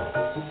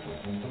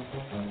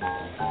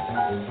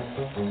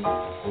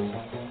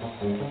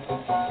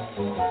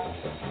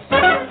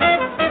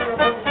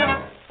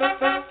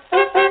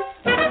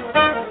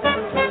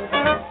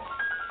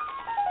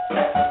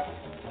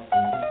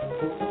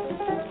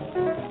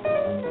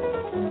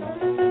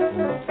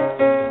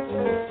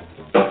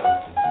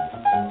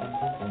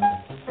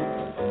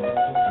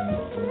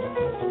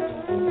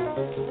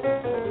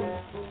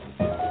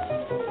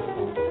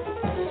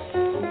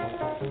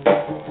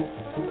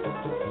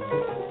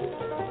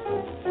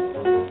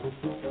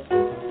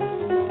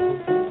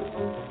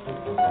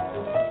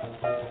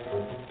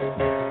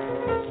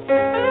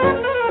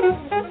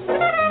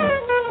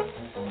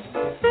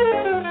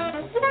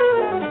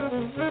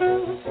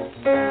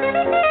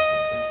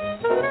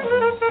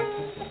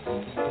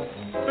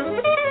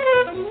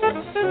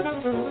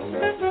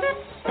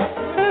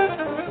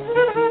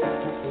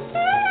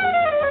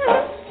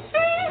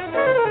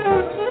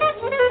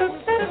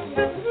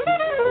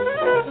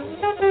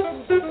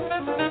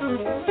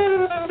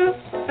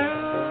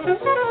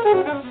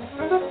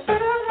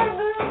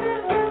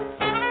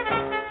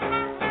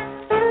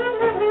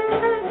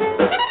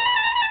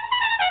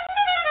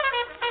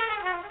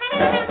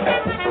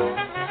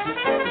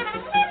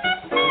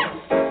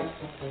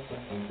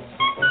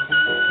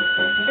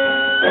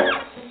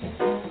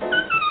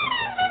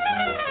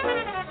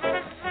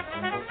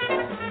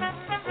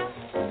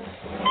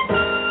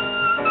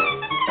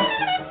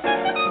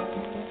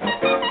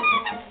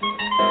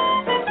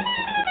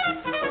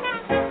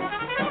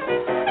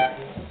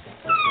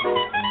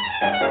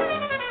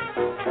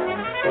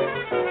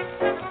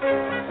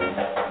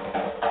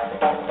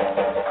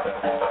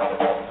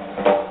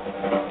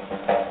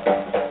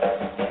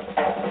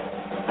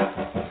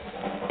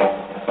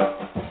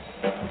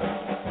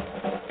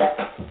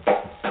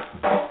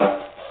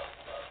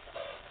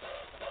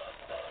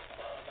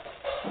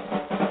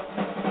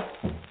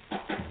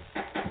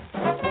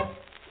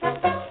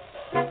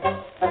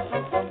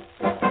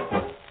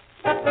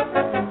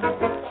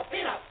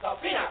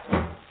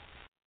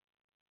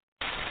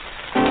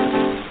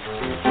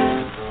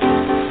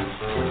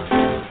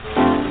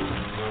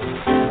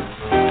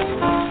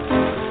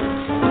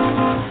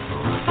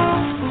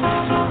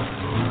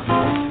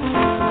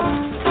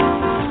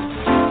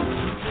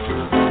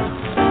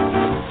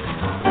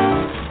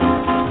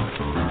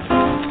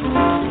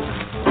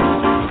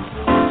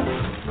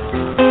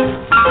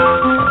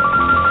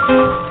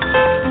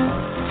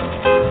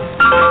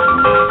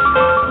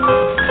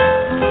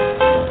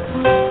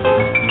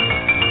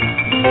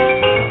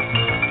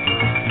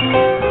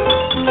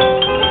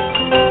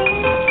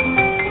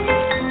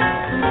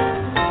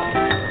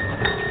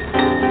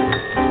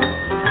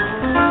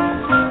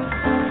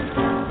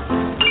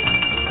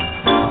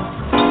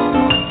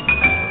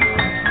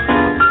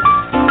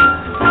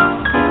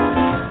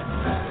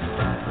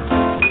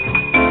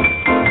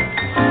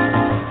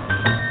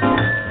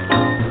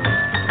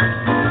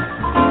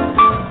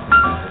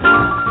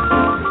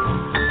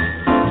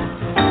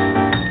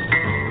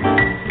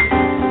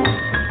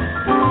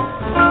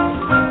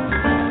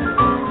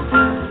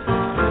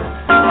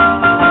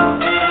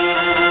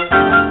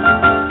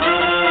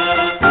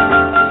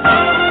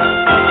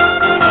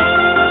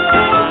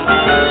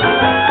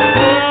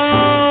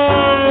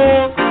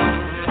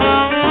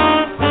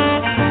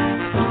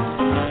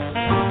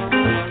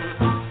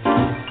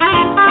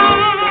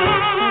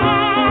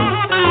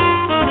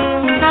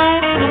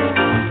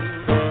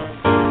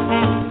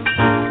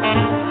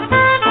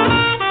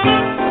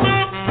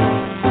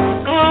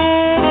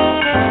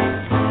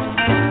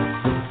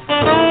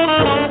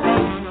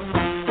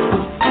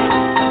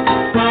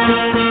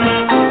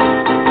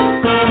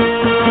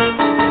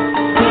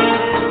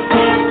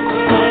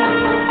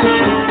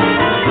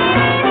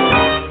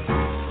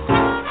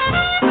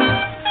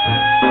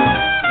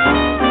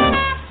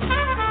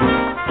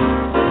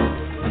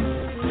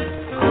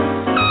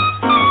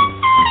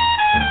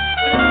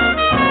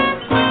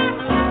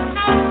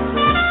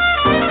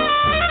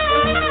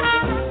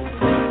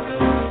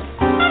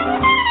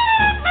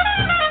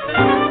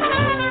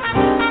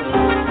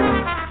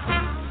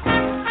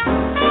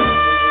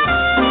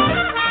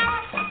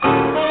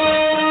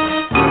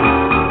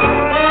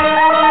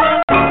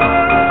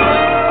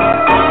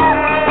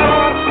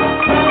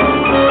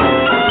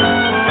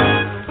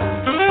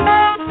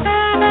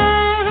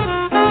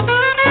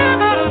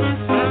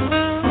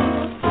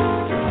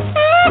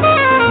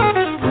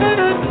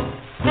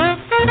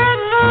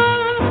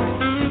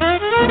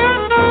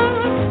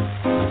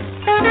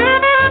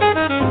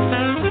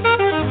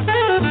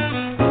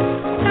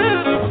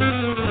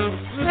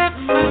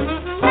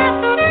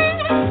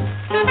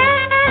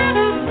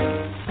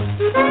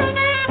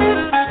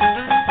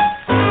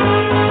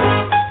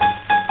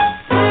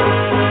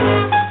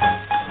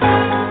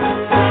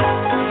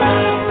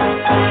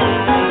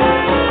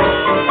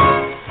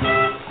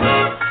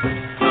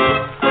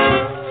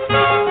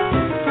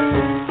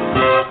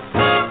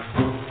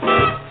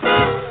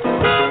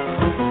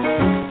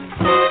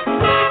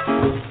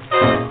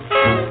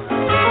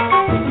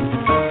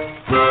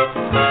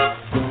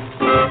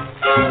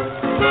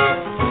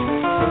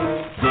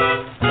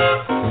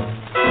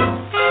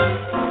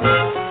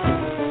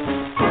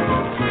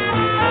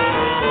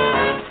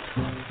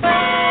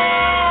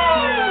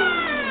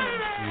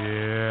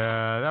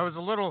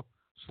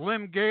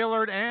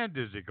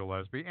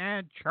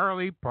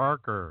 Charlie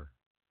Parker.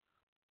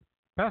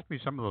 Pass me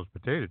some of those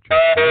potato chips.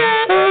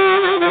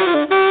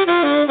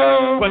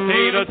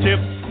 Potato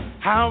chips,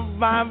 how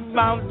my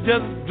mouth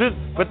just drips.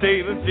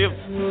 Potato chips,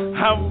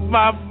 how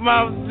my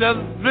mouth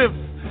just drips.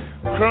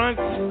 Crunch,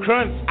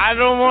 crunch, I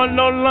don't want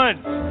no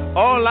lunch.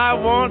 All I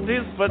want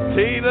is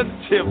potato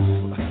chips.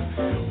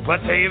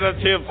 Potato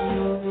chips,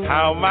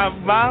 how my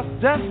mouth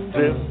just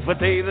drips.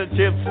 Potato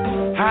chips,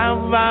 how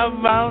my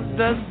mouth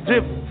just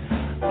drips.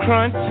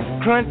 Crunch,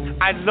 crunch,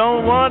 I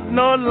don't want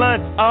no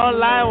lunch.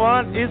 All I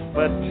want is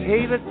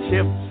potato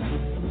chips.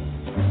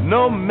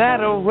 No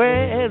matter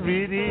where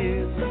it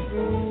is,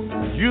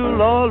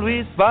 you'll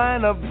always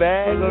find a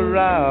bag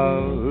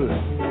around.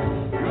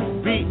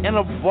 You'll be in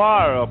a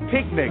bar, a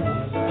picnic,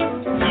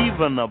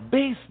 even a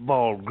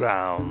baseball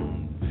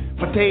ground.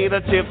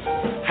 Potato chips,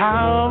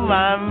 how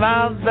my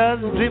mouth does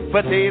drip.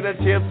 Potato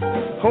chips,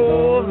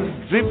 oh,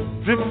 drip,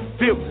 drip,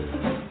 drip.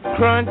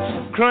 Crunch,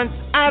 crunch,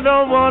 I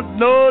don't want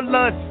no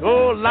lunch.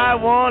 All I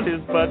want is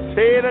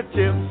potato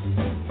chips.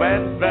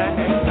 Bang, bang,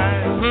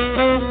 bang.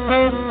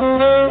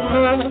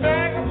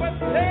 Bag of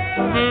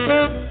potatoes.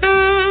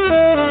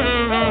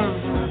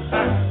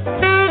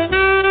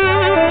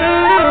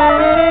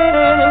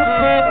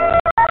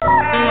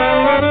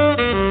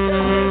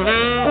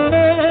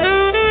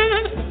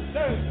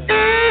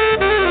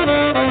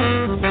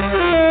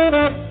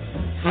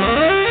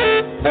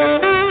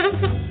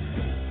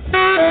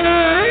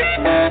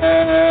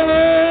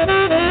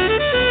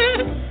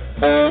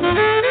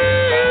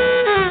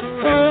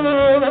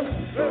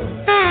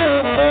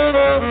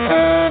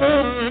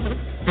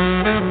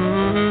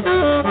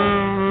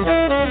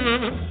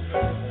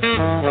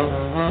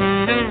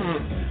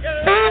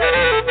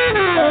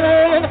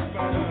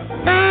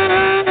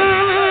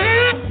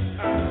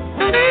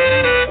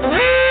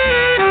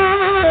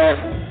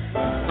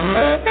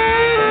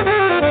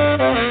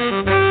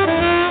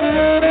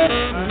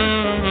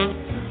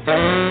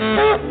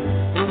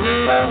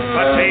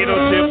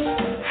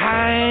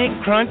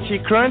 Crunchy,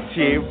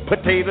 crunchy,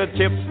 potato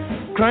chips,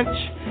 crunch,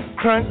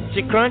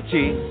 crunchy,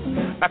 crunchy.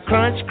 A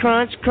crunch,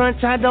 crunch,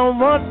 crunch, I don't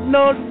want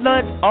no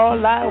lunch.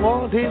 All I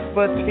want is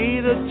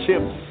potato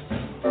chips.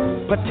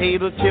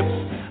 Potato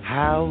chips,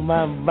 how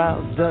my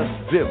mouth does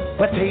drip.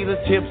 Potato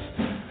chips,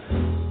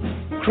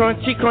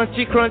 crunchy,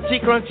 crunchy, crunchy,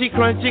 crunchy,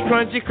 crunchy,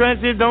 crunchy,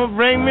 crunchy. Don't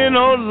bring me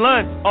no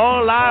lunch.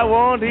 All I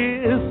want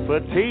is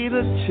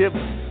potato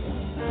chips.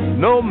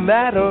 No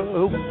matter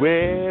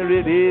where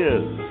it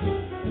is,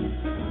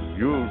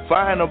 you'll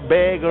find a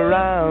bag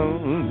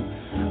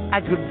around. I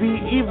could be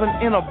even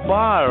in a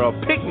bar, a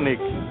picnic,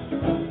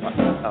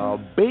 a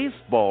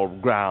baseball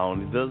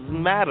ground. It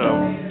doesn't matter.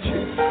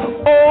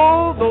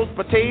 Oh, those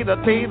potato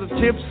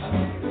chips.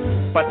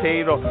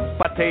 Potato,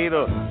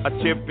 potato, a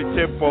chippy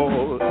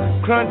chippo.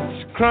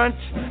 Crunch, crunch,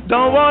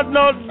 don't want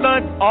no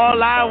lunch.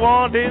 All I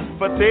want is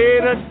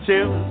potato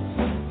chips.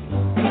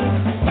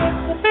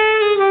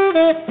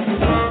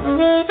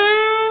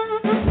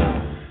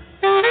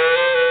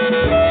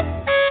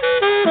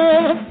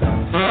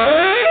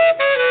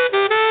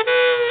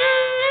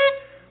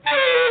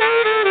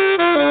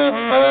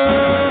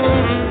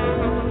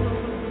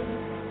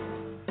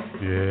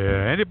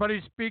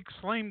 Anybody speak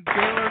Slim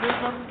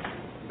Gaylordism?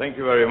 Thank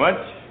you very much.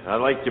 I'd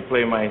like to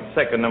play my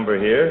second number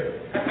here.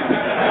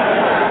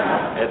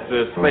 It's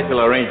a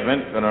special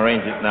arrangement. I'm going to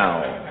arrange it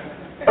now.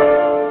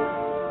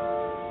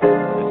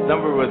 This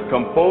number was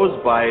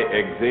composed by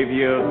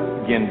Xavier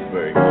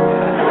Ginsberg.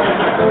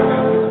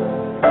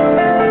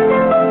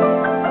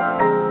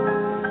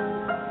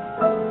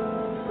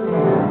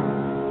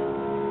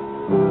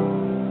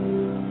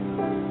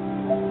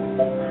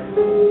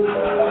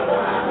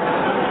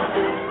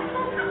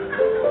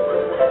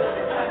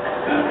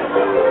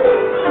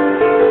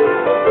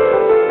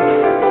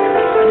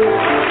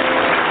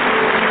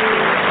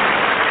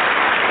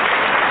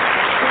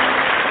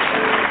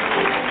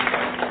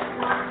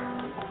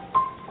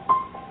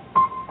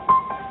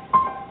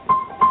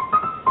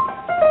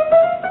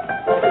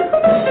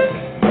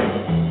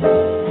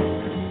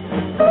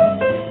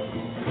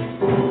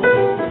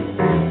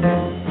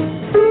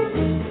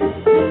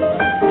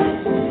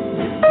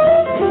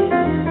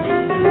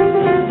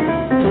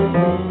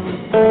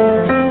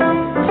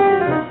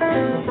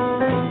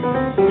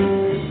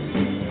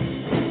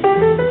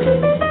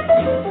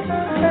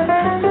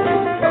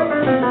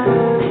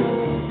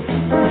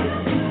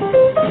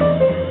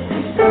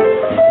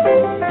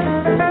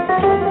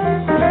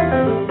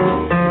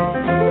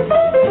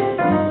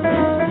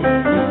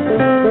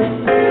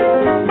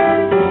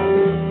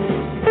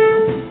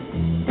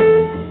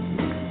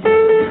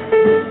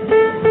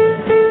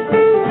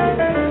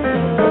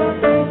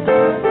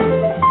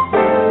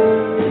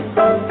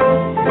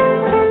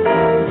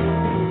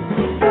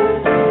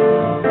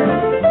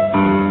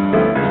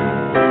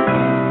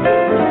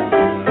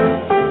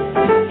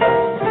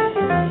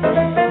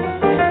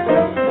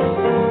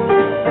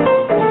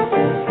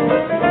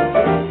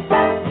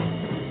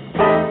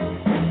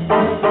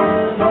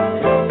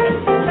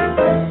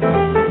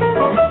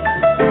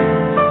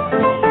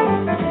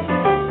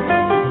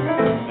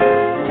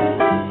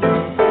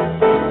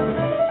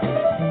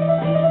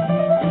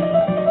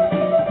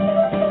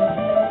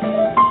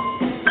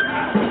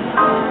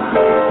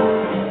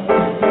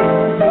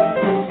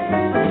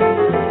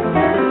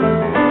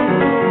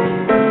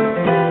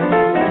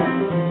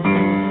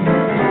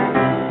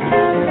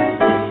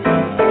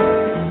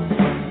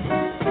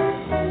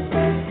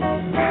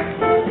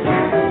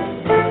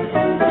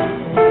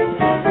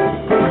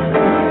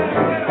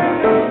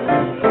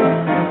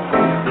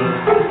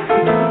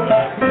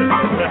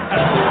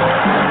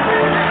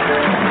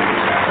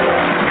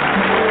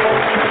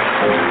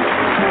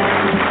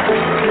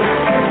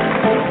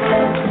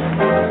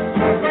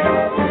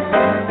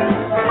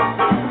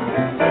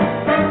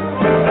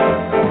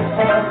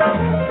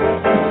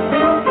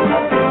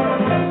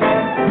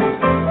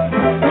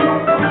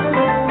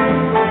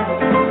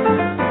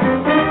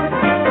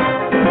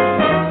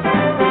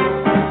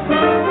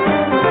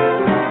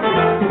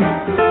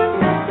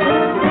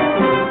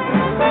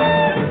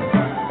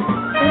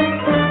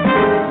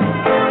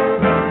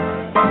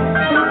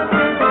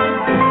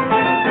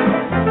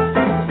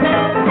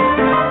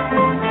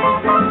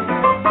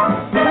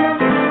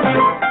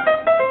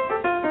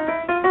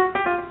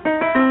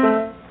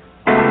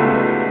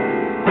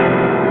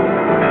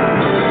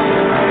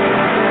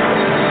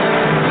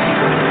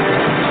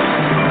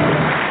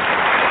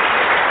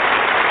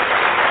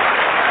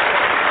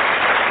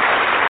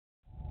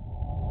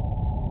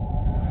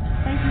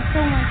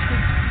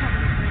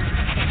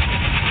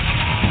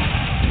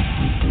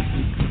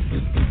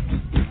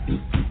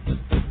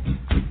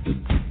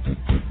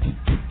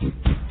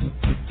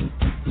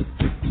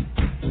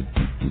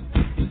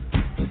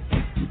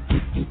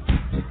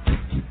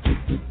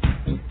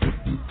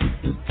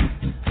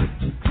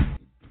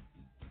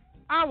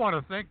 want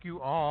to thank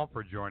you all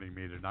for joining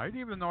me tonight,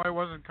 even though I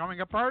wasn't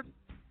coming apart.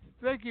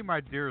 Thank you,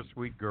 my dear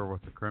sweet girl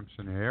with the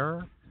crimson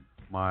hair,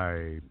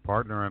 my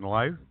partner in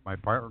life, my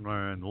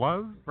partner in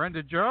love,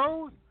 Brenda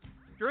Joe.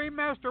 Dream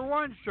Master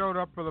 1 showed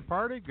up for the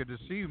party. Good to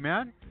see you,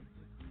 man.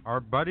 Our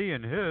buddy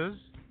and his,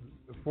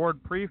 the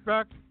Ford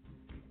Prefect,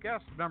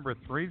 guest number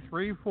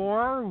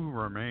 334, who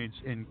remains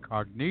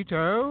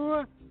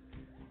incognito,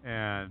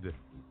 and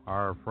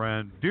our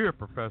friend, dear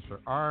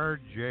Professor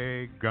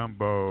R.J.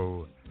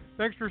 Gumbo.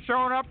 Thanks for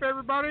showing up,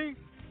 everybody.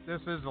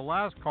 This is the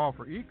last call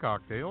for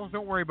e-cocktails.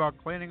 Don't worry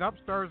about cleaning up.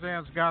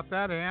 Starzan's got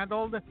that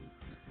handled.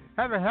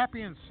 Have a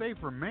happy and safe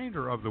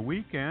remainder of the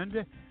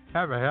weekend.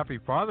 Have a happy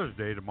Father's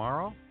Day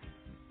tomorrow.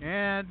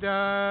 And,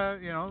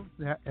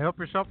 help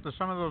yourself to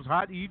some of those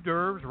hot hors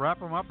d'oeuvres. Wrap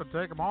them up and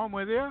take them home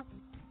with you.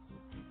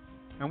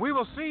 And we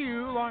will see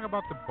you along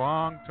about the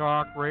Bong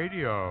Talk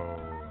Radio.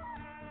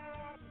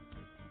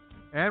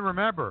 And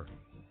remember,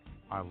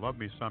 I love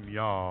me some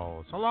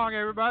y'all. So long,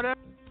 everybody.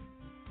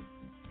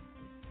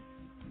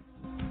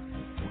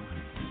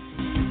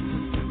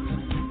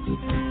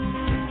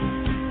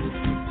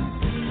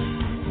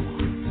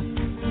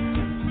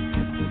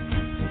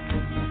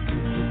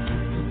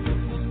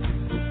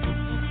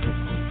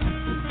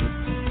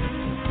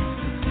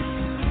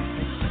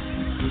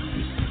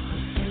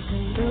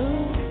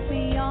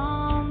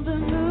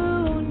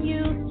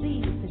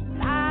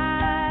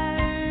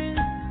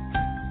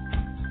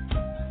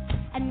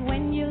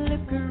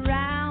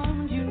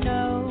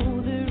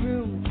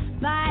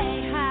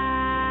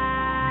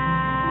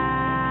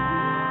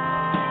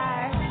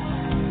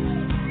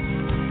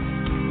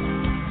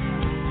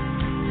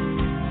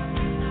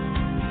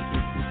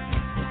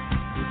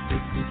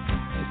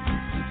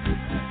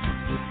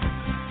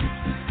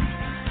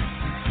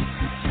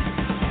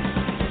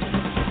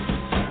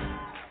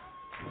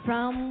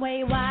 From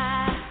way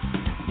wide,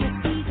 you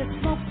see the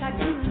smoke start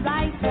to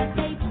rise as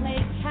they play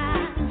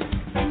cards,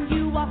 and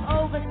you walk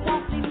over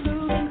softly,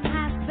 moving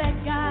past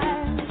that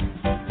guard.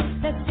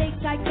 The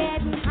stakes are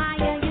getting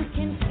higher, you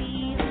can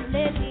feel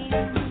it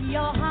in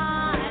your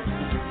heart.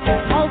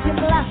 Hold your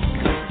bluff,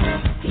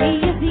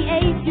 he is the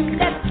ace you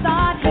never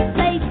thought he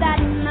played that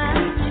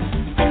much,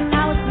 and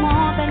now it's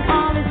more than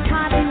all his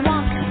cards he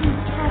wants to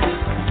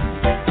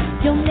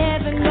touch. You'll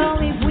never know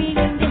if we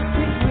can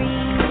disagree.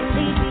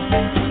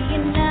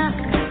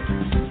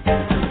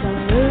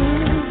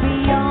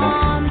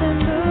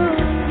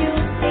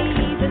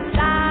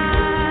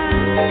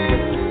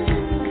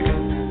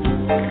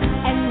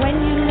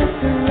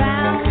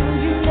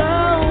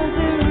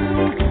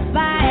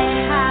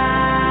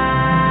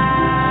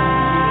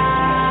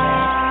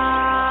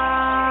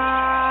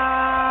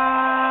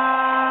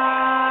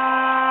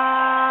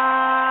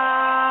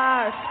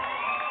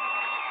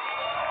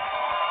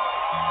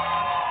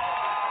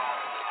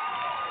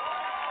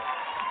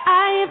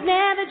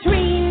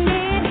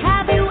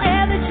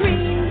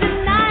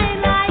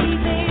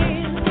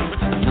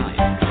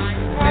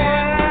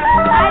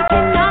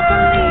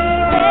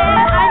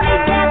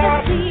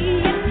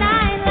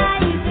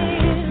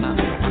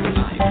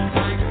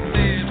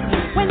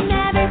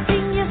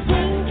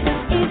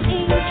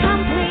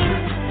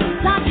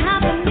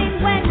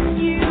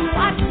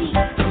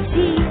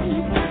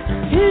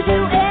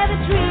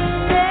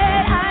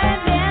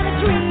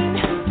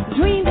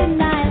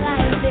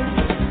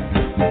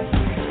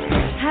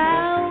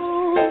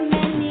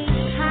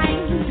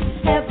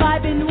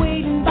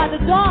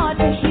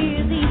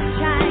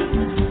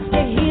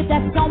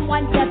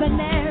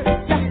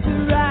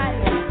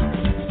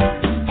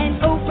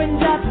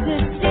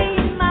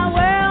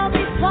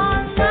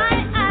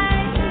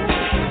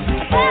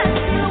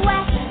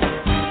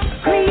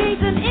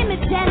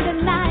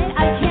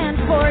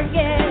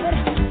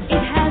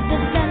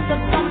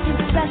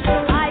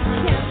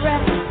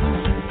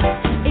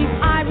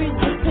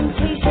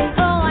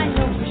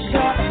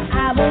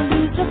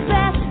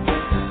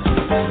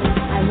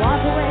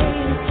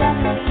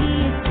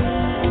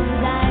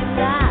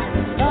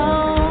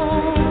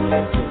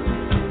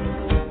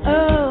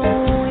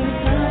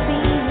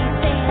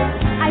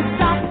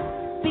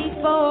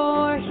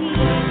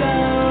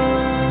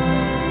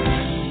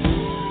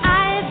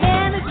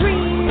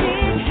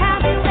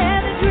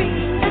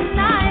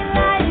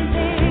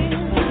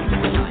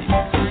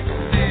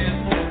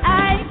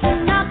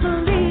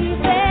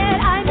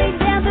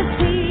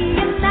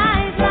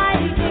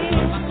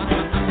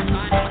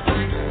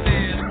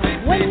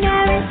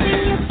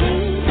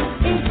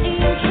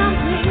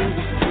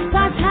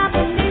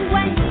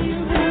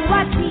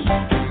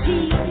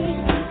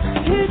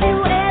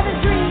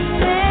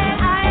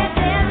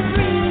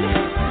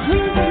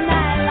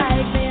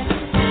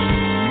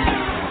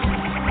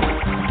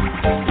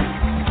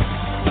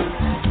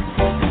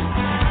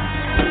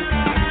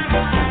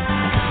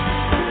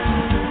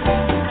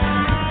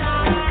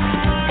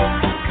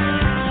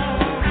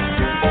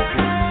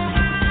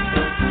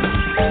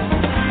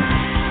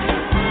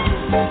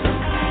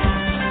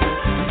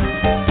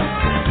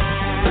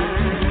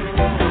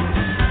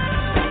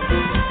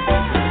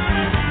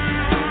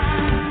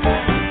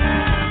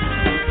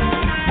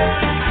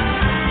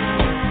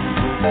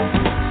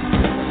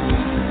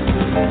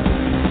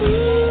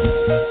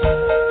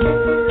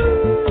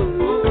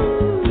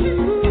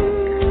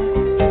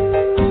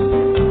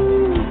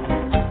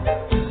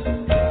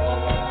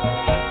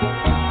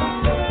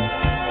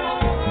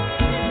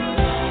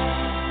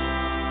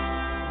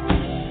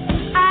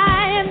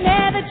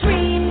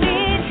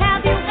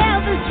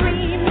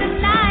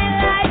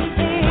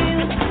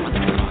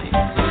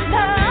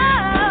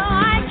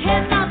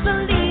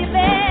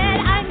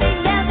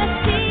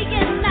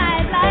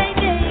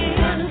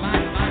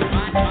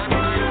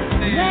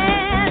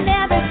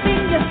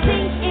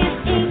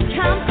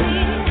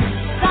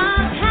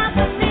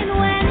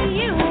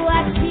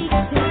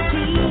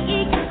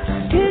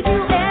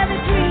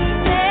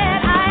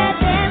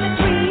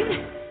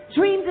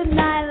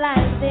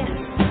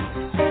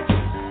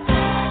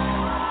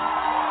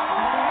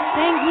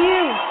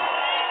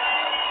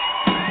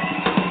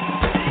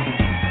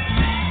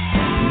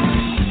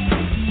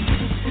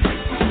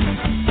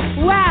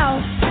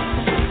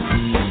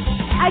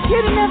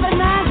 You'd never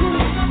imagined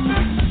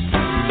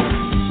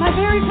my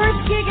very first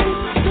gig in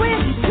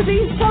Swiss to be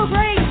so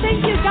great.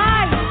 Thank you,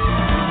 guys.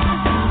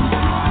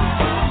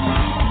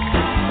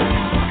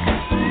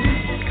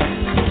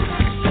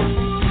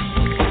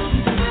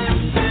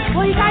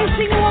 Will you guys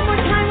sing it one more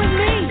time with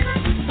me?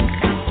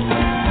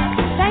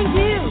 Thank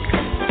you.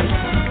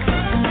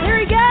 Here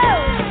we go.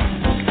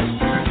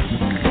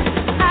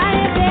 I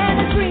have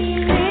ever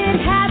dreamed it.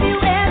 Have you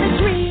ever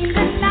dreamed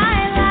a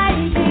night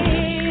like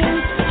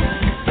this?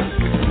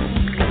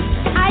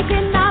 I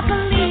cannot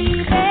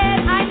believe it.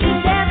 I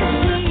could never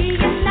see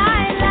a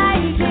night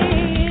like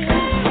this.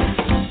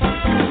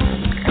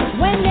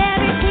 When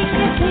everything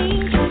you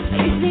think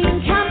is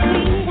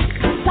incomplete,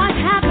 what's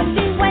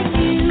happening when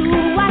you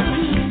watch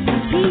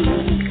TV?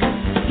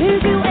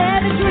 Did you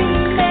ever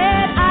dream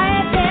that I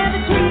have never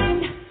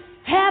dreamed?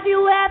 Have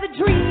you ever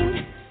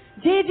dreamed?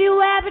 Did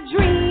you ever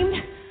dream?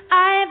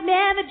 I have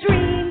never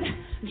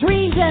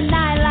dreamed a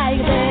night like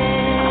this.